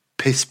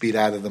piss beat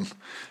out of them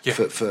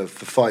for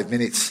 5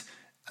 minutes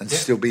and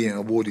still being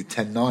awarded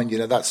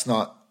 10-9. That's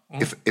not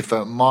if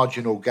a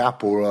marginal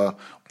gap or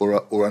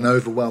an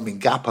overwhelming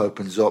gap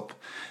opens up,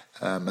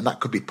 and that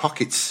could be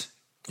pockets.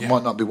 It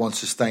might not be one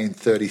sustained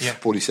 30,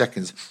 40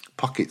 seconds.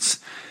 Pockets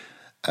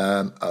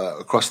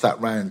across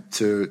that round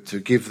to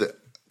give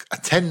a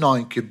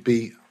 10-9 could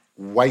be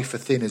wafer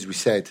thin, as we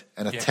said,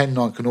 and a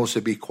 10-9 can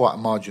also be quite a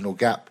marginal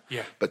gap.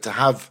 Yeah. But to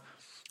have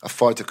a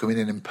fighter come in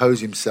and impose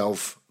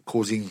himself,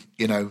 causing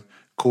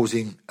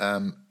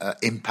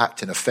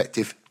impact and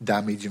effective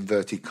damage,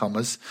 inverted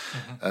commas,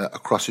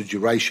 across a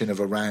duration of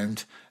a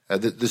round.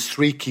 There's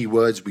 3 key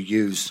words we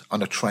use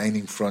on a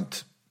training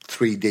front: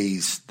 3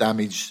 Ds: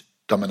 damage,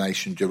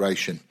 domination,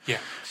 duration. Yeah.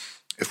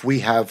 If we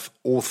have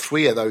all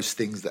 3 of those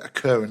things that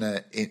occur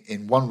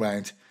in one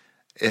round,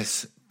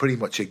 it's pretty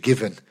much a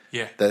given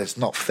that it's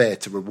not fair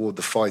to reward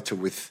the fighter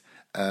with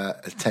a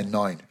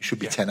 10-9. It should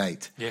be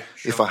 10-8. Yeah,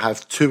 sure. If I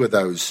have 2 of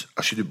those,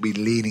 I should be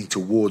leaning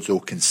towards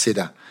or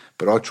consider.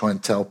 But I try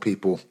and tell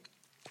people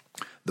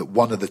that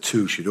one of the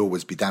 2 should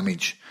always be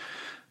damage,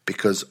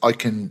 because I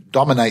can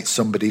dominate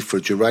somebody for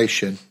a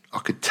duration. I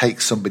could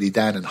take somebody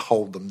down and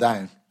hold them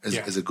down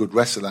as a good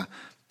wrestler,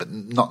 but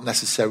not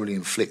necessarily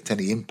inflict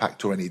any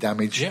impact or any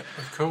damage. Yeah,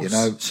 of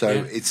course.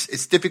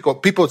 It's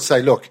difficult. People would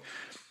say, look,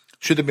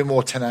 should there be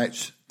more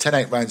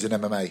 10-8 rounds in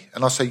MMA?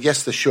 And I say,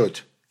 yes, there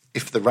should,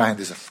 if the round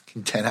is a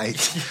fucking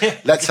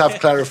 10-8. Let's have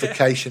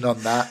clarification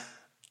on that,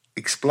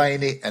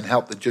 explain it, and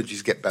help the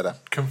judges get better.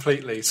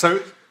 Completely.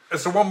 So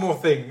one more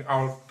thing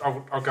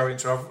I'll go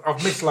into.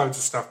 I've missed loads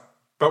of stuff,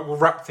 but we'll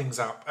wrap things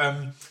up.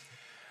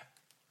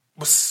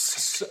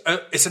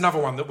 It's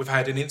another one that we've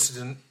had an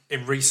incident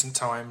in recent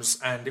times,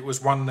 and it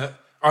was one that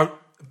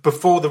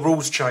before the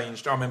rules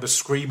changed, I remember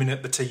screaming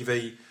at the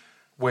TV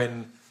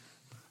when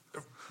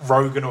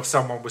Rogan or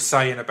someone was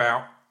saying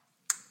about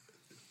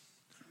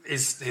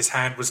his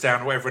hand was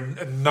down or whatever,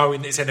 and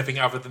knowing it's anything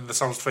other than the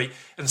sole's feet.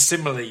 And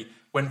similarly,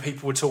 when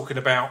people were talking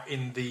about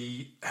in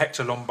the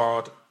Hector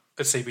Lombard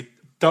CB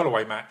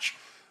Holloway match,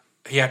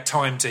 he had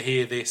time to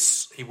hear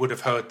this, he would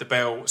have heard the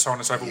bell, so on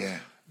and so forth. Yeah.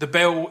 The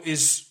bell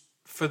is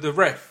for the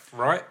ref,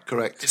 right?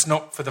 Correct. It's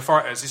not for the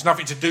fighters. It's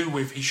nothing to do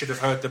with he should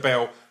have heard the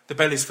bell. The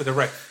bell is for the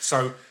ref.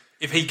 So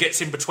if he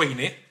gets in between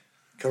it,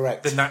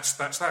 correct, then that's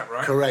that,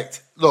 right?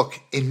 Correct. Look,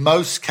 in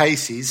most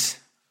cases,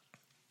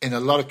 in a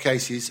lot of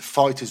cases,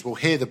 fighters will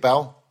hear the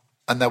bell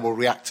and they will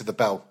react to the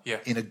bell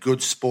in a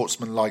good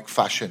sportsman-like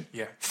fashion.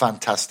 Yeah.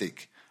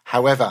 Fantastic.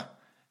 However,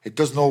 it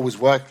doesn't always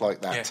work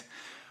like that. Yeah.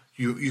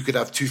 You could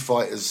have two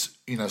fighters,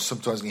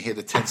 sometimes you hear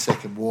the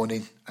 10-second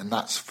warning, and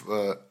that's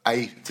for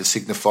to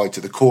signify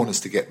to the corners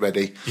to get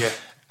ready. Yeah.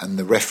 And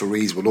the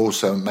referees will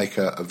also make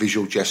a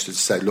visual gesture to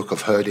say, look,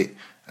 I've heard it,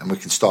 and we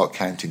can start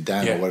counting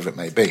down or whatever it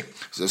may be.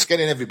 So it's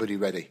getting everybody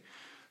ready.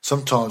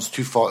 Sometimes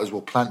two fighters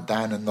will plant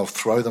down and they'll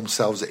throw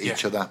themselves at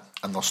each other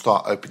and they'll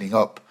start opening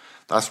up.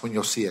 That's when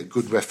you'll see a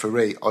good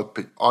referee.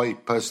 I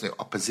personally,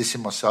 I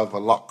position myself a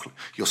lot.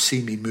 You'll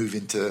see me move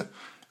into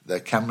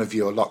the camera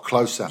view a lot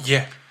closer.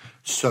 Yeah.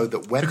 So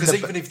that when because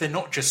even if they're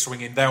not just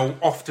swinging, they'll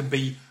often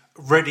be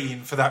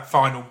readying for that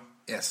final.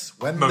 Yes.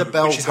 When moment, the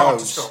bell which is hard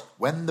to goes, stop.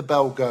 when the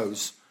bell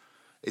goes,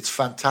 it's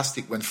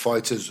fantastic when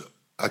fighters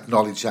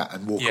acknowledge that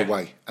and walk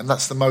away, and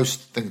that's the most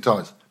thing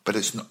times. But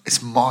it's not,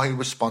 it's my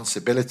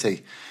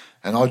responsibility,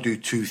 and I do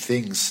two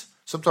things.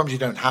 Sometimes you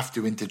don't have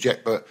to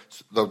interject, but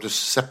they'll just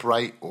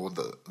separate or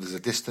there's a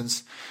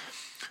distance.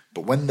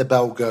 But when the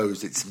bell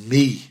goes, it's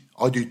me.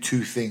 I do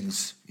two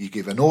things. You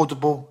give an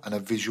audible and a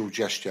visual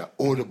gesture.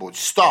 Audible,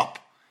 stop,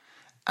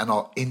 and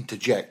I'll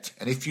interject.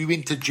 And if you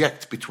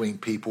interject between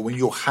people, when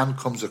your hand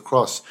comes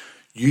across,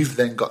 you've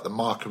then got the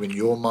marker in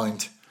your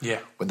mind. Yeah.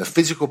 When the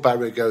physical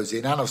barrier goes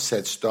in and I've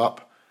said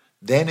stop,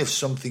 then if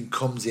something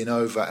comes in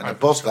over and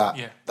above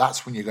that,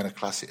 that's when you're going to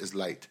class it as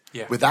late.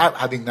 Yeah. Without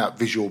having that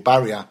visual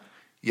barrier,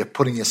 you're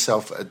putting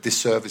yourself at a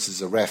disservice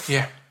as a ref.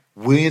 Yeah.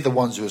 We're the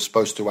ones who are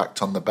supposed to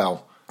act on the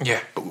bell. Yeah.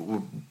 But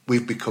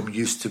we've become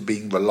used to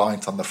being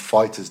reliant on the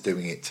fighters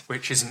doing it.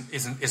 Which isn't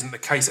the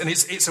case. And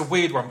it's a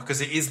weird one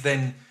because it is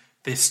then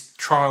this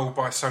trial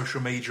by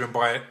social media and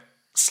by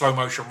slow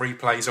motion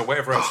replays or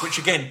whatever else, which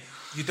again,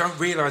 you don't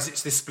realise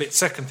it's this split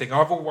second thing.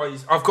 I've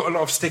got a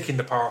lot of stick in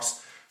the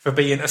past for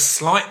being a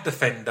slight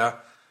defender,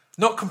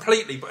 not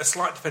completely, but a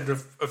slight defender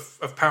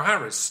of Pau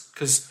Harris.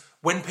 Because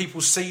when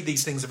people see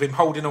these things of him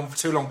holding on for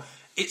too long,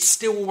 it's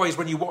still always,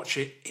 when you watch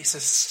it, it's a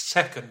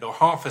second or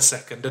half a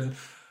second. And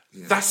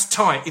that's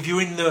tight. If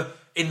you're in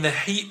the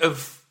heat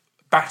of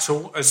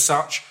battle as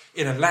such,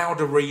 in a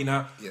loud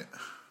arena,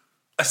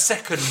 a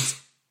second,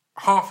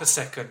 half a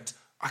second,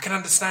 I can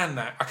understand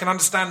that.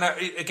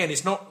 Again,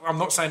 it's not. I'm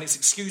not saying it's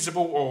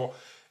excusable or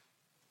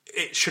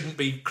it shouldn't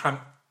be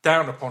clamped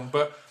down upon,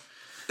 but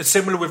it's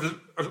similar with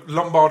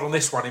Lombard on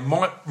this one. And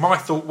my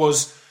thought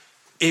was,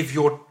 if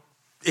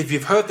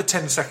you've heard the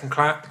 10-second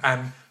clap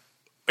and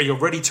you're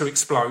ready to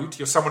explode,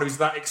 you're someone who's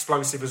that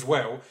explosive as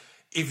well.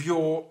 If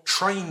you're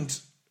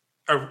trained,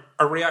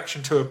 a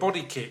reaction to a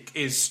body kick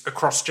is a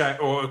cross jab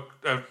or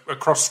a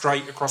cross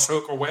straight, a cross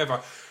hook or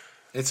whatever.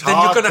 Then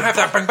you're going to have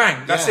that bang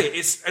bang. That's it.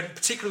 And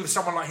particularly with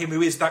someone like him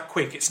who is that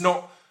quick, it's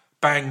not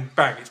bang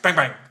bang. It's bang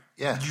bang.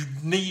 Yeah. You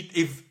need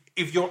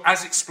if you're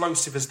as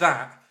explosive as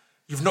that,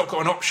 you've not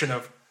got an option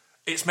of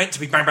it's meant to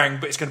be bang bang,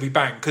 but it's going to be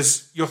bang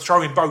because you're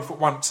throwing both at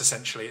once.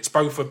 Essentially, it's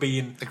both are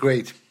being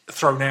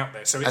thrown out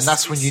there. So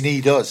that's when you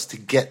need us to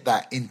get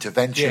that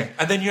intervention. Yeah.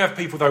 And then you have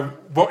people though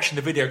watching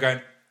the video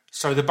going,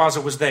 so the buzzer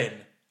was then.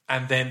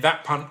 And then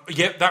that punt,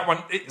 that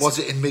one. Was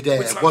it in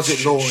midair? Like, was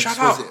it launched? Shut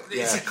up!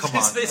 Come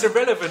on. It's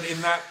irrelevant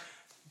in that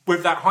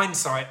with that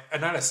hindsight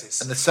analysis.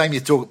 And the same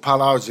you talk.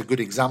 Palhares is a good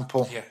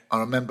example. Yeah.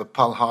 I remember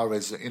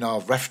Palhares.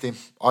 I've refed him.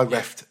 I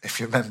refed. If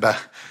you remember,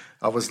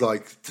 I was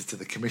like to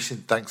the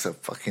commission, thanks a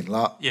fucking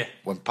lot. Yeah.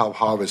 When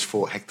Palhares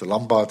fought Hector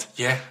Lombard.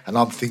 Yeah. And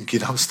I'm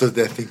stood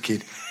there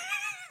thinking,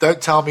 don't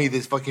tell me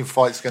this fucking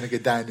fight's going to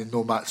go down in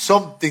normal.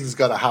 Something's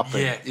got to happen.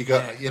 Yeah, you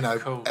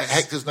got,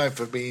 Hector's known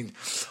for being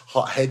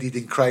hot-headed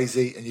and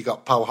crazy, and you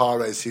got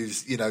Palhares,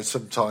 who's,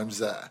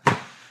 sometimes,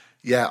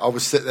 I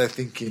was sitting there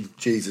thinking,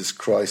 Jesus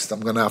Christ, I'm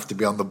going to have to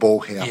be on the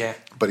ball here. Yeah.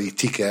 But he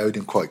TKO'd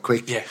him quite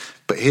quick. Yeah.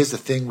 But here's the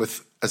thing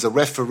as a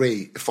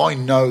referee, if I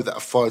know that a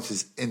fighter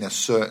is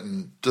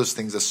does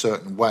things a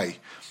certain way,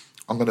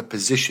 I'm going to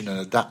position and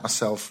adapt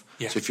myself.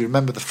 Yeah. So if you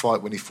remember the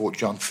fight when he fought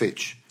John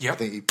Fitch, Yep. I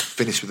think he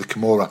finished with a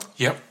Kimura.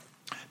 Yep.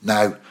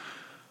 Now,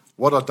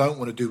 what I don't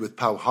want to do with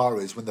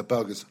Palhares is when the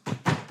bell goes,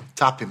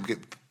 tap him,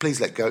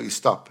 please let go, you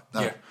stop.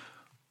 No. Yeah.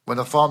 When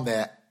if I'm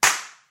there,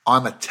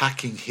 I'm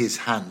attacking his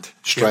hand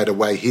straight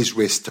away, his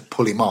wrist to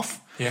pull him off.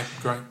 Yeah,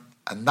 great.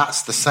 And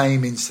that's the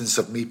same instance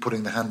of me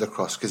putting the hand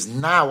across because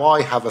now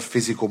I have a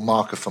physical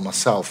marker for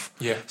myself.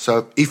 Yeah.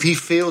 So if he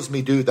feels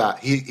me do that,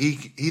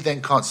 he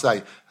then can't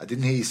say, I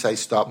didn't hear you say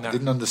stop, I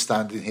didn't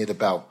understand, didn't hear the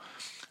bell.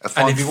 If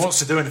he wants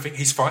to do anything,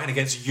 he's fighting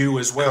against you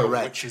as well.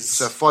 Correct. Which is...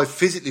 So if I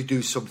physically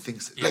do something,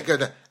 let go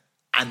there,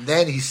 and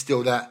then he's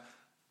still there,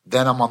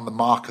 then I'm on the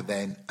marker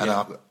then,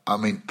 and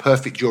I'm in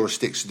perfect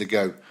jurisdiction to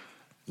go,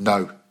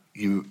 no,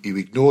 you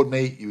ignored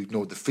me, you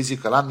ignored the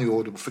physical and the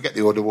audible, forget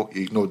the audible,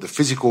 you ignored the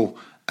physical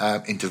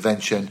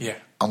intervention, Yeah.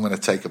 I'm going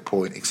to take a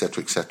point,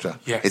 etc., etc.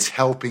 Yeah. It's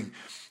helping.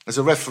 As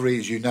a referee,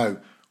 as you know,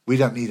 We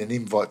don't need an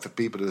invite for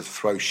people to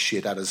throw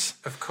shit at us.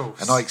 Of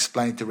course. And I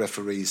explain to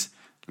referees,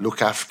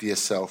 look after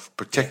yourself,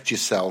 protect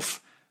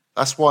yourself.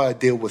 That's why I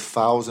deal with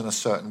fouls in a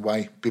certain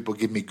way. People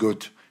give me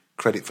good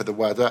credit for the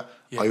way that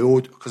I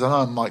order, because I know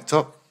I'm mic'd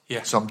up.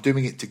 Yeah. So I'm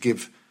doing it to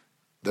give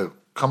the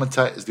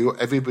commentators,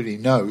 everybody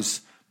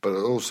knows, but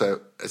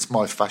also it's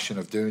my fashion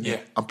of doing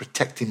it. I'm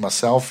protecting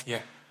myself.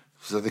 Yeah.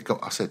 So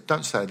I said,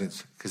 don't say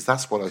this, because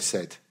that's what I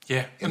said.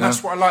 Yeah. And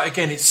that's what I like.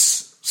 Again,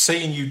 it's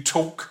seeing you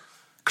talk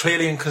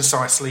clearly and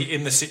concisely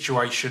in the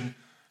situation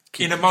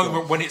in a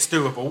moment when it's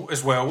doable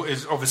as well.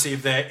 Is obviously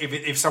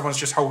if someone's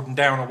just holding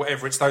down or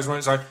whatever, it's those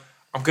moments like,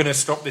 I'm going to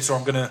stop this, or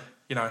I'm going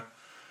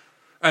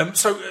to,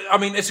 So, I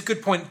mean, it's a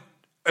good point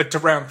to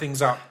round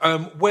things up.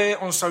 Where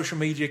on social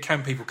media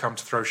can people come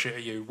to throw shit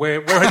at you? Where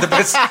are the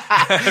best?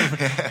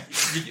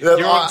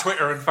 You're on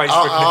Twitter and Facebook.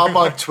 I'm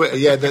on Twitter.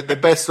 Yeah, the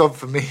best one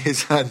for me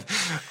is on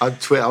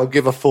Twitter. I'll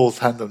give a false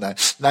handle now.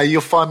 Now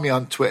you'll find me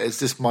on Twitter. It's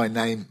just my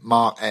name,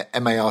 Mark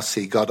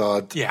MARC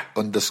Goddard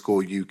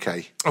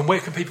 _UK. And where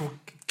can people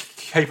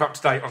keep up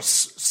to date on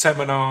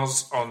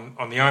seminars, on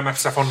the IMAF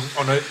stuff,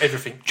 on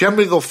everything?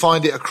 Generally, they'll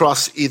find it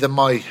across either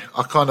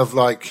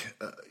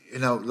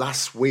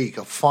last week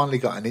I finally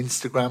got an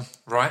Instagram.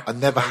 Right. I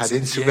never had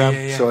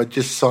Instagram, so I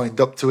just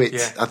signed up to it,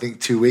 I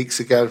think 2 weeks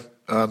ago.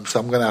 So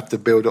I'm going to have to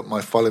build up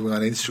my following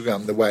on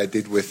Instagram the way I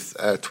did with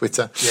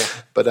Twitter. Yeah.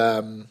 But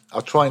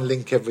I'll try and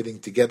link everything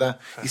together.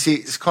 You see,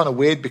 it's kind of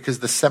weird because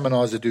the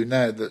seminars I do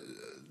now,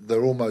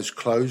 they're almost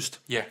closed.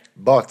 Yeah.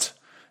 But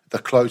they're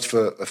closed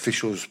for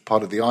officials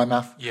part of the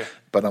IMAF. Yeah.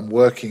 But I'm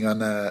working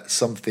on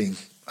something,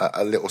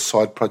 a little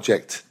side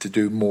project to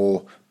do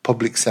more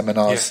public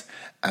seminars. Yeah.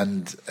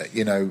 And,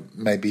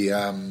 maybe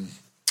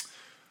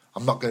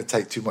I'm not going to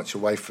take too much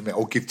away from it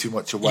or give too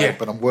much away,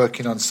 but I'm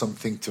working on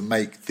something to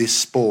make this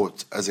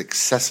sport as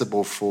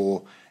accessible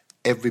for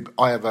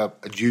I have a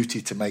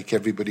duty to make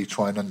everybody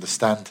try and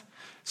understand.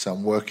 So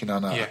I'm working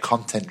on a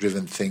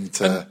content-driven thing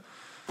to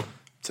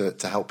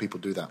help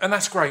people do that. And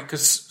that's great,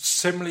 because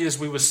similarly as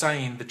we were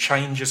saying, the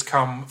change has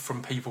come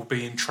from people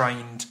being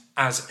trained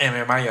as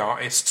MMA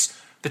artists.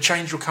 The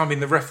change will come in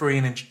the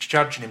refereeing and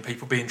judging, in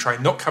people being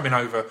trained, not coming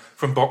over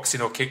from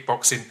boxing or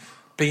kickboxing,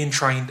 being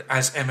trained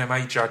as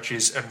MMA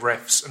judges and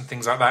refs and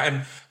things like that.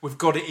 And we've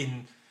got it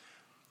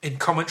in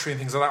commentary and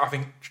things like that. I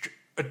think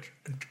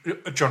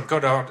John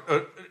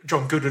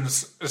Gooden,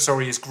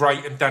 is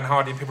great, and Dan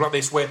Hardy and people like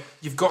this, where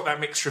you've got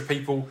that mixture of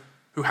people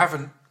who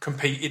haven't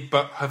competed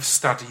but have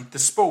studied the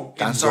sport.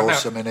 Dan's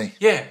awesome, isn't he?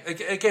 Yeah,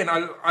 again,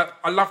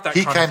 I love that.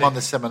 He kind came of thing. on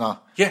the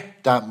seminar. Yeah,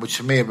 Dan, which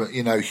to me,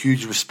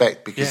 huge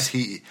respect, because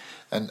he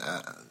and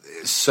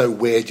it's so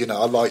weird.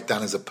 I like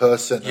Dan as a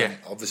person. Yeah, and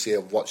obviously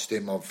I've watched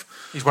him.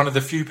 He's one of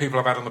the few people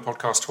I've had on the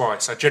podcast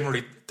twice. I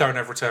generally don't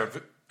have return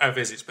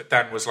visits, but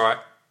Dan was like,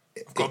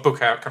 I've got a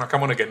book out, can I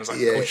come on again? I was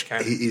like, of course you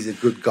can. He's a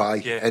good guy.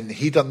 Yeah. And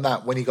he done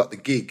that when he got the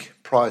gig.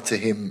 Prior to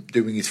him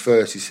doing his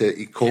first,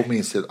 he called me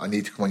and said, I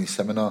need to come on your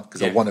seminar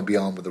because I want to be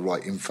on with the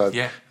right info.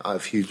 Yeah. I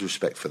have huge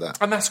respect for that.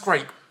 And that's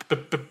great,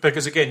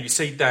 because again, you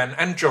see Dan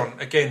and John,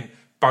 again,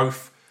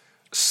 both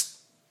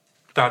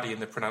studying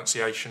the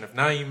pronunciation of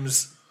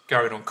names,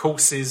 going on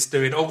courses,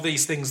 doing all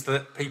these things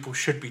that people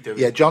should be doing.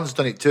 Yeah, John's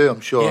done it too, I'm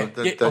sure.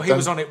 He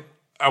was on it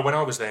when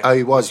I was there. Oh,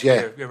 he was,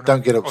 yeah.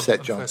 Don't get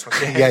upset, John.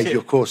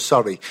 Of course,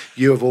 sorry.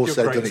 You have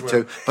also done it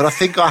too. But I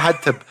think I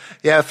had to,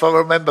 if I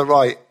remember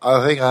right,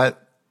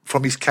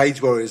 from his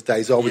Cage Warriors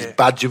days, I was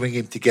badgering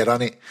him to get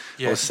on it.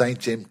 I was saying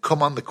to him,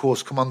 come on the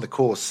course.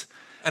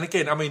 And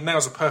again, I mean,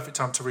 now's a perfect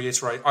time to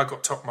reiterate, I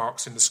got top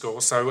marks in the score,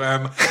 so I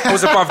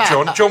was above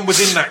John. John was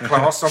in that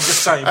class, so I'm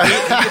just saying,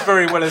 he did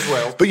very well as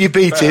well. But you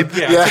beat him.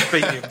 I did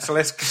beat him, so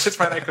let's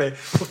make that clear.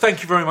 Well,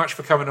 thank you very much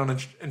for coming on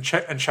and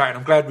chatting.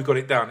 I'm glad we got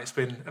it done. It's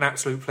been an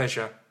absolute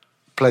pleasure.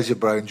 Pleasure,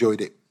 bro.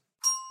 Enjoyed it.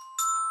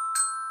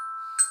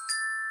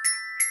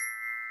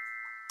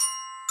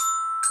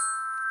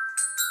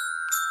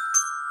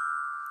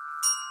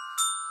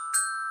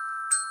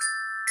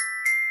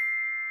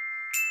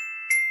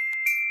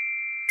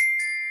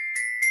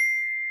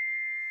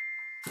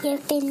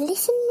 You've been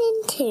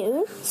listening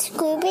to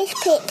Scroobius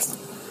Pip's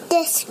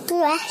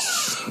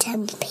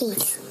Discretion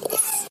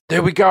Pieces.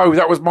 There we go.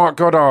 That was Mark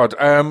Goddard.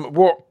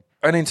 What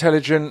an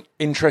intelligent,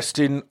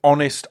 interesting,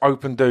 honest,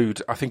 open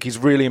dude. I think he's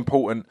really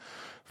important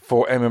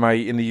for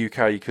MMA in the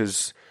UK,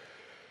 because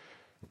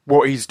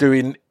what he's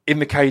doing in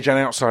the cage and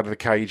outside of the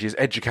cage is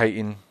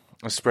educating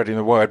and spreading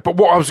the word. But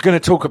what I was going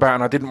to talk about,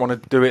 and I didn't want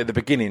to do it at the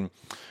beginning,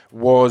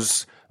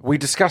 was we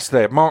discussed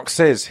there. Mark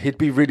says he'd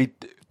be really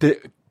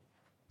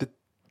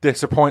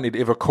disappointed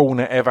if a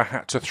corner ever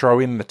had to throw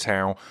in the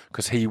towel,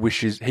 because he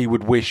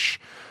would wish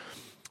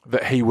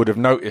that he would have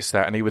noticed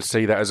that and he would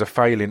see that as a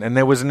failing. And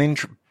there was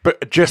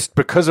but just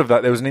because of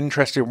that, there was an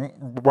interesting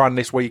one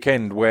this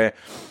weekend where,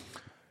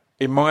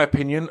 in my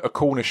opinion, a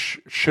corner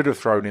should have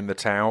thrown in the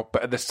towel,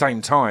 but at the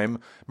same time,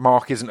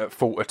 Mark isn't at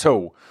fault at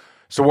all.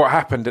 So what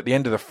happened at the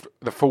end of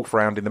the fourth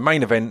round in the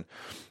main event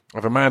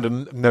of Amanda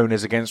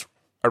Nunes against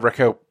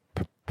Raquel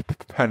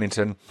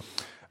Pennington,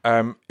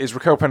 is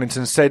Raquel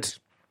Pennington said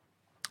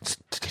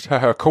to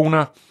her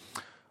corner,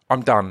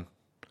 I'm done.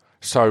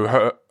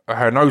 So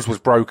her nose was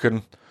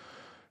broken.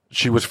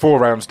 She was 4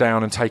 rounds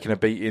down and taking a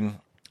beating,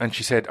 and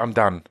she said, "I'm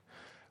done."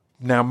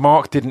 Now,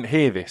 Mark didn't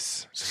hear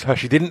this, so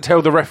she didn't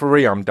tell the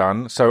referee I'm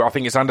done, so I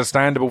think it's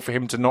understandable for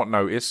him to not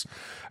notice.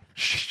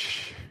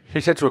 She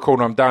said to her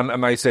corner, "I'm done,"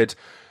 and they said,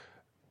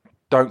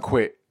 "Don't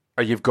quit.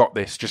 You've got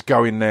this. Just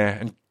go in there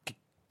and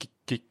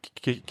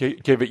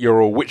give it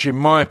your all," which, in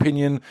my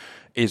opinion,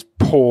 is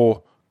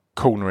poor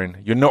cornering.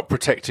 You're not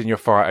protecting your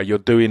fighter. You're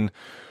doing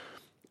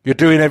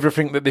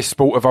everything that this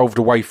sport evolved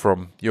away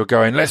from. You're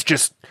going, let's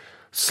just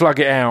slug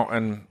it out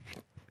and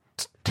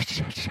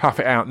tough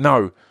it out.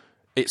 No,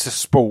 it's a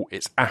sport.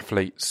 It's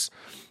athletes.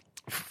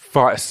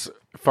 Fighter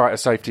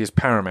safety is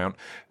paramount.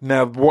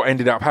 Now, what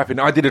ended up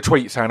happening, I did a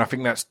tweet saying I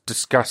think that's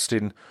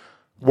disgusting,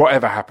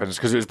 whatever happens,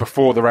 because it was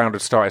before the round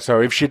had started.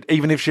 So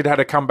even if she'd had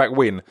a comeback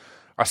win,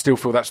 I still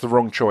feel that's the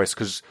wrong choice,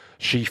 because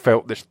she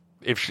felt that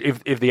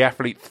if the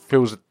athlete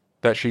feels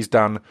that she's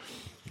done,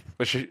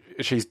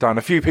 she's done.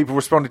 A few people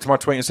responded to my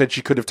tweet and said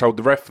she could have told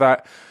the ref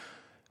that.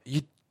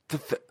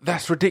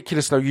 That's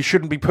ridiculous, though. You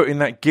shouldn't be putting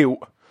that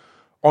guilt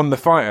on the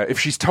fighter. If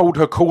she's told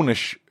her corner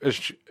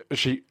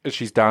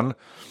she's done,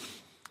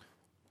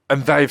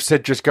 and they've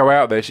said just go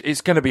out there,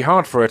 it's going to be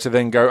hard for her to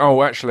then go,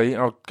 oh, actually,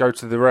 I'll go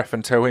to the ref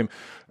and tell him.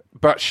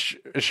 But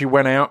she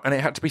went out and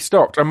it had to be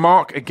stopped. And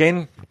Mark,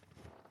 again,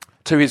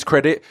 to his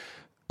credit,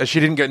 she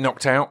didn't get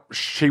knocked out.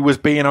 She was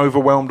being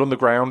overwhelmed on the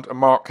ground, and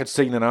Mark had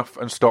seen enough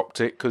and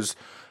stopped it because,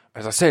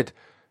 as I said,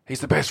 he's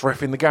the best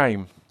ref in the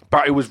game.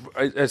 But it was,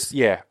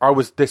 I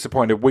was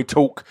disappointed. We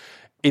talk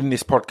in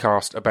this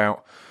podcast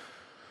about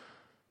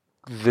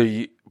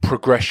the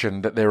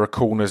progression that there are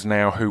corners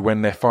now who,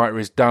 when their fighter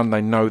is done,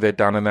 they know they're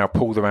done and they'll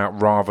pull them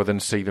out rather than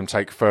see them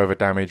take further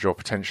damage or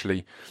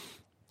potentially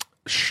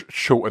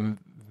shorten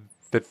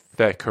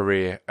their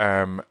career.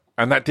 And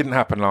that didn't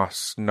happen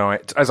last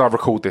night. As I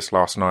recalled this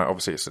last night,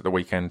 obviously it's at the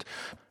weekend.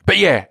 But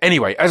yeah,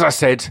 anyway, as I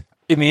said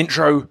in the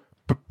intro,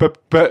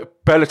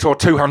 Bellator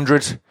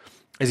 200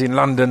 is in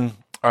London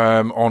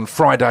on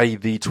Friday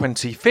the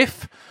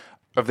 25th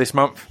of this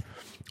month.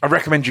 I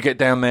recommend you get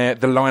down there.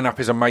 The lineup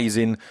is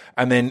amazing.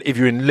 And then if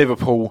you're in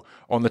Liverpool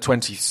on the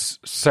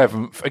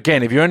 27th,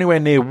 again, if you're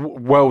anywhere near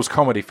Wells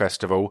Comedy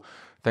Festival,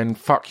 then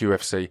fuck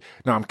UFC.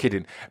 No, I'm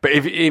kidding. But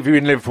if you're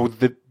in Liverpool,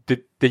 the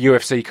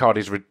UFC card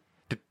is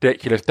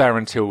ridiculous.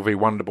 Darren Till v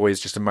Wonderboy is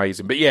just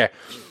amazing. But yeah,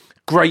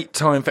 great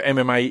time for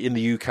MMA in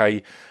the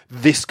UK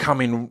this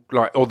coming,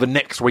 or the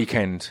next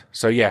weekend.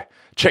 So yeah,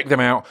 check them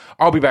out.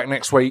 I'll be back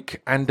next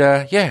week. And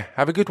yeah,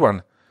 have a good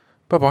one.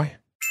 Bye-bye.